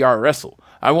FTR wrestle.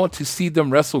 I want to see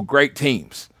them wrestle great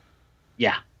teams.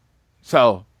 Yeah.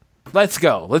 So let's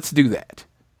go. Let's do that.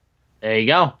 There you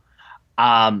go.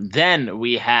 Then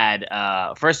we had,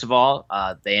 first of all,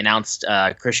 they announced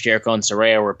Chris Jericho and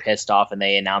Saraya were pissed off, and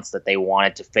they announced that they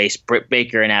wanted to face Britt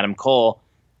Baker and Adam Cole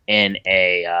in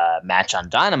a match on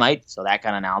Dynamite. So that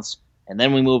got announced. And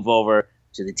then we move over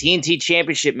to the TNT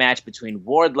Championship match between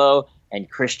Wardlow and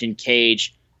Christian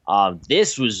Cage.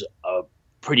 This was a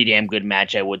pretty damn good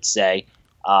match, I would say.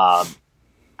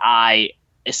 I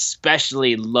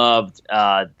especially loved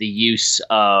the use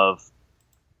of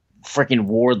freaking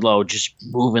Wardlow just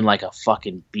moving like a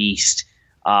fucking beast.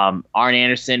 Arn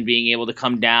Anderson being able to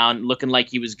come down, looking like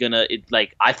he was gonna.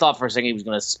 I thought for a second he was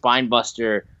gonna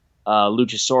spinebuster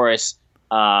Luchasaurus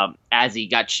as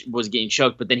he was getting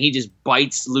choked, but then he just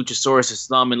bites Luchasaurus'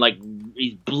 thumb and like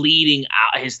he's bleeding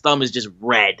out. His thumb is just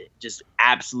red, just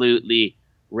absolutely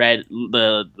red.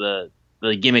 The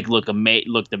gimmick looked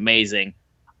amazing.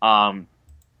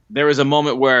 There was a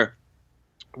moment where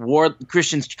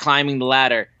Christian's climbing the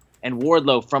ladder, and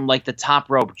Wardlow from like the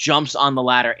top rope jumps on the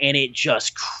ladder, and it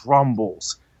just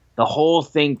crumbles. The whole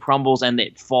thing crumbles and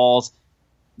it falls.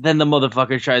 Then the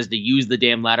motherfucker tries to use the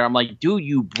damn ladder. I'm like, dude,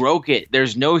 you broke it.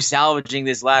 There's no salvaging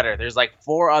this ladder. There's like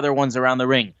 4 other ones around the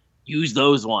ring. Use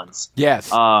those ones. Yes.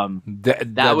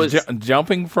 That was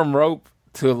jumping from rope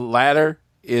to ladder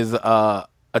is a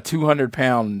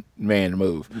 200-pound man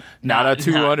move, not a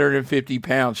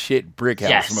 250-pound shit brick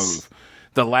house move.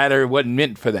 The ladder wasn't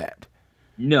meant for that.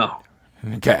 No.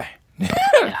 Okay.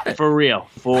 Yeah, for real.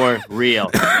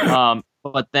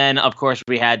 But then, of course,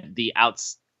 we had the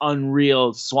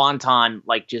unreal swanton,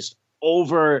 like just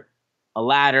over a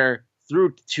ladder,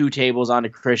 through 2 tables onto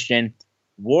Christian.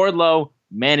 Wardlow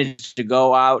managed to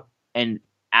go out, and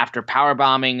after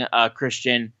powerbombing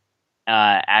Christian,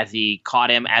 as he caught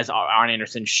him, as Arn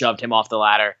Anderson shoved him off the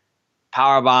ladder,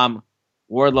 powerbomb,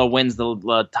 Wardlow wins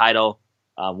the title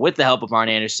with the help of Arn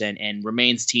Anderson and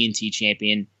remains TNT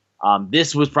champion.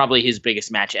 This was probably his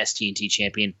biggest match as TNT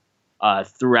champion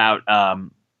throughout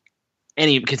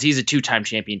because he's a 2-time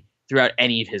champion throughout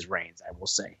any of his reigns, I will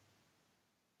say.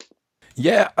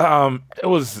 Yeah, it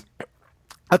was.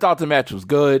 I thought the match was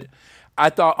good. I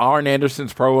thought Arn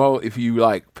Anderson's promo, if you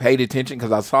like paid attention,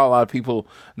 because I saw a lot of people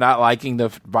not liking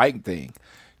the bike thing.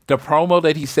 The promo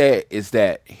that he said is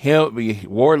that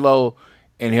Wardlow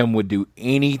and him would do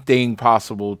anything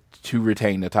possible to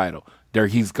retain the title.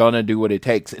 He's gonna do what it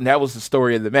takes, and that was the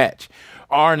story of the match.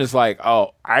 Arn is like,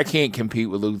 oh, I can't compete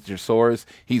with Luchasaurus.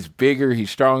 He's bigger,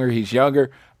 he's stronger, he's younger.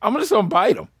 I'm just gonna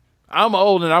bite him. I'm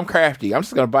old and I'm crafty. I'm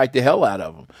just gonna bite the hell out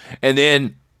of him. And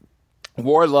then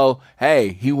Wardlow,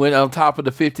 he went on top of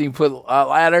the 15-foot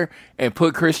ladder and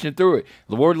put Christian through it.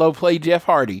 Wardlow played Jeff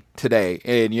Hardy today,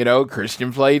 and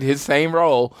Christian played his same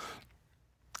role,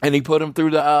 and he put him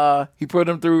through the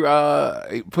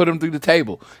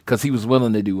table because he was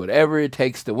willing to do whatever it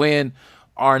takes to win.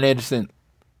 Arn Anderson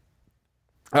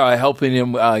helping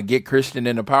him get Christian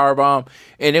in the powerbomb,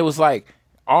 and it was like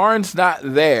Arn's not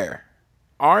there.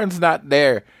 Arn's not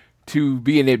there to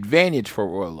be an advantage for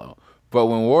Wardlow. But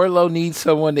when Wardlow needs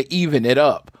someone to even it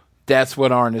up, that's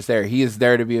what Arn is there. He is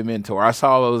there to be a mentor. I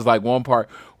saw it was like one part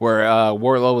where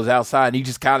Wardlow was outside and he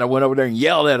just kind of went over there and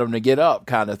yelled at him to get up,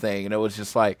 kind of thing. And it was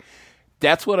just like,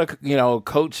 that's what a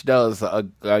coach does.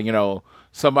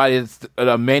 Somebody that's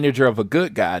a manager of a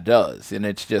good guy does. And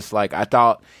it's just like, I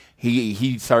thought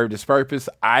he served his purpose.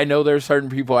 I know there's certain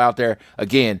people out there.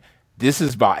 Again, this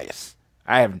is bias.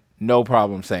 I have no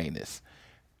problem saying this.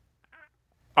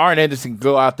 Arn Anderson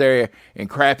go out there and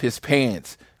crap his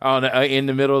pants in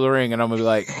the middle of the ring, and I'm gonna be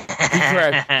like,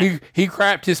 he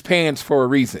crapped his pants for a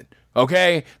reason.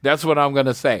 Okay, that's what I'm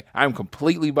gonna say. I'm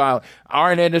completely violent.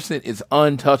 Arn Anderson is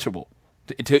untouchable,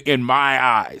 in my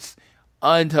eyes,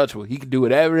 untouchable. He can do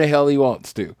whatever the hell he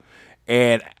wants to,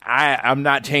 and I'm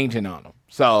not changing on him.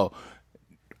 So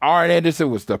Arn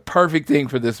Anderson was the perfect thing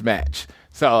for this match.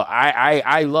 So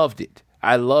I loved it.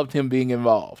 I loved him being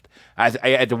involved.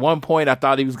 At the one point, I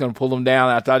thought he was going to pull him down.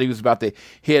 I thought he was about to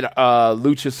hit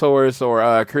Luchasaurus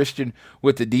or Christian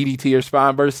with the DDT or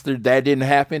Spinebuster. That didn't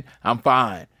happen. I'm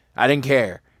fine. I didn't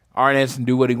care. Arn Anderson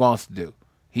do what he wants to do.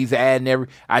 He's adding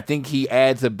I think he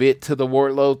adds a bit to the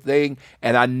Wardlow thing,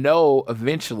 and I know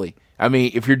eventually. I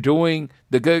mean, if you're doing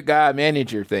the good guy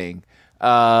manager thing,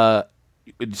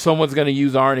 someone's going to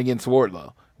use Arn against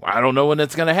Wardlow. I don't know when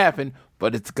that's going to happen,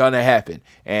 but it's going to happen.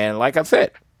 And like I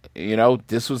said,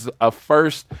 this was a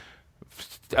first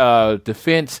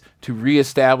defense to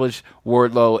reestablish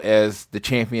Wardlow as the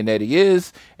champion that he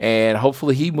is, and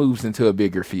hopefully he moves into a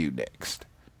bigger feud next.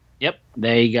 Yep,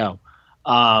 there you go.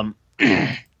 And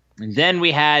then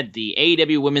we had the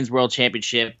AEW Women's World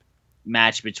Championship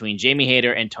match between Jamie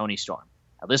Hayter and Toni Storm.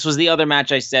 Now, this was the other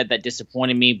match I said that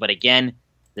disappointed me, but again,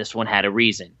 this one had a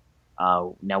reason.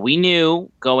 Now, we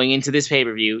knew going into this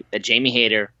pay-per-view that Jamie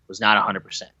Hayter was not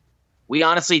 100%. We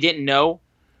honestly didn't know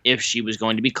if she was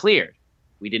going to be cleared.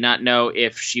 We did not know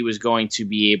if she was going to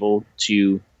be able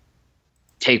to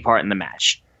take part in the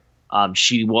match.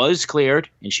 She was cleared,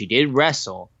 and she did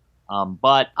wrestle,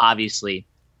 but obviously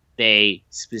they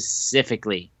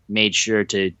specifically made sure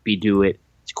to do it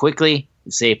as quickly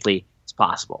and safely as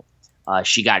possible.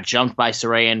 She got jumped by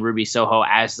Saraya and Ruby Soho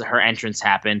as her entrance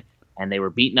happened, and they were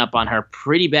beating up on her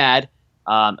pretty bad.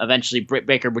 Eventually, Britt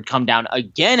Baker would come down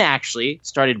again, actually,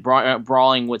 started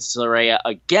brawling with Saraya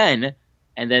again,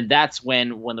 and then that's when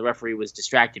the referee was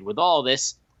distracted with all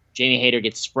this. Jamie Hayter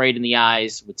gets sprayed in the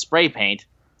eyes with spray paint.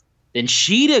 Then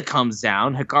Shida comes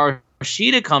down. Hikaru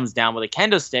Shida comes down with a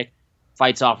kendo stick,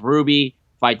 fights off Ruby,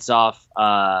 fights off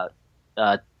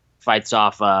Saraya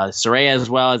as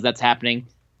well as that's happening.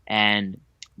 And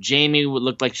Jamie would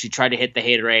look like she tried to hit the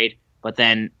Haterade, but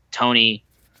then Tony,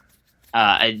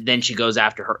 then she goes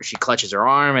after her. She clutches her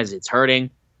arm as it's hurting.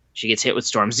 She gets hit with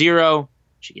Storm Zero.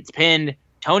 She gets pinned.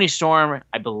 Tony Storm,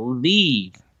 I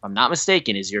believe, if I'm not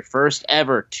mistaken, is your first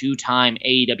ever 2-time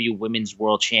AEW Women's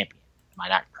World Champion.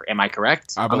 Am I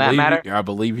correct on that matter? I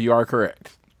believe you are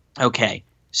correct. Okay,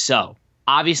 so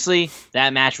obviously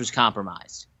that match was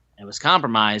compromised. And it was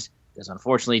compromised because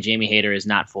unfortunately Jamie Hayter is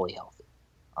not fully healthy.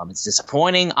 It's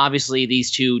disappointing. Obviously, these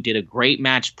two did a great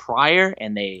match prior,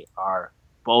 and they are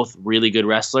both really good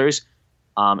wrestlers.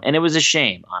 And it was a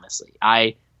shame, honestly.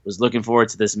 I was looking forward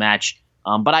to this match,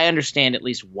 but I understand at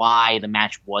least why the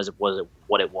match was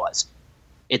what it was.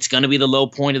 It's going to be the low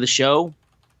point of the show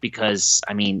because,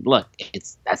 I mean, look,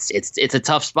 it's a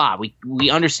tough spot.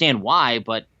 We understand why,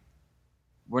 but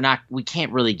we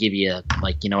can't really give you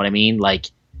you know what I mean?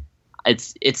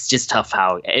 It's just tough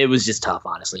it was just tough,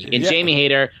 honestly. And yeah. Jamie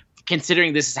Hayter,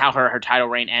 considering this is how her title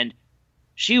reign ended,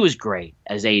 she was great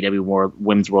as AEW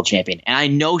Women's World Champion. And I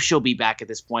know she'll be back at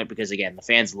this point because, again, the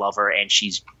fans love her and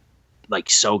she's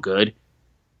so good.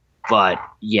 But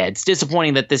yeah, it's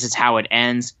disappointing that this is how it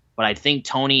ends. But I think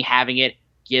Tony having it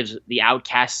gives the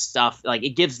Outcast stuff,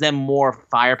 it gives them more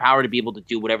firepower to be able to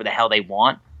do whatever the hell they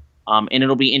want. And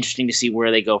it'll be interesting to see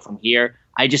where they go from here.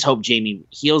 I just hope Jamie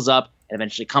heals up and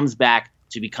eventually comes back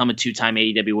to become a 2-time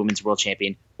AEW Women's World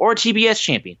Champion or a TBS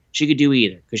champion. She could do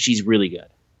either because she's really good.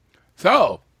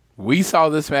 So, we saw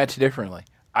this match differently.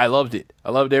 I loved it.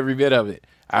 I loved every bit of it.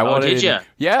 Did you?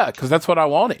 Yeah, because that's what I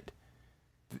wanted.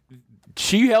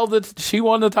 She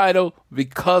won the title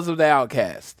because of the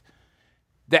Outcast.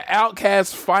 The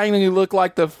Outcast finally looked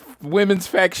like the women's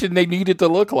faction they needed to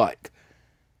look like.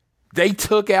 They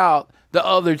took out the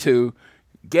other two,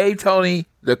 gave Tony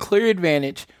the clear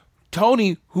advantage.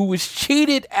 Tony, who was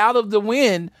cheated out of the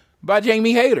win by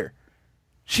Jamie Hayter.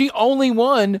 She only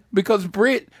won because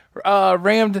Britt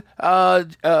rammed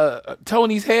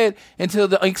Tony's head into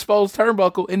the exposed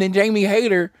turnbuckle, and then Jamie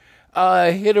Hayter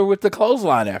hit her with the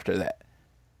clothesline after that.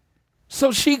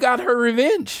 So she got her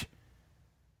revenge.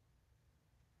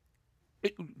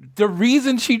 The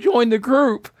reason she joined the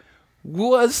group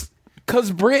was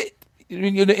because Britt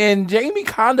and Jamie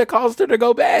kind of caused her to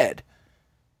go bad.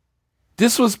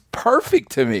 This was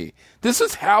perfect to me. This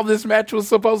is how this match was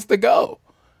supposed to go.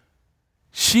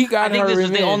 She got her revenge. I think this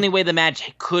was the only way the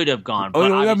match could have gone.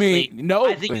 But I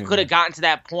think you could have gotten to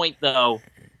that point, though,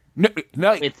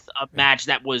 with a match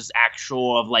that was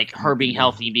actual of her being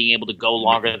healthy and being able to go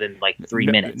longer than 3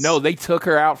 minutes. No, they took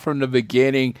her out from the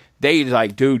beginning. They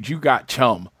dude, you got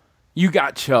chum. You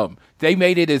got chum. They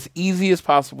made it as easy as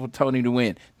possible for Tony to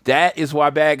win. That is why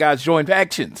bad guys join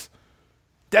factions.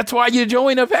 That's why you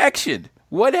join a faction.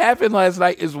 What happened last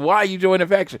night is why you join a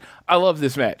faction. I love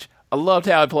this match. I loved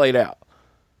how it played out.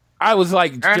 I was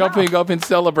jumping up and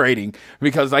celebrating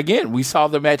because, again, we saw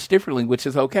the match differently, which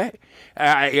is okay.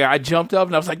 I jumped up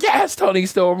and I was like, yes, Tony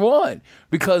Storm won.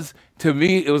 Because to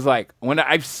me, it was when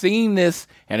I've seen this,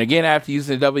 and again, I have to use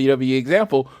the WWE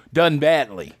example, done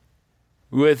badly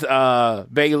with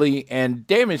Bayley and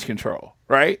Damage Control,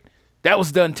 right? That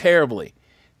was done terribly.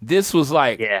 This was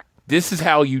this is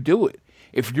how you do it.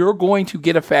 If you're going to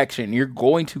get a faction, you're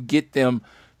going to get them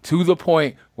to the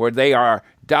point where they are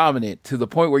dominant, to the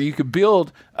point where you could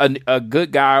build a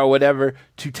good guy or whatever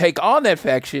to take on that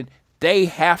faction, they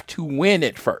have to win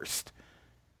it first.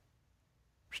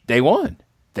 They won.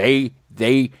 They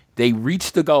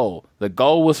reached the goal. The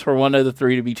goal was for one of the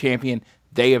three to be champion.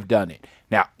 They have done it.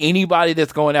 Now, anybody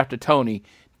that's going after Tony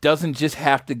doesn't just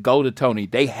have to go to Tony.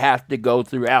 They have to go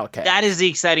through Outcast. That is the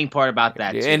exciting part about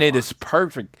that, too. And it is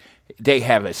perfect. They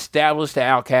have established the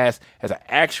Outcast as an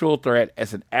actual threat,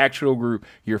 as an actual group.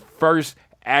 Your first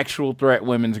actual threat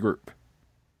women's group.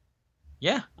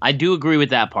 Yeah, I do agree with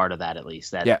that part of that, at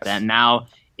least. That now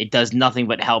it does nothing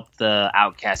but help the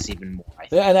Outcasts even more. I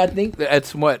think. Yeah, and I think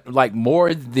that's what, like,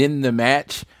 more than the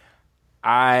match,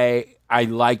 I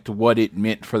liked what it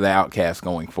meant for the Outcasts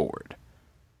going forward.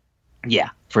 Yeah,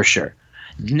 for sure.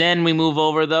 Then we move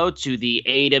over, though, to the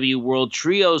AEW World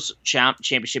Trios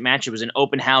Championship match. It was an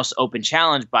open house, open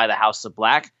challenge by the House of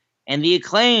Black, and the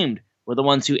Acclaimed were the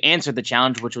ones who answered the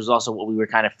challenge, which was also what we were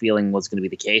kind of feeling was going to be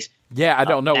the case. Yeah, I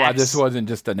don't know why this wasn't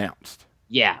just announced.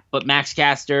 Yeah, but Max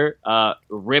Caster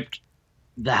ripped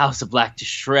the House of Black to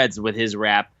shreds with his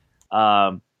rap,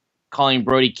 calling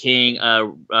Brody King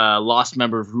a lost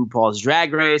member of RuPaul's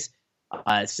Drag Race,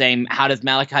 saying, how does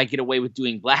Malachi get away with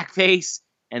doing blackface?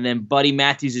 And then Buddy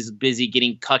Matthews is busy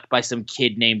getting cucked by some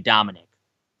kid named Dominic.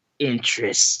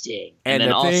 Interesting. And then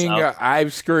the thing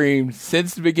I've screamed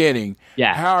since the beginning.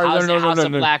 Yeah. How's the House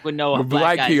of Black with no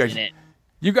black guys in it?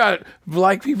 You got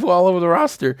black people all over the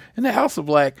roster, and the House of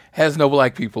Black has no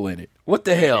black people in it. What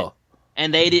the hell?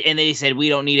 And they said we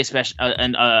don't need a special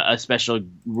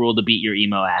rule to beat your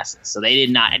emo asses. So they did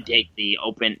not take the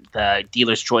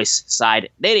dealer's choice side.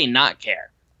 They did not care.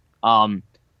 And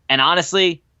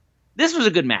honestly, this was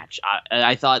a good match.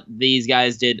 I thought these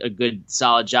guys did a good,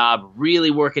 solid job,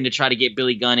 really working to try to get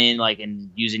Billy Gunn in,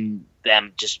 and using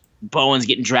them. Just Bowens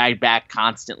getting dragged back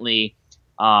constantly.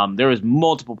 There was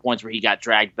multiple points where he got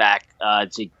dragged back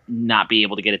to not be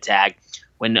able to get a tag.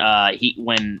 When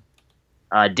Daddy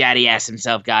Ass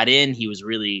himself got in, he was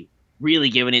really, really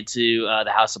giving it to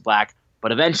the House of Black.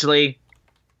 But eventually,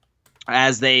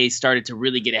 as they started to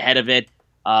really get ahead of it,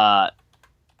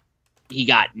 he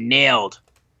got nailed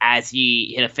as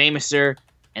he hit a Famouser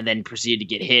and then proceeded to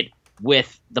get hit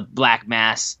with the Black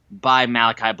Mass by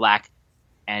Malachi Black.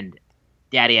 And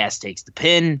Daddy Ass takes the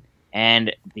pin,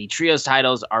 and the Trios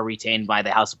titles are retained by the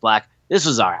House of Black. This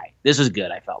was all right. This was good,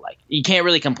 I felt like. You can't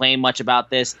really complain much about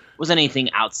this. It wasn't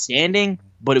anything outstanding,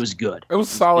 but it was good. It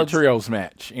was a solid Trios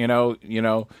match. You know,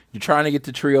 you're trying to get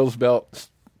the Trios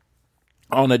belts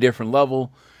on a different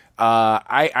level.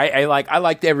 I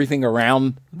liked everything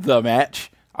around the match.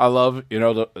 I love,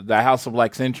 the House of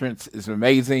Black's entrance is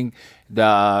amazing.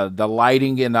 The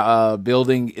lighting in the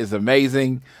building is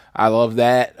amazing. I love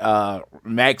that.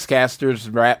 Max Caster's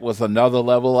rap was another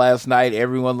level last night.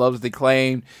 Everyone loves the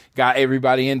Acclaim. Got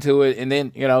everybody into it. And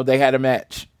then, they had a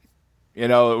match. It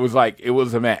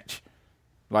was a match.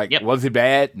 Yep. Was it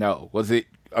bad? No. Was it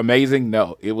amazing?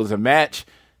 No. It was a match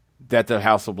that the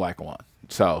House of Black won.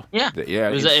 So yeah,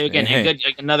 it was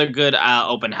another good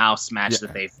open house match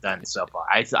that they've done so far.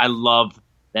 I love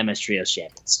them as Trios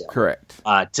champions still. Correct.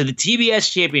 To the TBS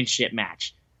Championship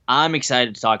match, I'm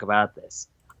excited to talk about this.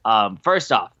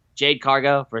 First off, Jade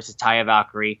Cargill versus Taya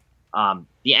Valkyrie.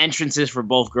 The entrances for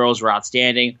both girls were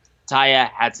outstanding. Taya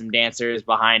had some dancers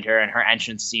behind her, and her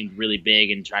entrance seemed really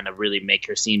big and trying to really make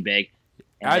her seem big.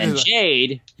 And then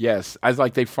Jade. Yes, I was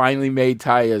like, they finally made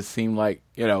Taya seem like,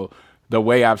 the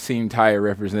way I've seen Taya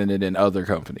represented in other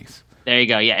companies. There you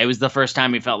go. Yeah, it was the first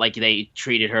time it felt like they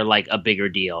treated her like a bigger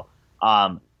deal.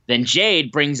 Then Jade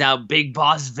brings out Big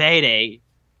Boss Vede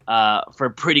for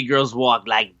Pretty Girls Walk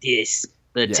Like This,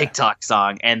 the TikTok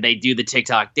song, and they do the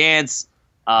TikTok dance.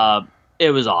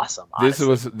 It was awesome.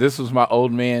 Honestly. This was my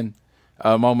old man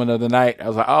moment of the night. I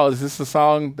was like, oh, is this a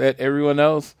song that everyone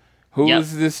knows? Who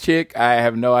is this chick? I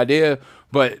have no idea.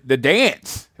 But the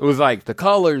dance, it was like the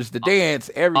colors, the dance,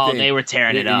 everything. Oh, they were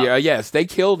tearing it up. Yeah, yes, they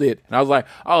killed it. And I was like,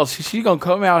 oh, she's going to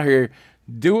come out here,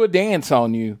 do a dance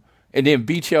on you, and then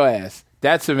beat your ass.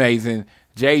 That's amazing.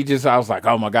 Jade I was like,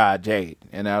 oh my God, Jade.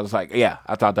 And I was like, yeah,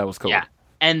 I thought that was cool. Yeah.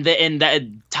 And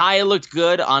Taya looked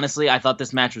good. Honestly, I thought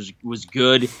this match was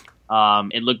good.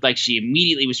 It looked like she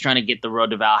immediately was trying to get the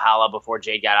road to Valhalla before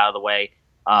Jade got out of the way.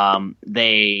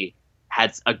 They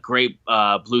had a great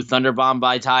Blue Thunder Bomb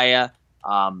by Taya.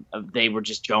 They were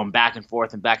just going back and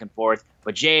forth.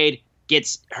 But Jade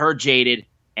gets her jaded,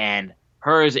 and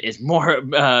hers is more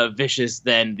vicious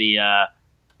than the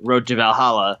road to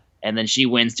Valhalla. And then she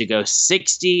wins to go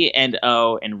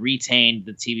 60-0 and retain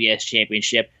the TBS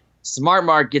championship. Smart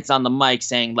Mark gets on the mic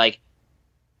saying,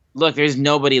 look, there's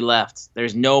nobody left.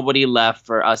 There's nobody left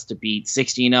for us to beat.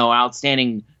 60-0,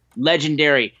 outstanding,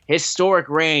 legendary, historic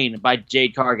reign by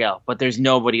Jade Cargill. But there's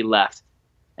nobody left.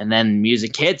 And then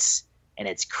music hits, and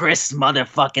it's Chris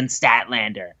motherfucking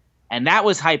Statlander. And that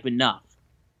was hype enough.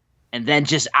 And then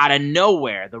just out of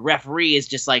nowhere, the referee is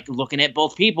just looking at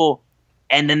both people,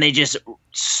 and then they just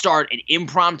start an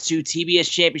impromptu TBS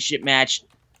championship match.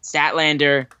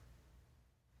 Statlander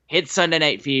hits Sunday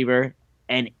Night Fever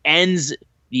and ends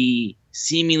the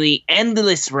seemingly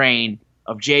endless reign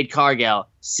of Jade Cargill,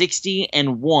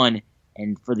 60-1,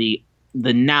 and for the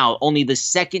now only the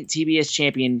second TBS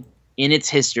champion in its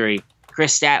history,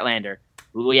 Chris Statlander,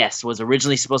 who, yes, was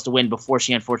originally supposed to win before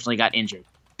she unfortunately got injured,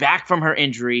 back from her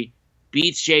injury,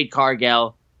 beats Jade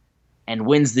Cargill, and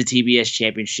wins the TBS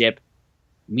championship.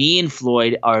 Me and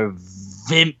Floyd are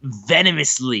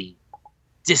venomously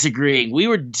disagreeing. We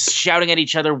were shouting at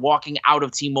each other walking out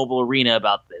of T-Mobile Arena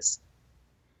about this.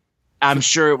 I'm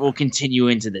sure it will continue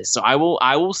into this. So I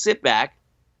will sit back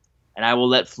and I will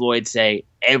let Floyd say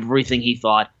everything he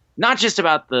thought, not just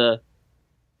about the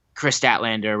Chris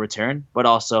Statlander return, but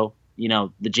also,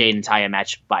 the Jade and Taya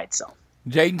match by itself.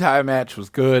 Jade and Taya match was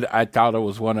good. I thought it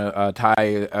was one of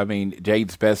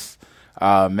Jade's best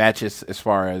matches as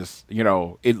far as,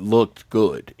 it looked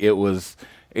good. It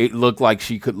looked like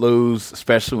she could lose,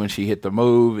 especially when she hit the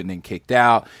move and then kicked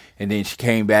out, and then she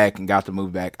came back and got the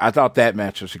move back. I thought that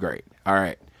match was great. All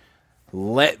right.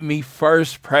 Let me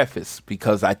first preface,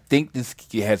 because I think this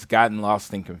has gotten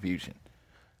lost in confusion.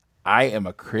 I am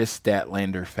a Chris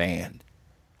Statlander fan.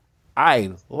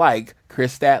 I like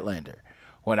Chris Statlander.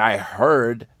 When I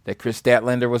heard that Chris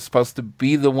Statlander was supposed to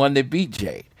be the one that beat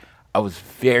Jade, I was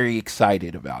very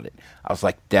excited about it. I was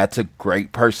like, that's a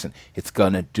great person. It's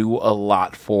going to do a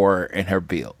lot for her in her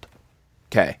build.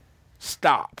 Okay.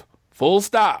 Stop. Full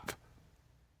stop.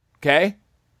 Okay.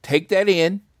 Take that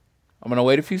in. I'm going to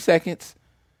wait a few seconds.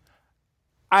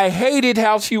 I hated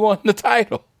how she won the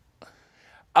title.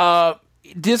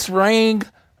 This rang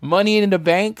Money in the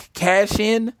Bank, cash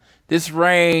in. This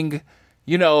rang,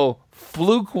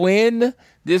 fluke win.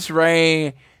 This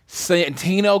rang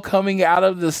Santino coming out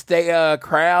of the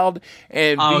crowd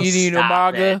and beating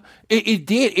Umaga. It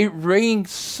did. It rang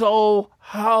so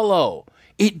hollow.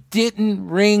 It didn't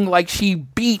ring like she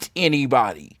beat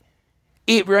anybody.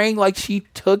 It rang like she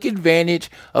took advantage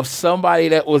of somebody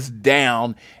that was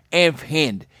down and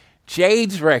pinned.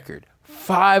 Jade's record,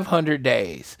 500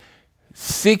 days,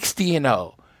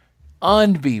 60-0,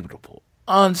 unbeatable,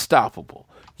 unstoppable.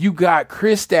 You got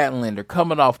Chris Statlander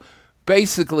coming off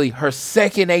basically her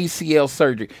second ACL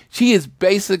surgery. She is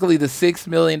basically the $6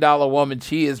 million woman.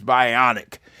 She is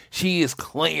bionic. She is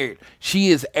cleared. She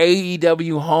is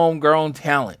AEW homegrown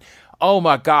talent. Oh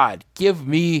my God, give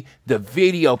me the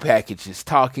video packages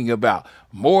talking about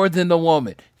more than the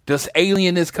woman. This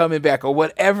alien is coming back, or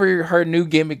whatever her new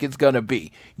gimmick is going to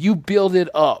be. You build it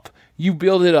up. You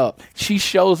build it up. She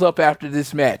shows up after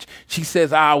this match. She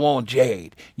says, I want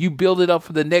Jade. You build it up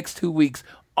for the next 2 weeks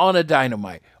on a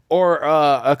Dynamite or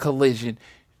a Collision.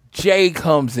 Jade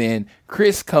comes in.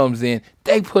 Chris comes in.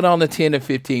 They put on a 10 to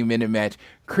 15 minute match.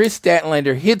 Chris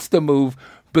Statlander hits the move,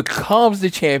 becomes the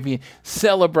champion,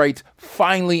 celebrates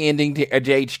finally ending a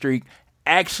Jade streak,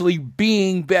 actually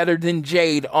being better than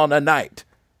Jade on a night.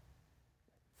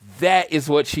 That is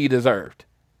what she deserved,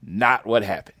 not what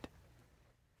happened.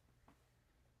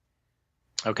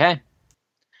 Okay.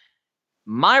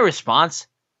 My response,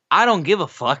 I don't give a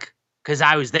fuck because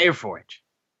I was there for it.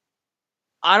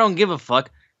 I don't give a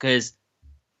fuck because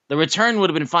the return would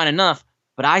have been fine enough,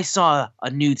 but I saw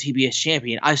a new TBS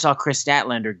champion. I saw Chris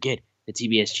Statlander get the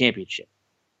TBS championship.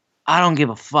 I don't give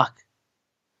a fuck.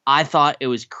 I thought it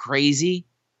was crazy.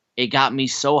 It got me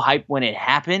so hyped when it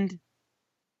happened.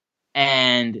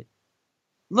 And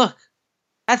look,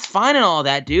 that's fine and all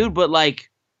that, dude, but like,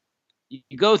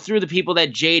 you go through the people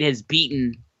that Jade has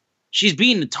beaten. She's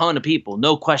beaten a ton of people,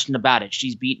 no question about it.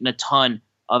 She's beaten a ton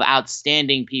of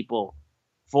outstanding people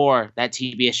for that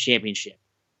TBS championship.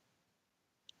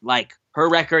 Like, her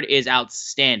record is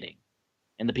outstanding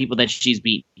and the people that she's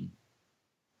beaten.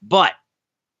 But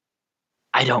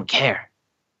I don't care.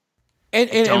 And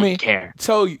I mean, care.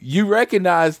 So you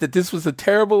recognize that this was a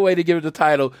terrible way to give it the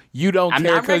title. You don't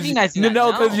care because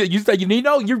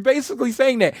you're basically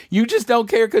saying that you just don't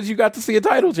care because you got to see a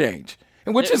title change,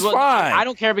 and which is fine. I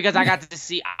don't care because I got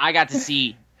to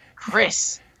see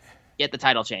Chris get the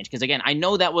title change, because again, I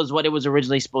know that was what it was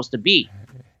originally supposed to be.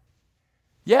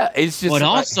 Yeah, it's just. But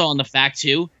also on the fact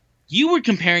too, you were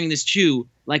comparing this to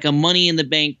like a Money in the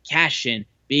Bank cash in,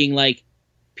 being like,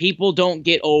 people don't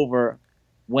get over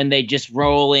when they just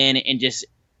roll in and just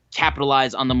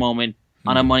capitalize on the moment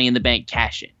on a Money in the Bank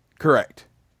cash in. Correct.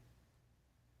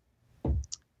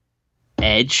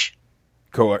 Edge.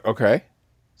 Okay.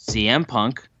 CM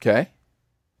Punk. Okay.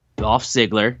 Dolph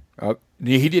Ziggler.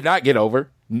 He did not get over.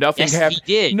 Nothing happened.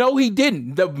 He did. No, he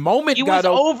didn't. The moment he got was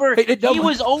over. He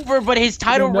was over, but his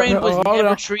title reign was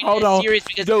never treated as serious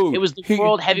because it was the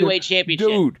World Heavyweight Championship.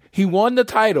 Dude, he won the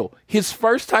title. His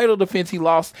first title defense he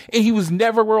lost, and he was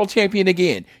never world champion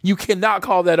again. You cannot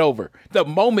call that over. The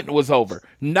moment was over.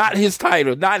 Not his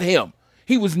title, not him.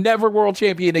 He was never world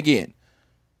champion again.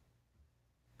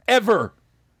 Ever.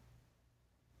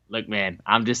 Look, man,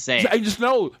 I'm just saying. I just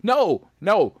no.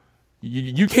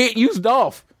 You can't use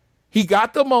Dolph. He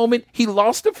got the moment. He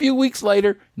lost a few weeks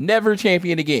later. Never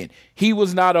champion again. He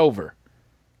was not over.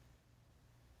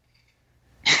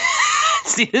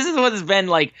 See, this is what it's been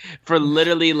like for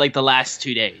literally like the last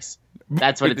 2 days.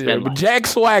 That's what it's been like. Jack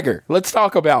Swagger. Let's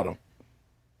talk about him.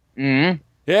 Mm-hmm.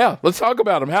 Yeah, let's talk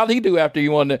about him. How'd he do after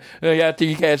you after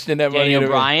you cashed in that money? Daniel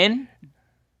Bryan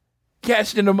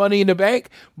cashed in the Money in the Bank,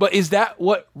 but is that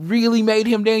what really made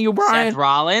him Daniel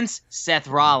Bryan? Seth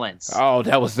Rollins. Oh,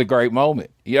 that was a great moment.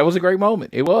 Yeah, it was a great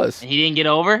moment. It was. And he didn't get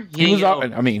over? He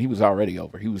was already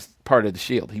over. He was part of the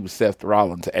Shield. He was Seth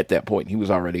Rollins at that point. He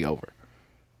was already over.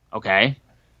 Okay.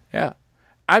 Yeah.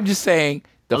 I'm just saying.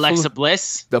 Alexa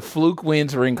Bliss? The fluke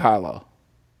wins Ring Hollow.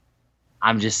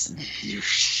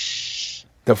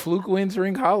 The fluke wins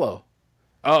Ring Hollow.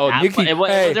 Oh, Nikki. It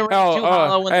wasn't too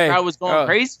hollow when the crowd was going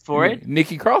crazy for it.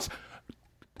 Nikki Cross.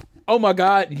 Oh, my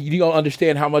God. You don't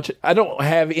understand how much. I don't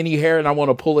have any hair and I want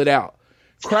to pull it out.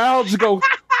 Crowds go.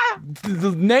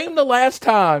 Name the last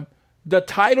time the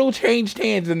title changed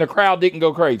hands and the crowd didn't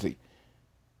go crazy.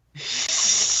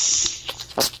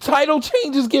 Title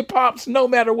changes get pops no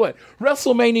matter what.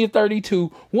 WrestleMania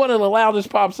 32, one of the loudest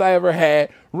pops I ever had.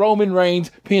 Roman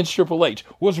Reigns pins Triple H.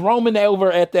 Was Roman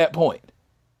over at that point?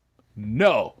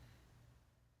 No.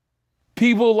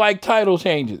 People like title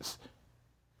changes.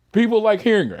 People like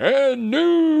hearing, and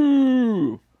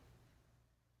new.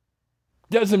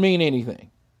 Doesn't mean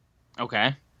anything.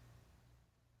 Okay.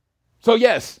 So,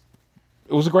 yes,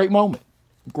 it was a great moment.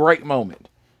 Great moment.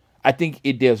 I think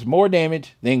it does more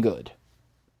damage than good.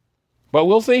 But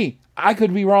we'll see. I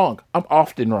could be wrong. I'm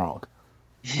often wrong.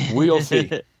 We'll see.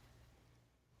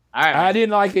 All right. I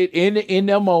didn't like it. In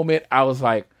the moment, I was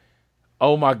like,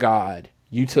 oh my God,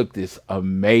 you took this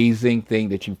amazing thing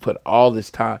that you put all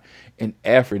this time and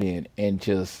effort in and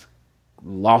just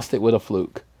lost it with a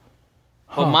fluke.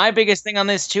 But my biggest thing on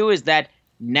this, too, is that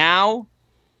now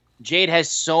Jade has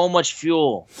so much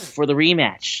fuel for the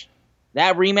rematch.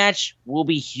 That rematch will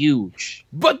be huge.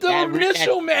 But the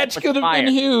initial match could have been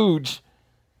huge.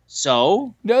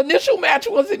 So? The initial match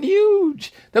wasn't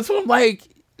huge. That's what I'm like.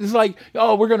 It's like,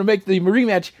 oh, we're going to make the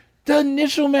rematch. The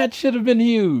initial match should have been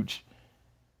huge.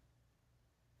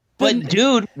 But,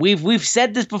 dude, we've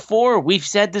said this before. We've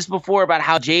said this before about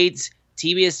how Jade's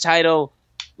TBS title,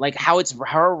 like how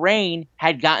her reign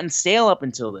had gotten stale up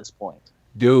until this point.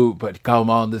 Dude, but come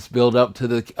on, this build up to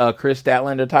the Chris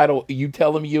Statlander title. You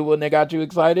telling me you wouldn't have got you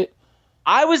excited?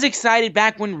 I was excited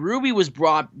back when Ruby was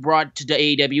brought to the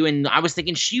AEW, and I was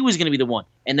thinking she was going to be the one.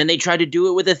 And then they tried to do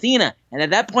it with Athena, and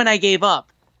at that point, I gave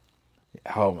up.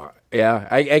 Oh my, yeah.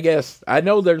 I guess I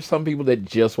know there's some people that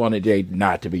just wanted Jade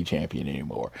not to be champion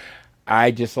anymore.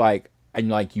 I'm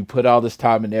like you put all this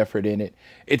time and effort in it.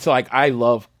 It's like I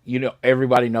love,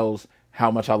 everybody knows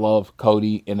how much I love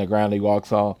Cody in the ground he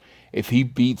walks on. If he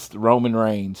beats Roman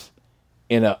Reigns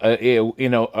in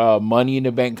a Money in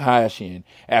the Bank cash-in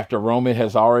after Roman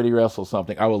has already wrestled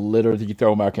something, I will literally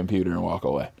throw my computer and walk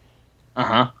away.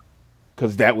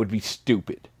 Because that would be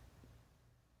stupid.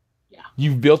 Yeah.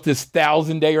 You've built this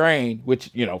 1,000-day reign, which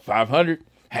 500,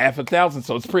 half 1,000,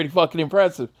 so it's pretty fucking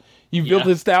impressive. You've built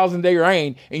this 1,000-day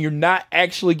reign, and you're not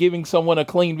actually giving someone a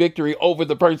clean victory over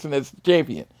the person that's the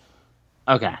champion.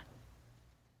 Okay.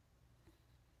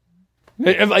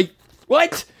 It's like,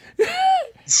 what?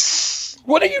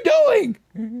 What are you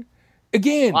doing?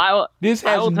 Again, this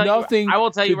has nothing. I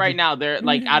will tell you right now. They're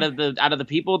like out of the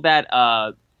people that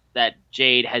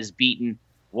Jade has beaten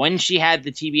when she had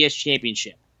the TBS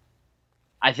championship.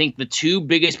 I think the two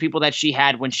biggest people that she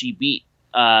had when she beat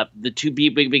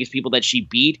biggest people that she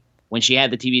beat when she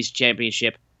had the TBS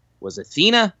championship was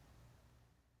Athena,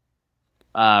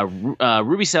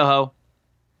 Ruby Soho,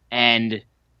 and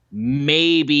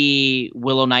maybe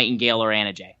Willow Nightingale or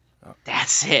Anna Jay.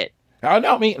 That's it.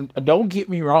 I mean, don't get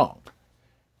me wrong.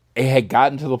 It had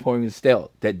gotten to the point of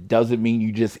stale. That doesn't mean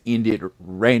you just end it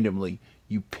randomly.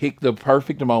 You pick the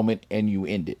perfect moment and you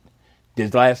end it.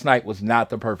 This last night was not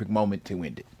the perfect moment to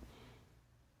end it.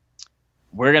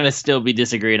 We're going to still be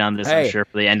disagreeing on this, I'm sure,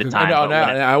 for the end of time. No,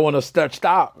 I want to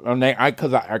stop.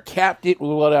 Because I capped it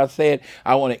with what I said.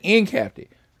 I want to end capped it.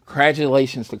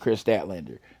 Congratulations to Chris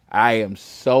Statlander. I am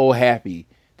so happy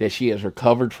that she has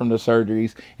recovered from the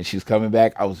surgeries and she's coming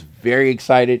back. I was very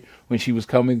excited when she was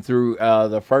coming through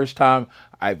the first time.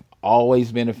 I've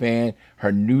always been a fan.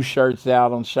 Her new shirt's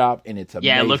out on shop and it's amazing.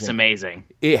 Yeah, it looks amazing.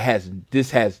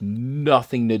 This has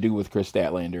nothing to do with Chris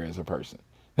Statlander as a person.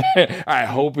 I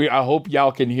hope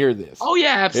y'all can hear this. Oh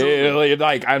yeah, absolutely.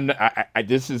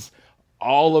 This is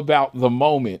all about the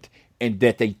moment and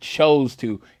that they chose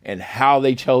to and how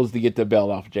they chose to get the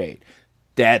belt off Jade.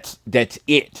 That's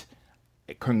it.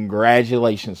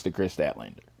 Congratulations to Chris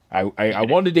Statlander. I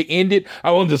wanted to end it.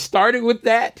 I wanted to start it with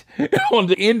that. I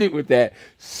wanted to end it with that.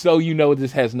 So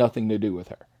this has nothing to do with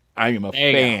her. I am a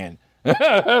fan.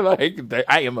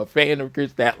 I am a fan of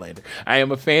Chris Statlander. I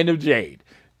am a fan of Jade.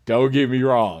 Don't get me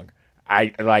wrong.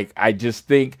 I just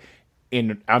think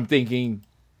I'm thinking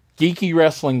geeky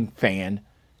wrestling fan.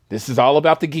 This is all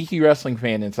about the geeky wrestling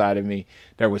fan inside of me.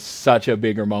 There was such a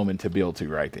bigger moment to build to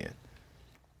right then.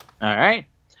 All right.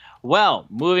 Well,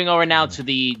 moving over now to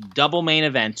the double main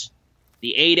event,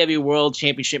 the AEW World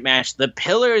Championship match, the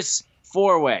Pillars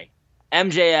 4-Way,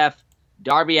 MJF,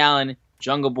 Darby Allin,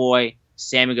 Jungle Boy,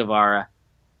 Sammy Guevara.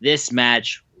 This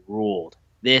match ruled.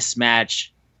 This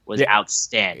match was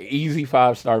outstanding. Easy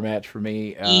 5-star match for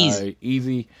me.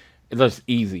 Easy. It was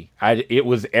easy. It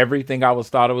was everything I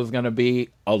thought it was going to be,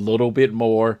 a little bit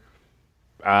more.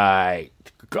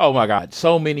 Oh my God,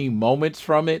 so many moments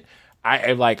from it.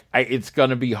 It's going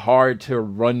to be hard to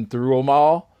run through them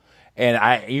all. And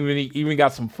I even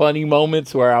got some funny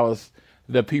moments where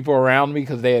the people around me,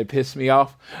 because they had pissed me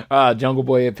off. Jungle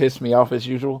Boy had pissed me off as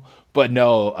usual. But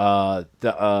no,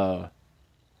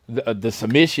 the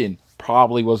submission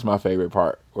probably was my favorite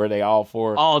part, where they all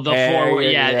four. Oh, the four.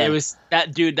 Yeah, it was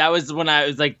that dude. That was when I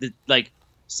was like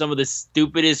some of the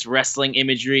stupidest wrestling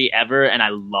imagery ever, and I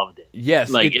loved it.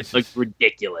 Yes, it looked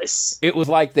ridiculous. It was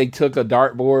like they took a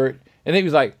dartboard and he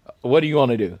was like, "What do you want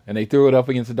to do?" And they threw it up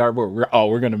against the dartboard.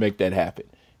 We're going to make that happen.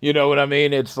 You know what I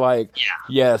mean? It's like,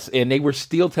 yes, and they were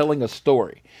still telling a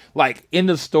story. Like, in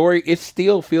the story, it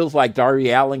still feels like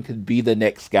Darby Allin could be the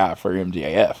next guy for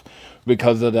MJF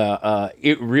because of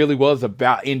it really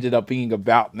ended up being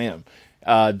about them.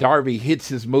 Darby hits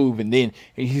his move, and then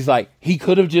he's like, he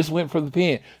could have just went for the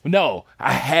pin. No,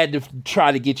 I had to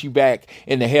try to get you back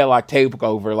in the headlock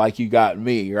takeover like you got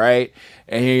me, right?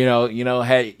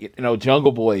 And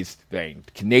Jungle Boy's thing,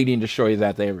 Canadian Destroyers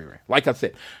out there everywhere. Like I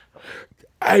said,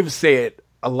 I've said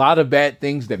a lot of bad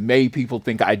things that made people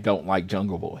think I don't like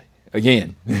Jungle Boy.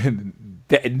 Again,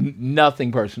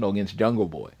 nothing personal against Jungle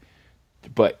Boy.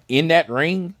 But in that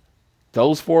ring,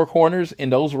 those four corners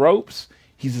and those ropes,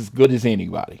 he's as good as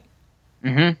anybody.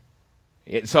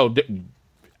 Mm-hmm. So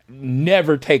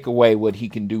never take away what he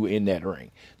can do in that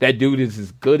ring. That dude is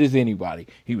as good as anybody.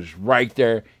 He was right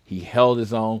there. He held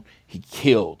his own. He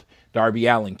killed. Darby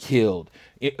Allin killed.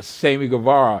 Sammy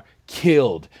Guevara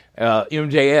killed.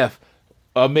 MJF,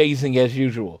 amazing as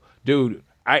usual. Dude,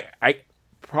 I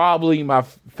probably my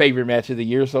favorite match of the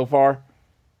year so far.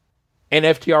 And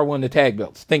FTR won the tag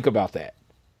belts. Think about that.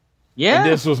 Yeah.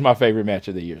 And this was my favorite match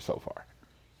of the year so far.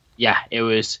 Yeah, it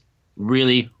was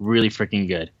really, really freaking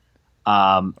good.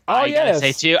 I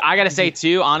gotta say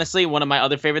too, honestly, one of my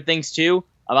other favorite things too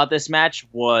about this match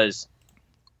was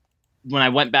when I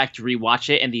went back to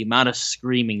rewatch it, and the amount of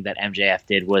screaming that MJF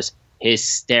did was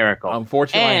hysterical.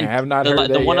 Unfortunately, I have not heard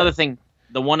that the one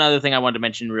other thing I wanted to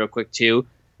mention real quick too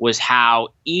was how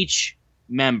each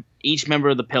member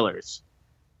of the Pillars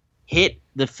hit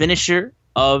the finisher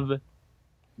of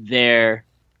their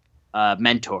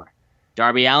mentor.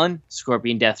 Darby Allin,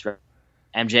 Scorpion Deathstroke.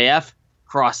 MJF,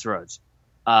 Crossroads.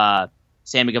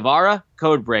 Sammy Guevara,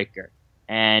 Codebreaker.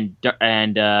 And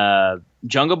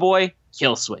Jungle Boy,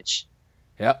 Kill Switch.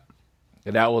 Yep.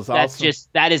 And that was awesome.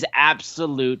 That is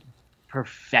absolute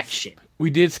perfection. We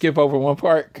did skip over one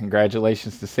part.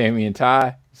 Congratulations to Sammy and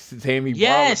Ty. Sammy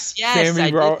did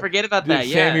forget about that.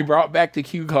 Yeah. Sammy brought back the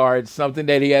cue cards, something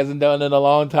that he hasn't done in a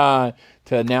long time,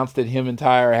 to announce that him and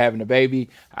Ty are having a baby.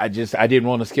 I didn't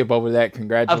want to skip over that.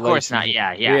 Congratulations. Of course not.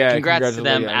 Yeah. Congrats to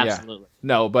them. Absolutely.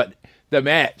 No, but the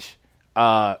match,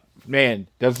 man,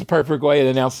 that's the perfect way to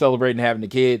announce celebrating having a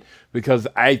kid, because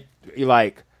I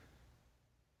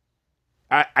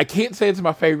can't say it's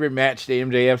my favorite match that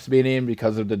MJF's been in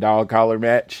because of the dog collar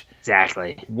match.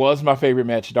 Exactly. Was my favorite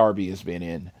match Darby has been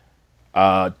in.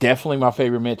 Definitely my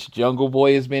favorite match Jungle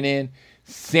Boy has been in.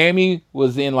 Sammy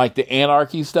was in like the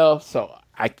Anarchy stuff, so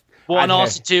I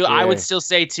would still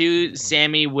say too,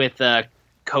 Sammy with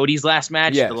Cody's last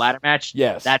match, the ladder match.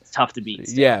 Yes, that's tough to beat.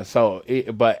 Still.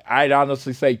 Yeah, but I'd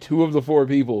honestly say two of the four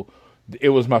people, it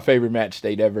was my favorite match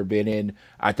they'd ever been in.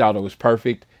 I thought it was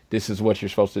perfect. This is what you're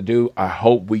supposed to do. I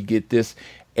hope we get this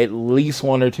at least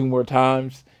one or two more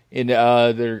times in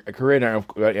their career.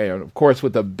 And of course,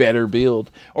 with a better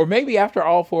build. Or maybe after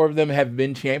all four of them have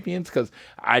been champions, because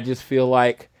I just feel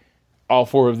like all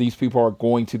four of these people are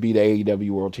going to be the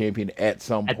AEW World Champion at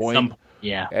some point.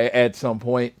 At some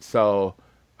point. So,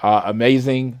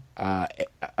 amazing. Fuck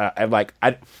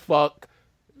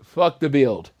the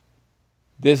build.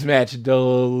 This match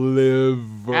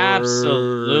delivered.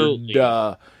 Absolutely.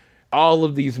 All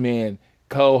of these men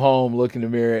go home, look in the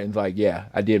mirror, and like, yeah,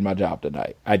 I did my job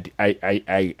tonight. I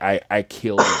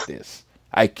killed at this.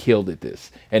 I killed at this,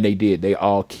 and they did. They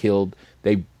all killed.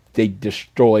 They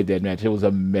destroyed that match. It was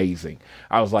amazing.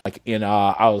 I was like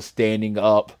I was standing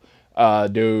up,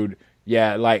 dude.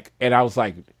 Yeah, like, and I was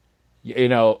like,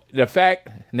 the fact.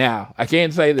 Now I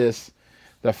can't say this.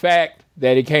 The fact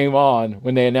that it came on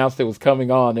when they announced it was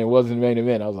coming on, and it wasn't the main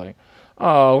event. I was like,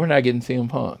 oh, we're not getting CM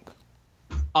Punk.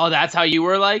 Oh, that's how you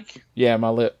were like? Yeah, my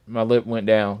lip went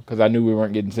down because I knew we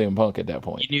weren't getting CM Punk at that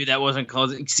point. You knew that wasn't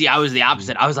close. See, I was the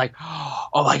opposite. I was like,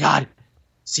 oh my God,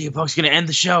 CM Punk's going to end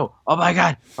the show. Oh my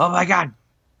God.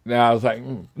 Now I was like,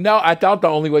 no, I thought the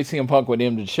only way CM Punk would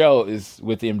end the show is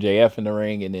with MJF in the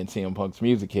ring and then CM Punk's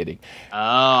music hitting. Oh,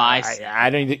 I see. I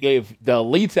don't think if the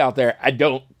elites out there, I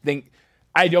don't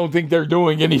think they're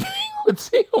doing anything with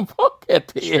CM Punk at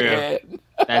the end.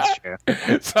 That's true.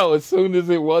 So as soon as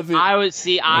it wasn't, I was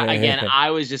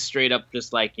just straight up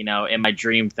just like, in my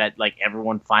dream that like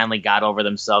everyone finally got over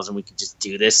themselves and we could just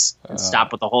do this and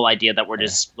stop with the whole idea that we're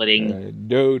just splitting.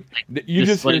 Dude, you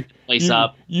just splitting the place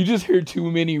up. You just hear too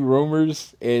many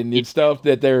rumors and stuff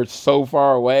that they're so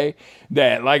far away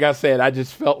that, like I said, I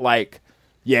just felt like,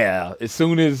 yeah, as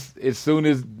soon as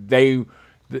they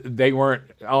weren't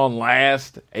on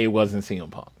last, it wasn't CM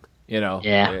Punk.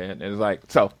 Yeah. And it's like,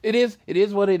 so it is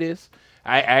what it is.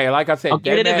 I like I said, I'll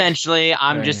get it eventually.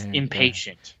 I'm just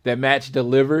impatient. That match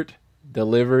delivered. I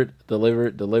just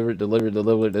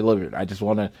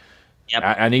want to. Yep.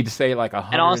 I need to say it like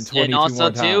 122 and also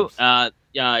more times.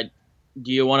 too.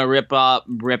 Do you want to rip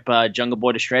Jungle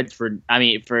Boy to shreds for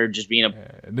just being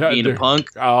a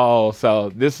punk? Oh, so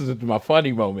this is my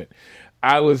funny moment.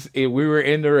 We were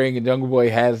in the ring and Jungle Boy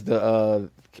has the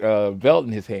belt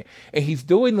in his hand, and he's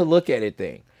doing the look at it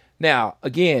thing. Now,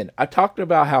 again, I talked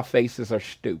about how faces are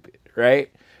stupid,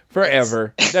 right?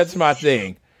 Forever. That's my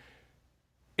thing.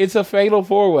 It's a fatal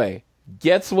 4-way.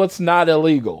 Guess what's not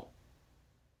illegal?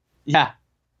 Yeah.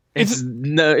 It's a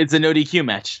no DQ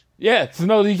match. Yeah, it's a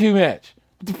no DQ match.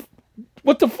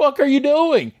 What the fuck are you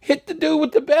doing? Hit the dude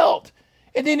with the belt.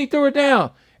 And then he threw it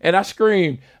down. And I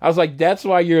screamed. I was like, that's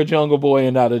why you're a Jungle Boy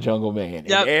and not a Jungle Man.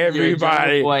 Yep, everybody, you're a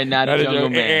Jungle Boy, not a Jungle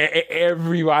Man.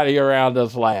 Everybody around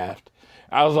us laughed.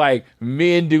 I was like,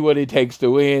 men do what it takes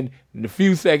to win. And a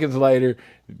few seconds later,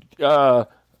 MJF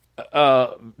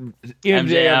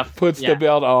puts the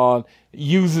belt on,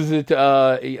 uses it,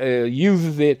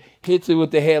 hits it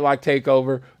with the headlock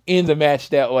takeover, ends the match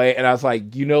that way. And I was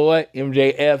like, you know what?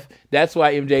 MJF, that's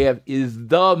why MJF is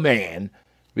the man.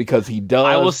 Because he does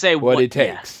what it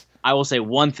takes. Yeah. I will say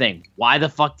one thing. Why the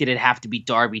fuck did it have to be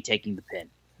Darby taking the pin?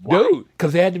 Why? Dude,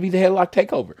 because it had to be the headlock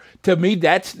takeover. To me,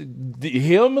 that's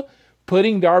him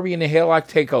putting Darby in the headlock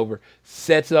takeover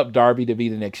sets up Darby to be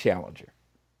the next challenger.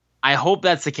 I hope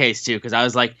that's the case, too, because I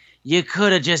was like, you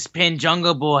could have just pinned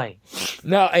Jungle Boy.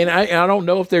 No, and I don't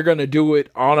know if they're going to do it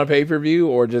on a pay-per-view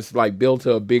or just like build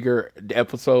to a bigger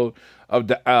episode of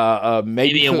the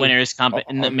maybe a winner's company.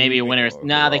 Maybe a winner's.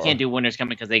 No, they can't do winner's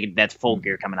coming because that's Full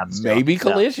Gear coming up. Still, maybe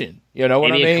Collision. You know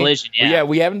what I mean? Maybe Collision. Yeah.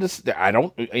 We haven't. I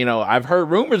don't. I've heard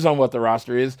rumors on what the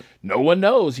roster is. No one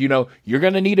knows. You're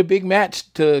going to need a big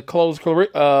match to close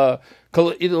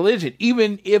Collision,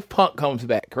 even if Punk comes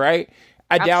back. Right?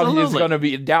 I doubt he's going to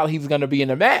be. He's going to be in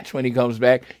the match when he comes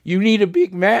back. You need a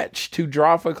big match to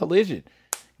draw for Collision.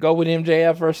 Go with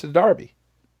MJF versus Darby.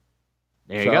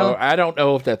 There you go. I don't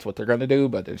know if that's what they're going to do,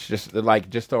 but it's just like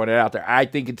just throwing it out there. I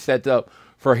think it sets up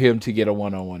for him to get a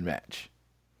one-on-one match.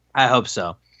 I hope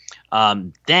so.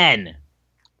 Then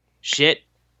shit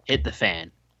hit the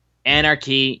fan.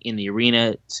 Anarchy in the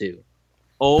Arena 2.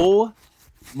 Oh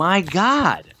my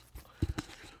God.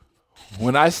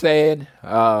 When I said,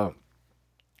 after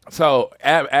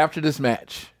this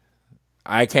match,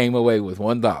 I came away with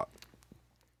one thought.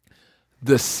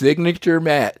 The signature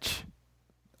match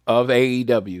of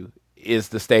AEW is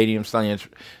the Stadium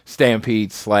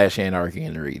Stampede / Anarchy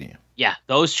in the Arena. Yeah,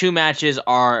 those two matches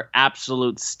are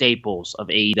absolute staples of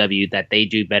AEW that they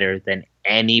do better than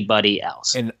anybody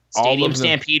else. And Stadium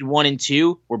Stampede 1 and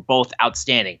 2 were both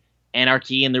outstanding.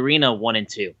 Anarchy in the Arena 1 and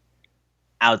 2,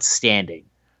 outstanding.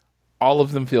 All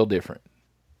of them feel different.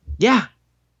 Yeah.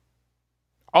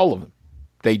 All of them.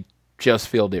 They just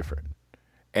feel different.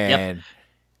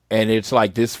 And it's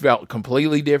like this felt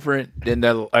completely different than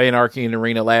the Anarchy in the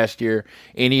Arena last year.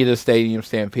 Any of the Stadium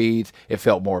Stampedes, it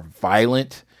felt more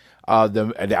violent. I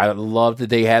love that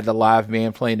they had the live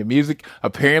band playing the music.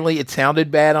 Apparently, it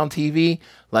sounded bad on TV.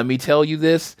 Let me tell you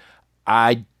this.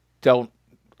 I don't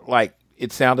like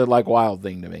it. Sounded like Wild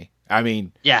Thing to me. I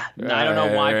mean, yeah, I don't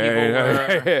know why people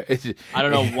were. I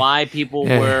don't know why people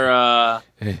were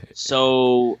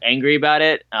so angry about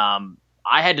it.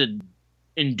 I had to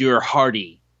endure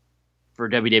Hardy for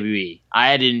WWE. I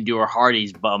had to endure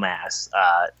Hardy's bum ass.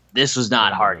 This was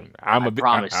not Hardy.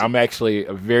 I'm actually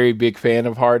a very big fan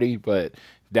of Hardy, but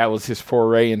that was his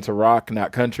foray into rock,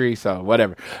 not country. So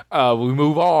whatever.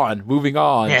 Moving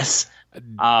on. Yes.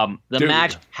 The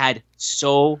match had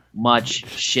so much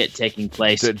shit taking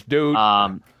place. Dude,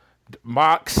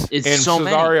 Mox and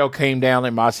Cesaro came down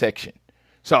in my section.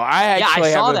 So I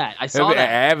saw that. I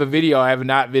have a video I have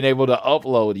not been able to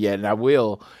upload yet, and I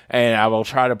will. And I will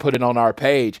try to put it on our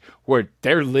page where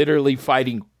they're literally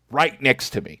fighting right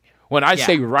next to me. When I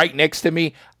say right next to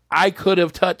me, I could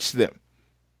have touched them.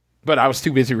 But I was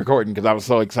too busy recording because I was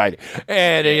so excited.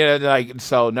 And it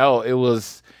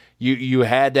was you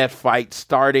had that fight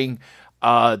starting.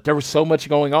 There was so much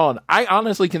going on. I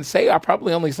honestly can say I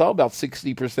probably only saw about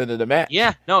 60% of the match.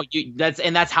 Yeah, no,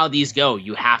 that's how these go.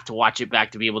 You have to watch it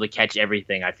back to be able to catch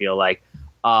everything. I feel like,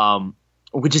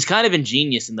 which is kind of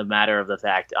ingenious in the matter of the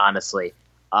fact, honestly.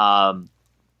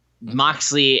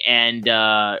 Moxley and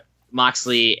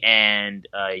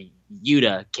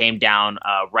Yuta came down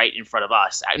right in front of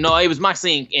us. No, it was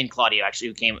Moxley and Claudio actually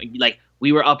who came. Like,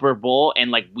 we were upper bowl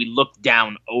and like we looked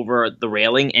down over the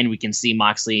railing and we can see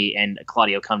Moxley and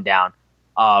Claudio come down.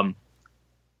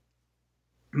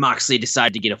 Moxley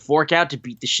decided to get a fork out to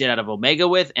beat the shit out of Omega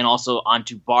with, and also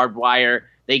onto barbed wire.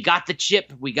 They got the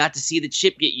chip. We got to see the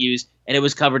chip get used, and it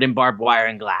was covered in barbed wire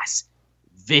and glass.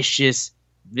 Vicious.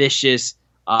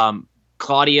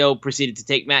 Claudio proceeded to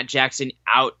take Matt Jackson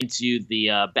out into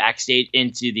the backstage,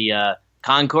 into the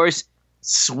concourse,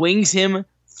 swings him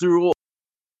through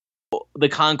the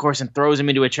concourse and throws him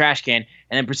into a trash can,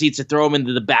 and then proceeds to throw him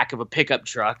into the back of a pickup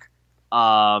truck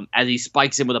as he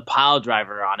spikes him with a pile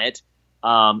driver on it.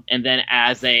 And then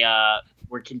as they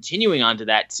were continuing onto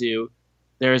that too,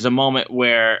 there's a moment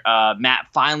where Matt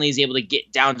finally is able to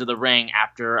get down to the ring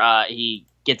after he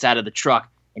gets out of the truck,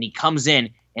 and he comes in,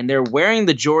 and they're wearing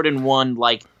the Jordan 1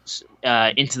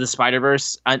 Into the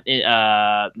Spider-Verse,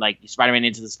 like Spider-Man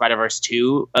Into the Spider-Verse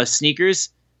 2 sneakers,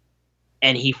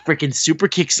 and he freaking super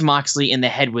kicks Moxley in the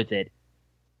head with it,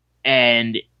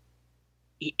 and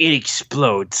it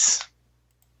explodes.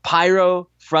 Pyro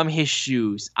from his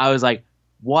shoes. I was like,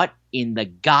 what in the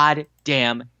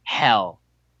goddamn hell?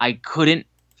 I couldn't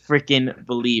freaking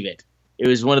believe it. It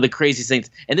was one of the craziest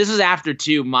things. And this was after,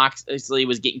 too, Moxley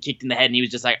was getting kicked in the head, and he was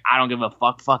just like, I don't give a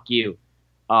fuck you.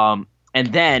 And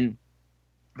then,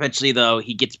 eventually, though,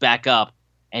 he gets back up,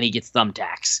 and he gets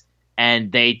thumbtacks.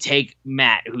 And they take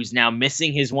Matt, who's now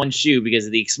missing his one shoe because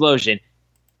of the explosion,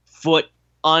 foot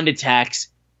onto tacks,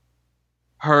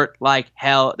 hurt like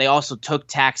hell. They also took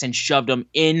tacks and shoved him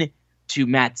into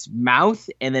Matt's mouth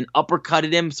and then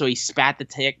uppercutted him, so he spat the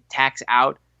tacks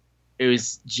out. It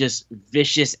was just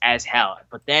vicious as hell.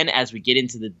 But then as we get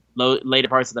into the later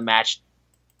parts of the match,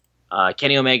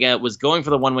 Kenny Omega was going for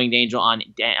the one-winged angel on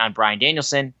Bryan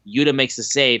Danielson. Yuta makes the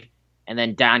save, and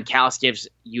then Don Callis gives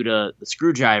Yuta the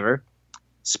screwdriver,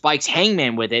 spikes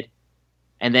Hangman with it,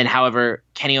 and then, however,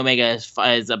 Kenny Omega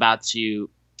is about to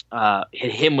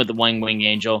hit him with the one-winged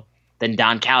angel. Then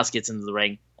Don Callis gets into the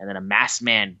ring, and then a masked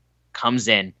man comes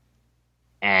in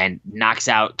and knocks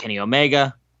out Kenny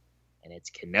Omega. And it's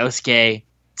Konosuke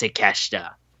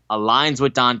Takeshita. Aligns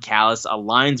with Don Callis,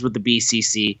 aligns with the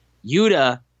BCC.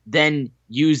 Yuta then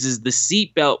uses the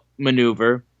seatbelt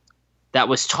maneuver that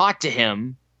was taught to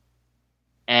him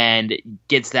and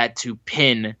gets that to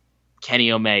pin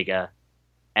Kenny Omega.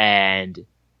 And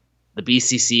the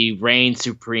BCC reigns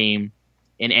supreme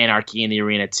in Anarchy in the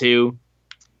Arena 2.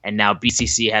 And now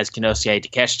BCC has Konosuke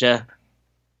Takeshita.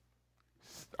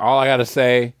 All I got to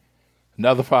say,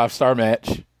 another 5-star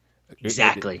match.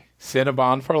 Exactly.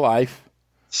 Cinnabon for life.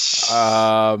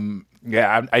 I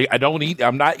don't eat.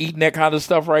 I'm not eating that kind of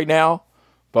stuff right now.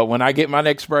 But when I get my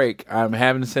next break, I'm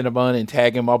having Cinnabon and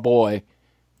tagging my boy,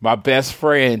 my best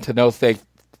friend, Konosuke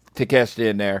Takeshita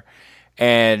in there.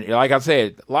 And like I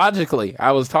said, logically,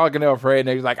 I was talking to a friend, and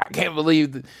he was like, I can't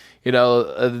believe,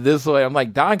 this way. I'm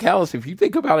like, Don Callis, if you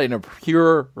think about it in a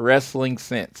pure wrestling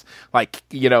sense, like,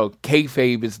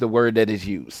 kayfabe is the word that is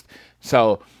used.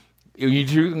 So, you're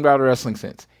talking about a wrestling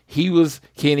sense. He was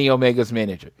Kenny Omega's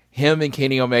manager. Him and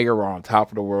Kenny Omega were on top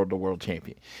of the world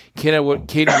champion. Kenny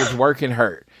was working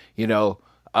hurt.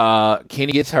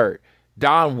 Kenny gets hurt.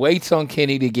 Don waits on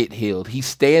Kenny to get healed. He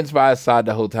stands by his side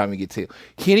the whole time he gets healed.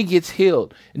 Kenny gets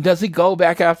healed. And does he go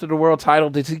back after the world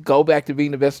title? Does he go back to being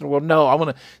the best in the world? No, I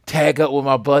want to tag up with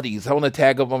my buddies. I want to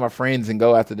tag up with my friends and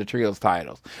go after the trios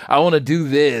titles. I want to do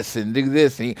this and do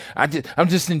this. And I'm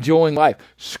just enjoying life.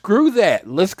 Screw that.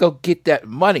 Let's go get that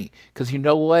money. Because you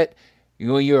know what?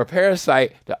 When you're a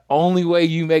parasite, the only way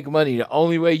you make money, the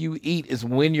only way you eat is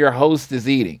when your host is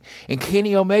eating. And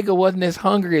Kenny Omega wasn't as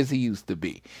hungry as he used to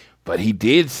be. But he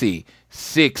did see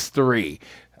 6'3",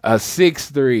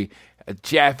 a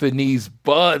Japanese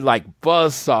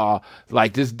buzzsaw.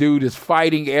 Like, this dude is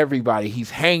fighting everybody. He's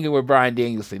hanging with Bryan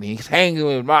Danielson. He's hanging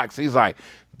with Mox. He's like,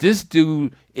 this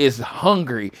dude is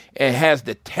hungry and has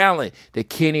the talent that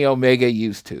Kenny Omega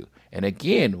used to. And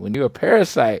again, when you're a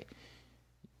parasite,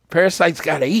 parasites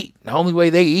got to eat. The only way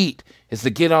they eat is to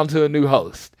get onto a new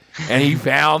host. And he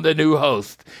found a new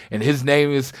host. And his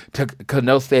name is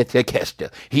Konosuke Takeshita.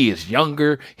 He is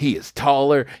younger. He is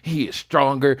taller. He is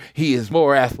stronger. He is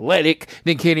more athletic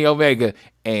than Kenny Omega.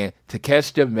 And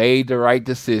Takeshita made the right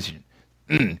decision.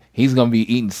 He's going to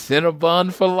be eating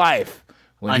Cinnabon for life.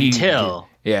 Until.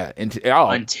 He's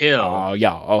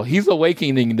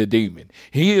awakening the demon.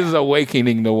 He is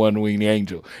awakening the one-winged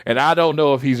angel. And I don't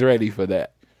know if he's ready for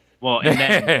that. Well, and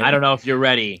then I don't know if you're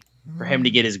ready for him to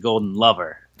get his golden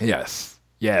lover. Yes.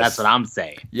 That's what I'm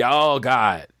saying. Yeah, oh,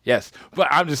 God. Yes. But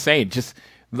I'm just saying, just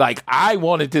like, I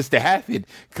wanted this to happen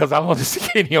because I want to see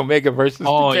Kenny Omega versus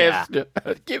Takeshita.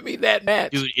 Yeah. Give me that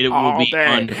match. Dude, it will be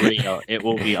unreal. It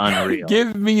will be unreal.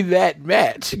 Give me that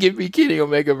match. Give me Kenny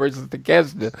Omega versus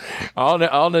Takeshita on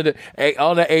the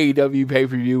AEW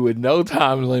pay-per-view with no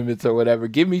time limits or whatever.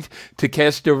 Give me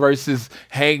Takeshita versus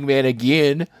Hangman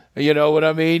again. You know what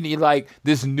I mean? You like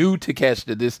this new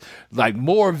Takeshita, this like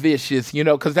more vicious,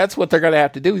 because that's what they're going to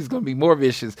have to do. He's going to be more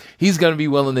vicious. He's going to be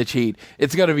willing to cheat.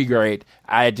 It's going to be great.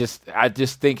 I just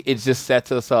think it just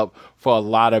sets us up for a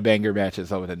lot of banger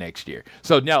matches over the next year.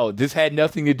 So no, this had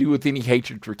nothing to do with any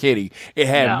hatred for Kenny. It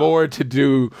had more to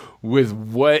do with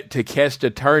what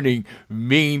Takeshita turning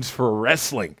means for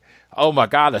wrestling. Oh my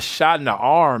God, a shot in the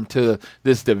arm to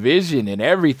this division and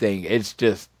everything. It's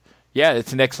just,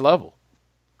 it's next level.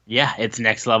 Yeah, it's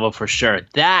next level for sure.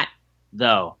 That,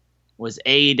 though, was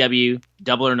AEW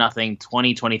Double or Nothing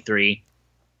 2023.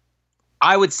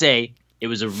 I would say it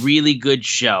was a really good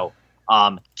show,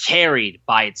 carried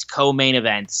by its co-main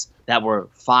events that were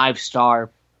 5-star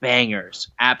bangers.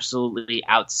 Absolutely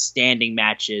outstanding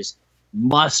matches.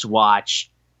 Must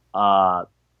watch.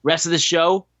 Rest of the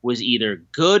show was either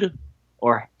good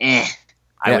or I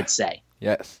would say.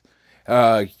 Yes.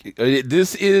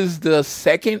 This is the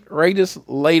second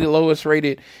lowest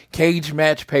rated cage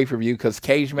match pay-per-view because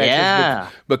cage match has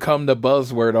become the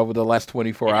buzzword over the last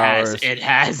 24 hours. It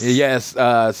has. Yes,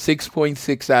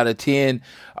 6.6 out of 10.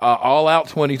 All Out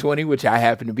 2020, which I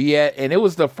happen to be at, and it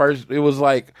was the first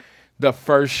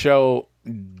show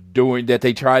doing that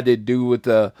they tried to do with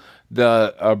the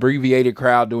abbreviated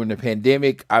crowd during the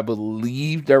pandemic. I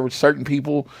believe there were certain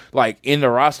people like in the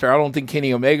roster. I don't think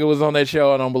Kenny Omega was on that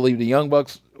show. I don't believe the Young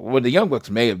Bucks. Well, the Young Bucks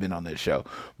may have been on that show,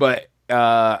 but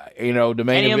the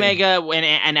main Kenny Omega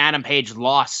and Adam Page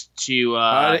lost to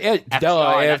FTR.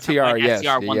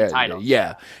 FTR won the title.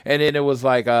 Yeah, and then it was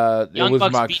like Young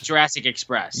Bucks beat Jurassic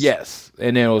Express. Yes,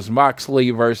 and then it was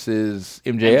Moxley versus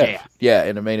MJF. Yeah,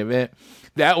 in the main event.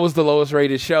 That was the lowest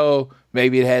rated show.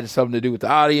 Maybe it had something to do with the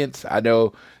audience. I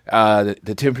know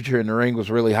the temperature in the ring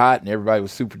was really hot and everybody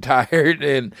was super tired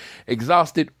and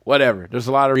exhausted. Whatever. There's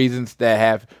a lot of reasons that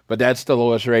have, but that's the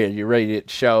lowest rated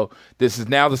show. This is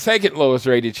now the second lowest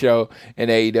rated show in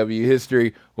AEW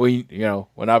history. When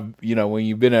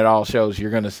you've been at all shows,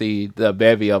 you're going to see the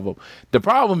bevy of them. The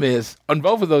problem is on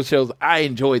both of those shows, I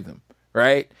enjoyed them.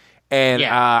 Right. And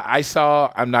I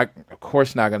saw, I'm not, of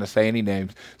course, not going to say any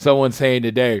names. Someone saying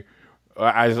today,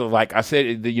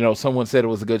 someone said it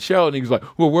was a good show, and he was like,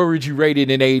 well, where would you rate it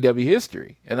in AEW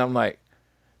history? And I'm like,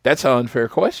 that's an unfair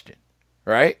question,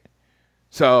 right?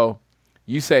 So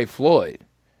you say Floyd,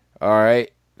 all right?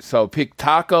 So pick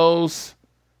tacos,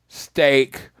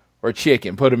 steak, or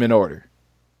chicken. Put them in order.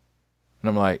 And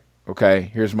I'm like,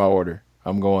 okay, here's my order.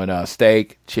 I'm going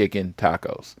steak, chicken,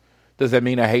 tacos. Does that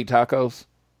mean I hate tacos?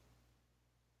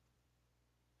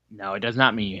 No, it does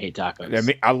not mean you hate tacos. I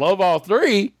mean, I love all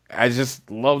three. I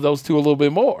just love those two a little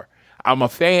bit more. I'm a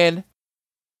fan,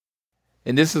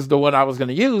 and this is the one I was going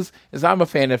to use, is I'm a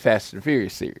fan of Fast and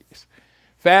Furious series.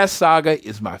 Fast Saga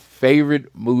is my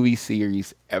favorite movie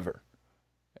series ever.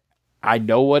 I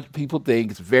know what people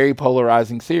think. It's a very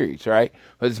polarizing series, right?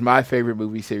 But it's my favorite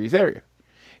movie series ever.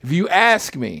 If you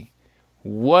ask me,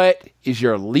 what is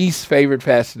your least favorite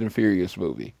Fast and Furious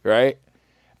movie, right?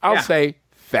 I'll say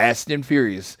Fast and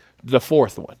Furious, the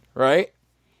fourth one, right?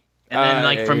 And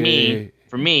then,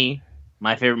 for me,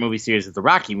 my favorite movie series is the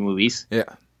Rocky movies. Yeah.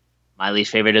 My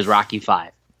least favorite is Rocky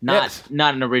 5. Not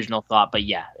an original thought, but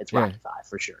it's Rocky 5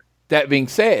 for sure. That being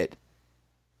said,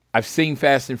 I've seen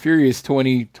Fast and Furious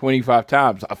 20, 25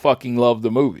 times. I fucking love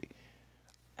the movie.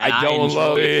 And I don't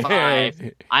love it.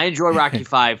 I enjoy Rocky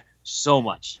 5 so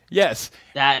much. Yes.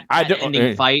 That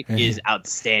ending fight is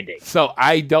outstanding. So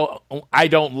I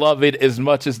don't love it as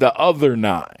much as the other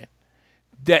 9.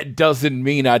 That doesn't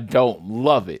mean I don't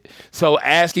love it. So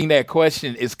asking that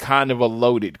question is kind of a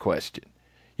loaded question.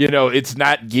 It's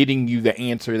not getting you the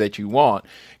answer that you want,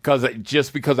 because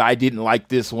just because I didn't like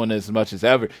this one as much as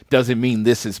ever doesn't mean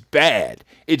this is bad.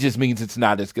 It just means it's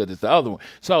not as good as the other one.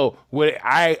 So would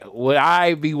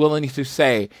I be willing to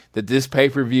say that this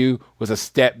pay-per-view was a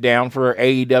step down for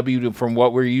AEW from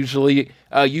what we're usually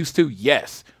used to?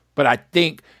 Yes. But I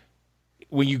think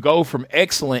when you go from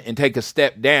excellent and take a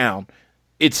step down,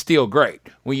 it's still great.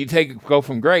 When you go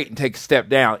from great and take a step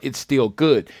down, it's still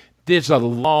good. This is a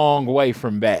long way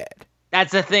from bad.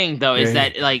 That's the thing, though, is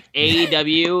that like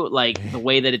AEW, like the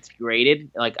way that it's graded,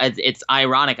 like it's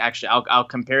ironic. Actually, I'll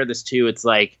compare this to it's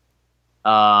like,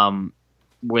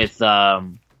 with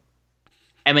Eminem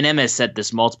has said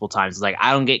this multiple times. It's like,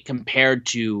 I don't get compared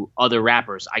to other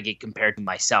rappers, I get compared to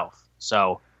myself.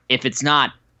 So if it's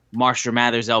not Marshall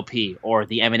Mathers LP or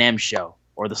the Eminem Show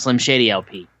or the Slim Shady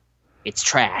LP, it's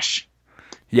trash.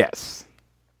 Yes.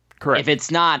 Correct. If it's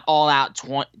not all out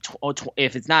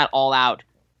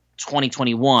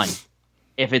 2021,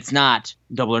 if it's not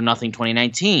Double or Nothing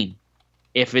 2019,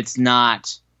 if it's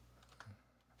not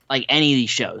like any of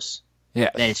these shows, then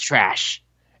it's trash.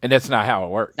 And that's not how it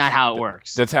works. Not how it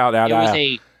works. That's how it was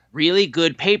a really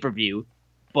good pay-per-view,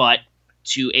 but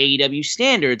to AEW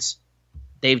standards,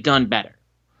 they've done better.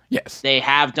 Yes. They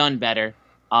have done better.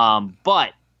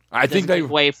 But I think they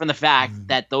away from the fact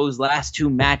that those last 2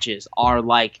 matches are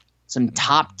like some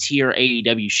top tier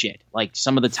AEW shit, like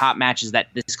some of the top matches that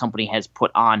this company has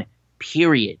put on.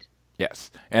 Period.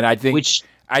 Yes, and I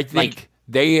think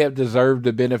they have deserved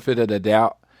the benefit of the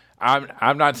doubt.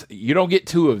 I'm not. You don't get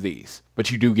 2 of these,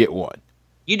 but you do get 1.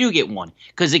 You do get 1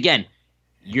 because again,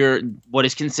 you're what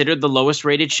is considered the lowest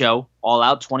rated show, All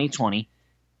Out 2020,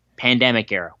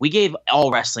 pandemic era. We gave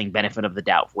all wrestling benefit of the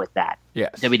doubt with that.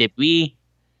 Yes, WWE,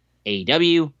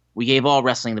 AEW, we gave all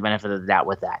wrestling the benefit of the doubt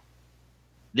with that.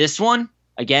 This one,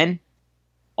 again,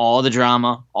 all the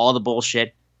drama, all the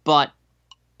bullshit, but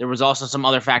there was also some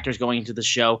other factors going into the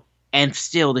show, and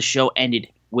still the show ended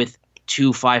with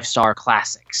 2 5-star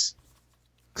classics.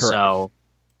 Correct. So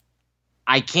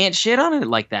I can't shit on it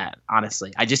like that,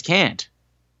 honestly. I just can't.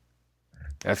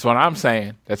 That's what I'm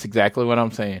saying. That's exactly what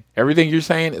I'm saying. Everything you're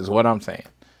saying is what I'm saying.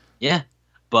 Yeah,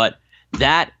 but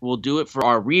that will do it for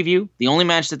our review. The only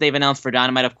match that they've announced for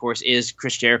Dynamite, of course, is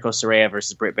Chris Jericho, Saraya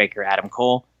versus Britt Baker, Adam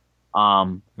Cole.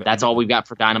 That's all we've got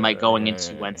for Dynamite going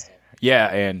into Wednesday.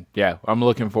 Yeah, I'm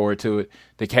looking forward to it.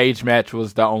 The cage match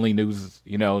was the only news,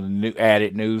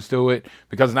 added news to it,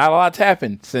 because not a lot's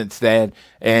happened since then.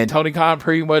 And Tony Khan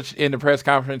pretty much in the press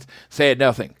conference said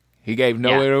nothing. He gave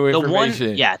no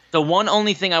information. The one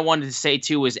only thing I wanted to say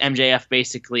too was MJF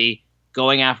basically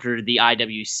going after the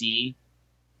IWC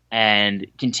and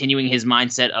continuing his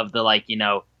mindset of the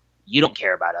you don't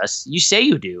care about us. You say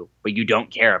you do, but you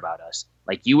don't care about us.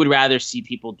 Like, you would rather see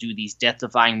people do these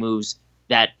death-defying moves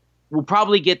that will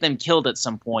probably get them killed at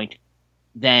some point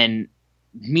than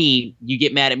me. You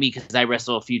get mad at me because I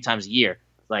wrestle a few times a year.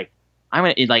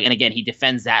 And again, he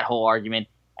defends that whole argument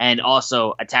and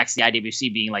also attacks the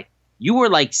IWC, being like, you were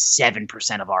like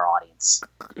 7% of our audience.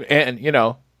 And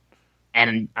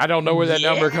and I don't know where that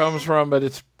number comes from, but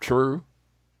it's true.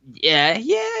 Yeah,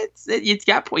 he's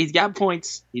got points.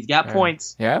 He's got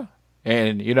points. Yeah,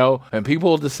 and and people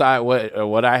will decide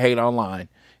what I hate online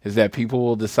is that people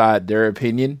will decide their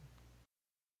opinion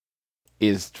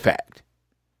is fact.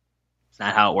 It's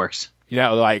not how it works.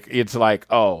 It's like,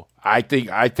 oh, I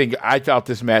thought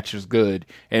this match was good,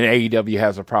 and AEW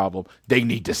has a problem. They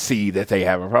need to see that they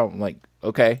have a problem. Like,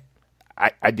 okay,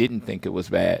 I didn't think it was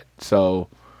bad. So,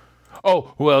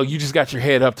 oh well, you just got your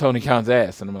head up Tony Khan's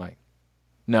ass, and I'm like,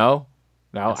 no,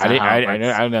 I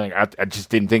didn't. I just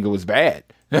didn't think it was bad.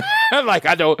 Like,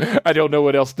 I don't know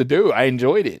what else to do. I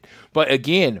enjoyed it, but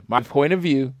again, my point of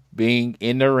view being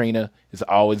in the arena is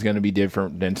always going to be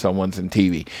different than someone's in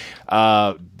TV.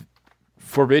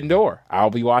 Forbidden Door, I'll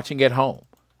be watching at home.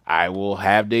 I will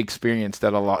have the experience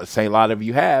that a lot of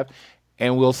you have,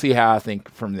 and we'll see how I think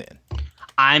from then.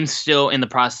 I'm still in the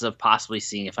process of possibly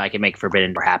seeing if I can make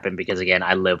Forbidden Door happen because, again,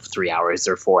 I live 3 hours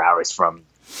or 4 hours from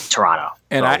Toronto.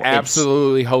 And I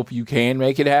absolutely hope you can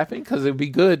make it happen because it'd be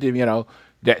good to,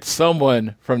 that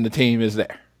someone from the team is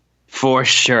there. For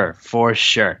sure.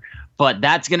 But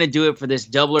that's going to do it for this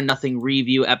Double or Nothing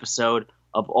review episode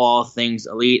of All Things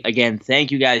Elite. Again,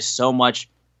 thank you guys so much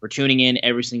for tuning in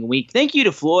every single week. Thank you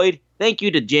to Floyd. Thank you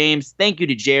to James. Thank you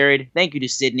to Jared. Thank you to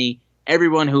Sydney.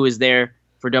 Everyone who is there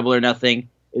for Double or Nothing.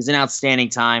 It was an outstanding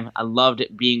time. I loved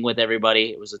being with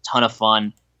everybody. It was a ton of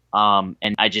fun.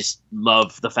 And I just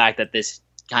love the fact that this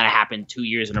kind of happened 2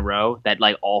 years in a row, that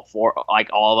all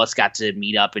of us got to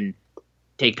meet up and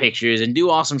take pictures and do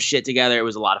awesome shit together. It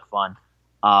was a lot of fun.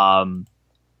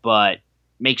 But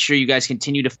make sure you guys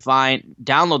continue to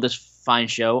download this fine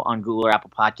show on Google or Apple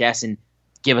Podcasts and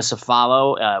give us a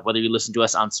follow, whether you listen to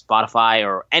us on Spotify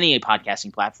or any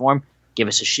podcasting platform. Give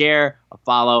us a share, a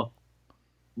follow.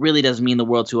 Really does mean the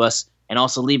world to us. And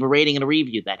also leave a rating and a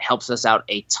review. That helps us out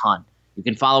a ton. You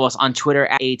can follow us on Twitter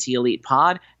at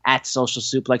ATElitePod, at Social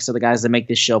Suplex are the guys that make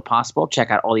this show possible.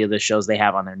 Check out all the other shows they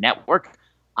have on their network.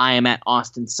 I am at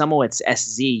Austin Sumowitz,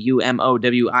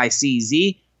 SZUMOWICZ.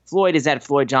 Floyd is at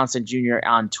Floyd Johnson Jr.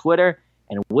 on Twitter.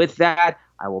 And with that,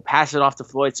 I will pass it off to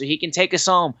Floyd so he can take us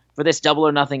home for this Double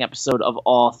or Nothing episode of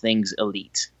All Things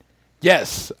Elite.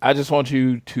 Yes, I just want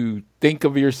you to think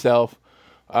of yourself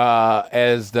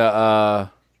as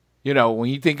when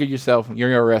you think of yourself,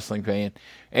 you're a wrestling fan,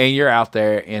 and you're out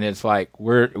there, and it's like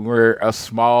we're a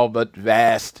small but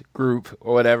vast group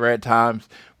or whatever at times,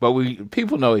 but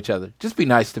people know each other. Just be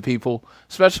nice to people,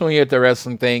 especially when you're at the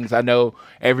wrestling things. I know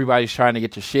everybody's trying to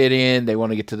get your shit in. They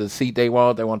want to get to the seat they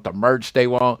want. They want the merch they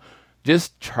want.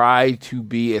 Just try to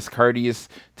be as courteous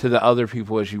to the other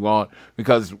people as you want,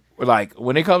 because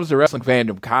when it comes to wrestling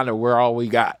fandom, kind of we're all we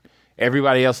got.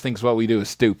 Everybody else thinks what we do is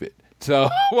stupid. So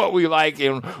what we like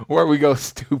and where we go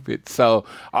stupid. So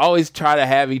always try to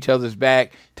have each other's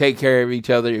back. Take care of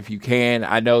each other if you can.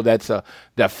 I know that's the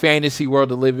fantasy world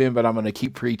to live in, but I'm going to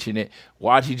keep preaching it.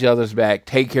 Watch each other's back.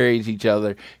 Take care of each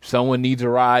other. If someone needs a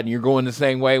ride and you're going the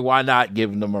same way, why not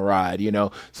give them a ride?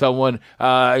 Someone's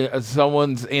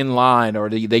in line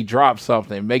or they drop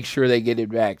something. Make sure they get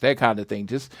it back. That kind of thing.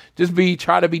 Just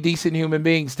try to be decent human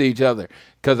beings to each other.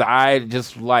 Because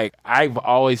I've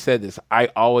always said this. I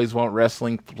always want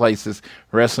wrestling places,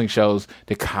 wrestling shows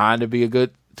to kind of be a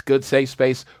good safe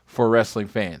space for wrestling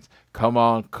fans. Come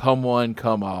on, come one,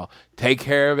 come all. Take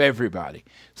care of everybody.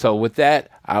 So with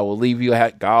that, I will leave you.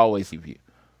 I always leave you.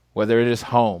 Whether it is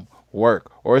home,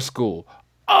 work, or school,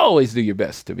 always do your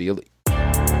best to be elite.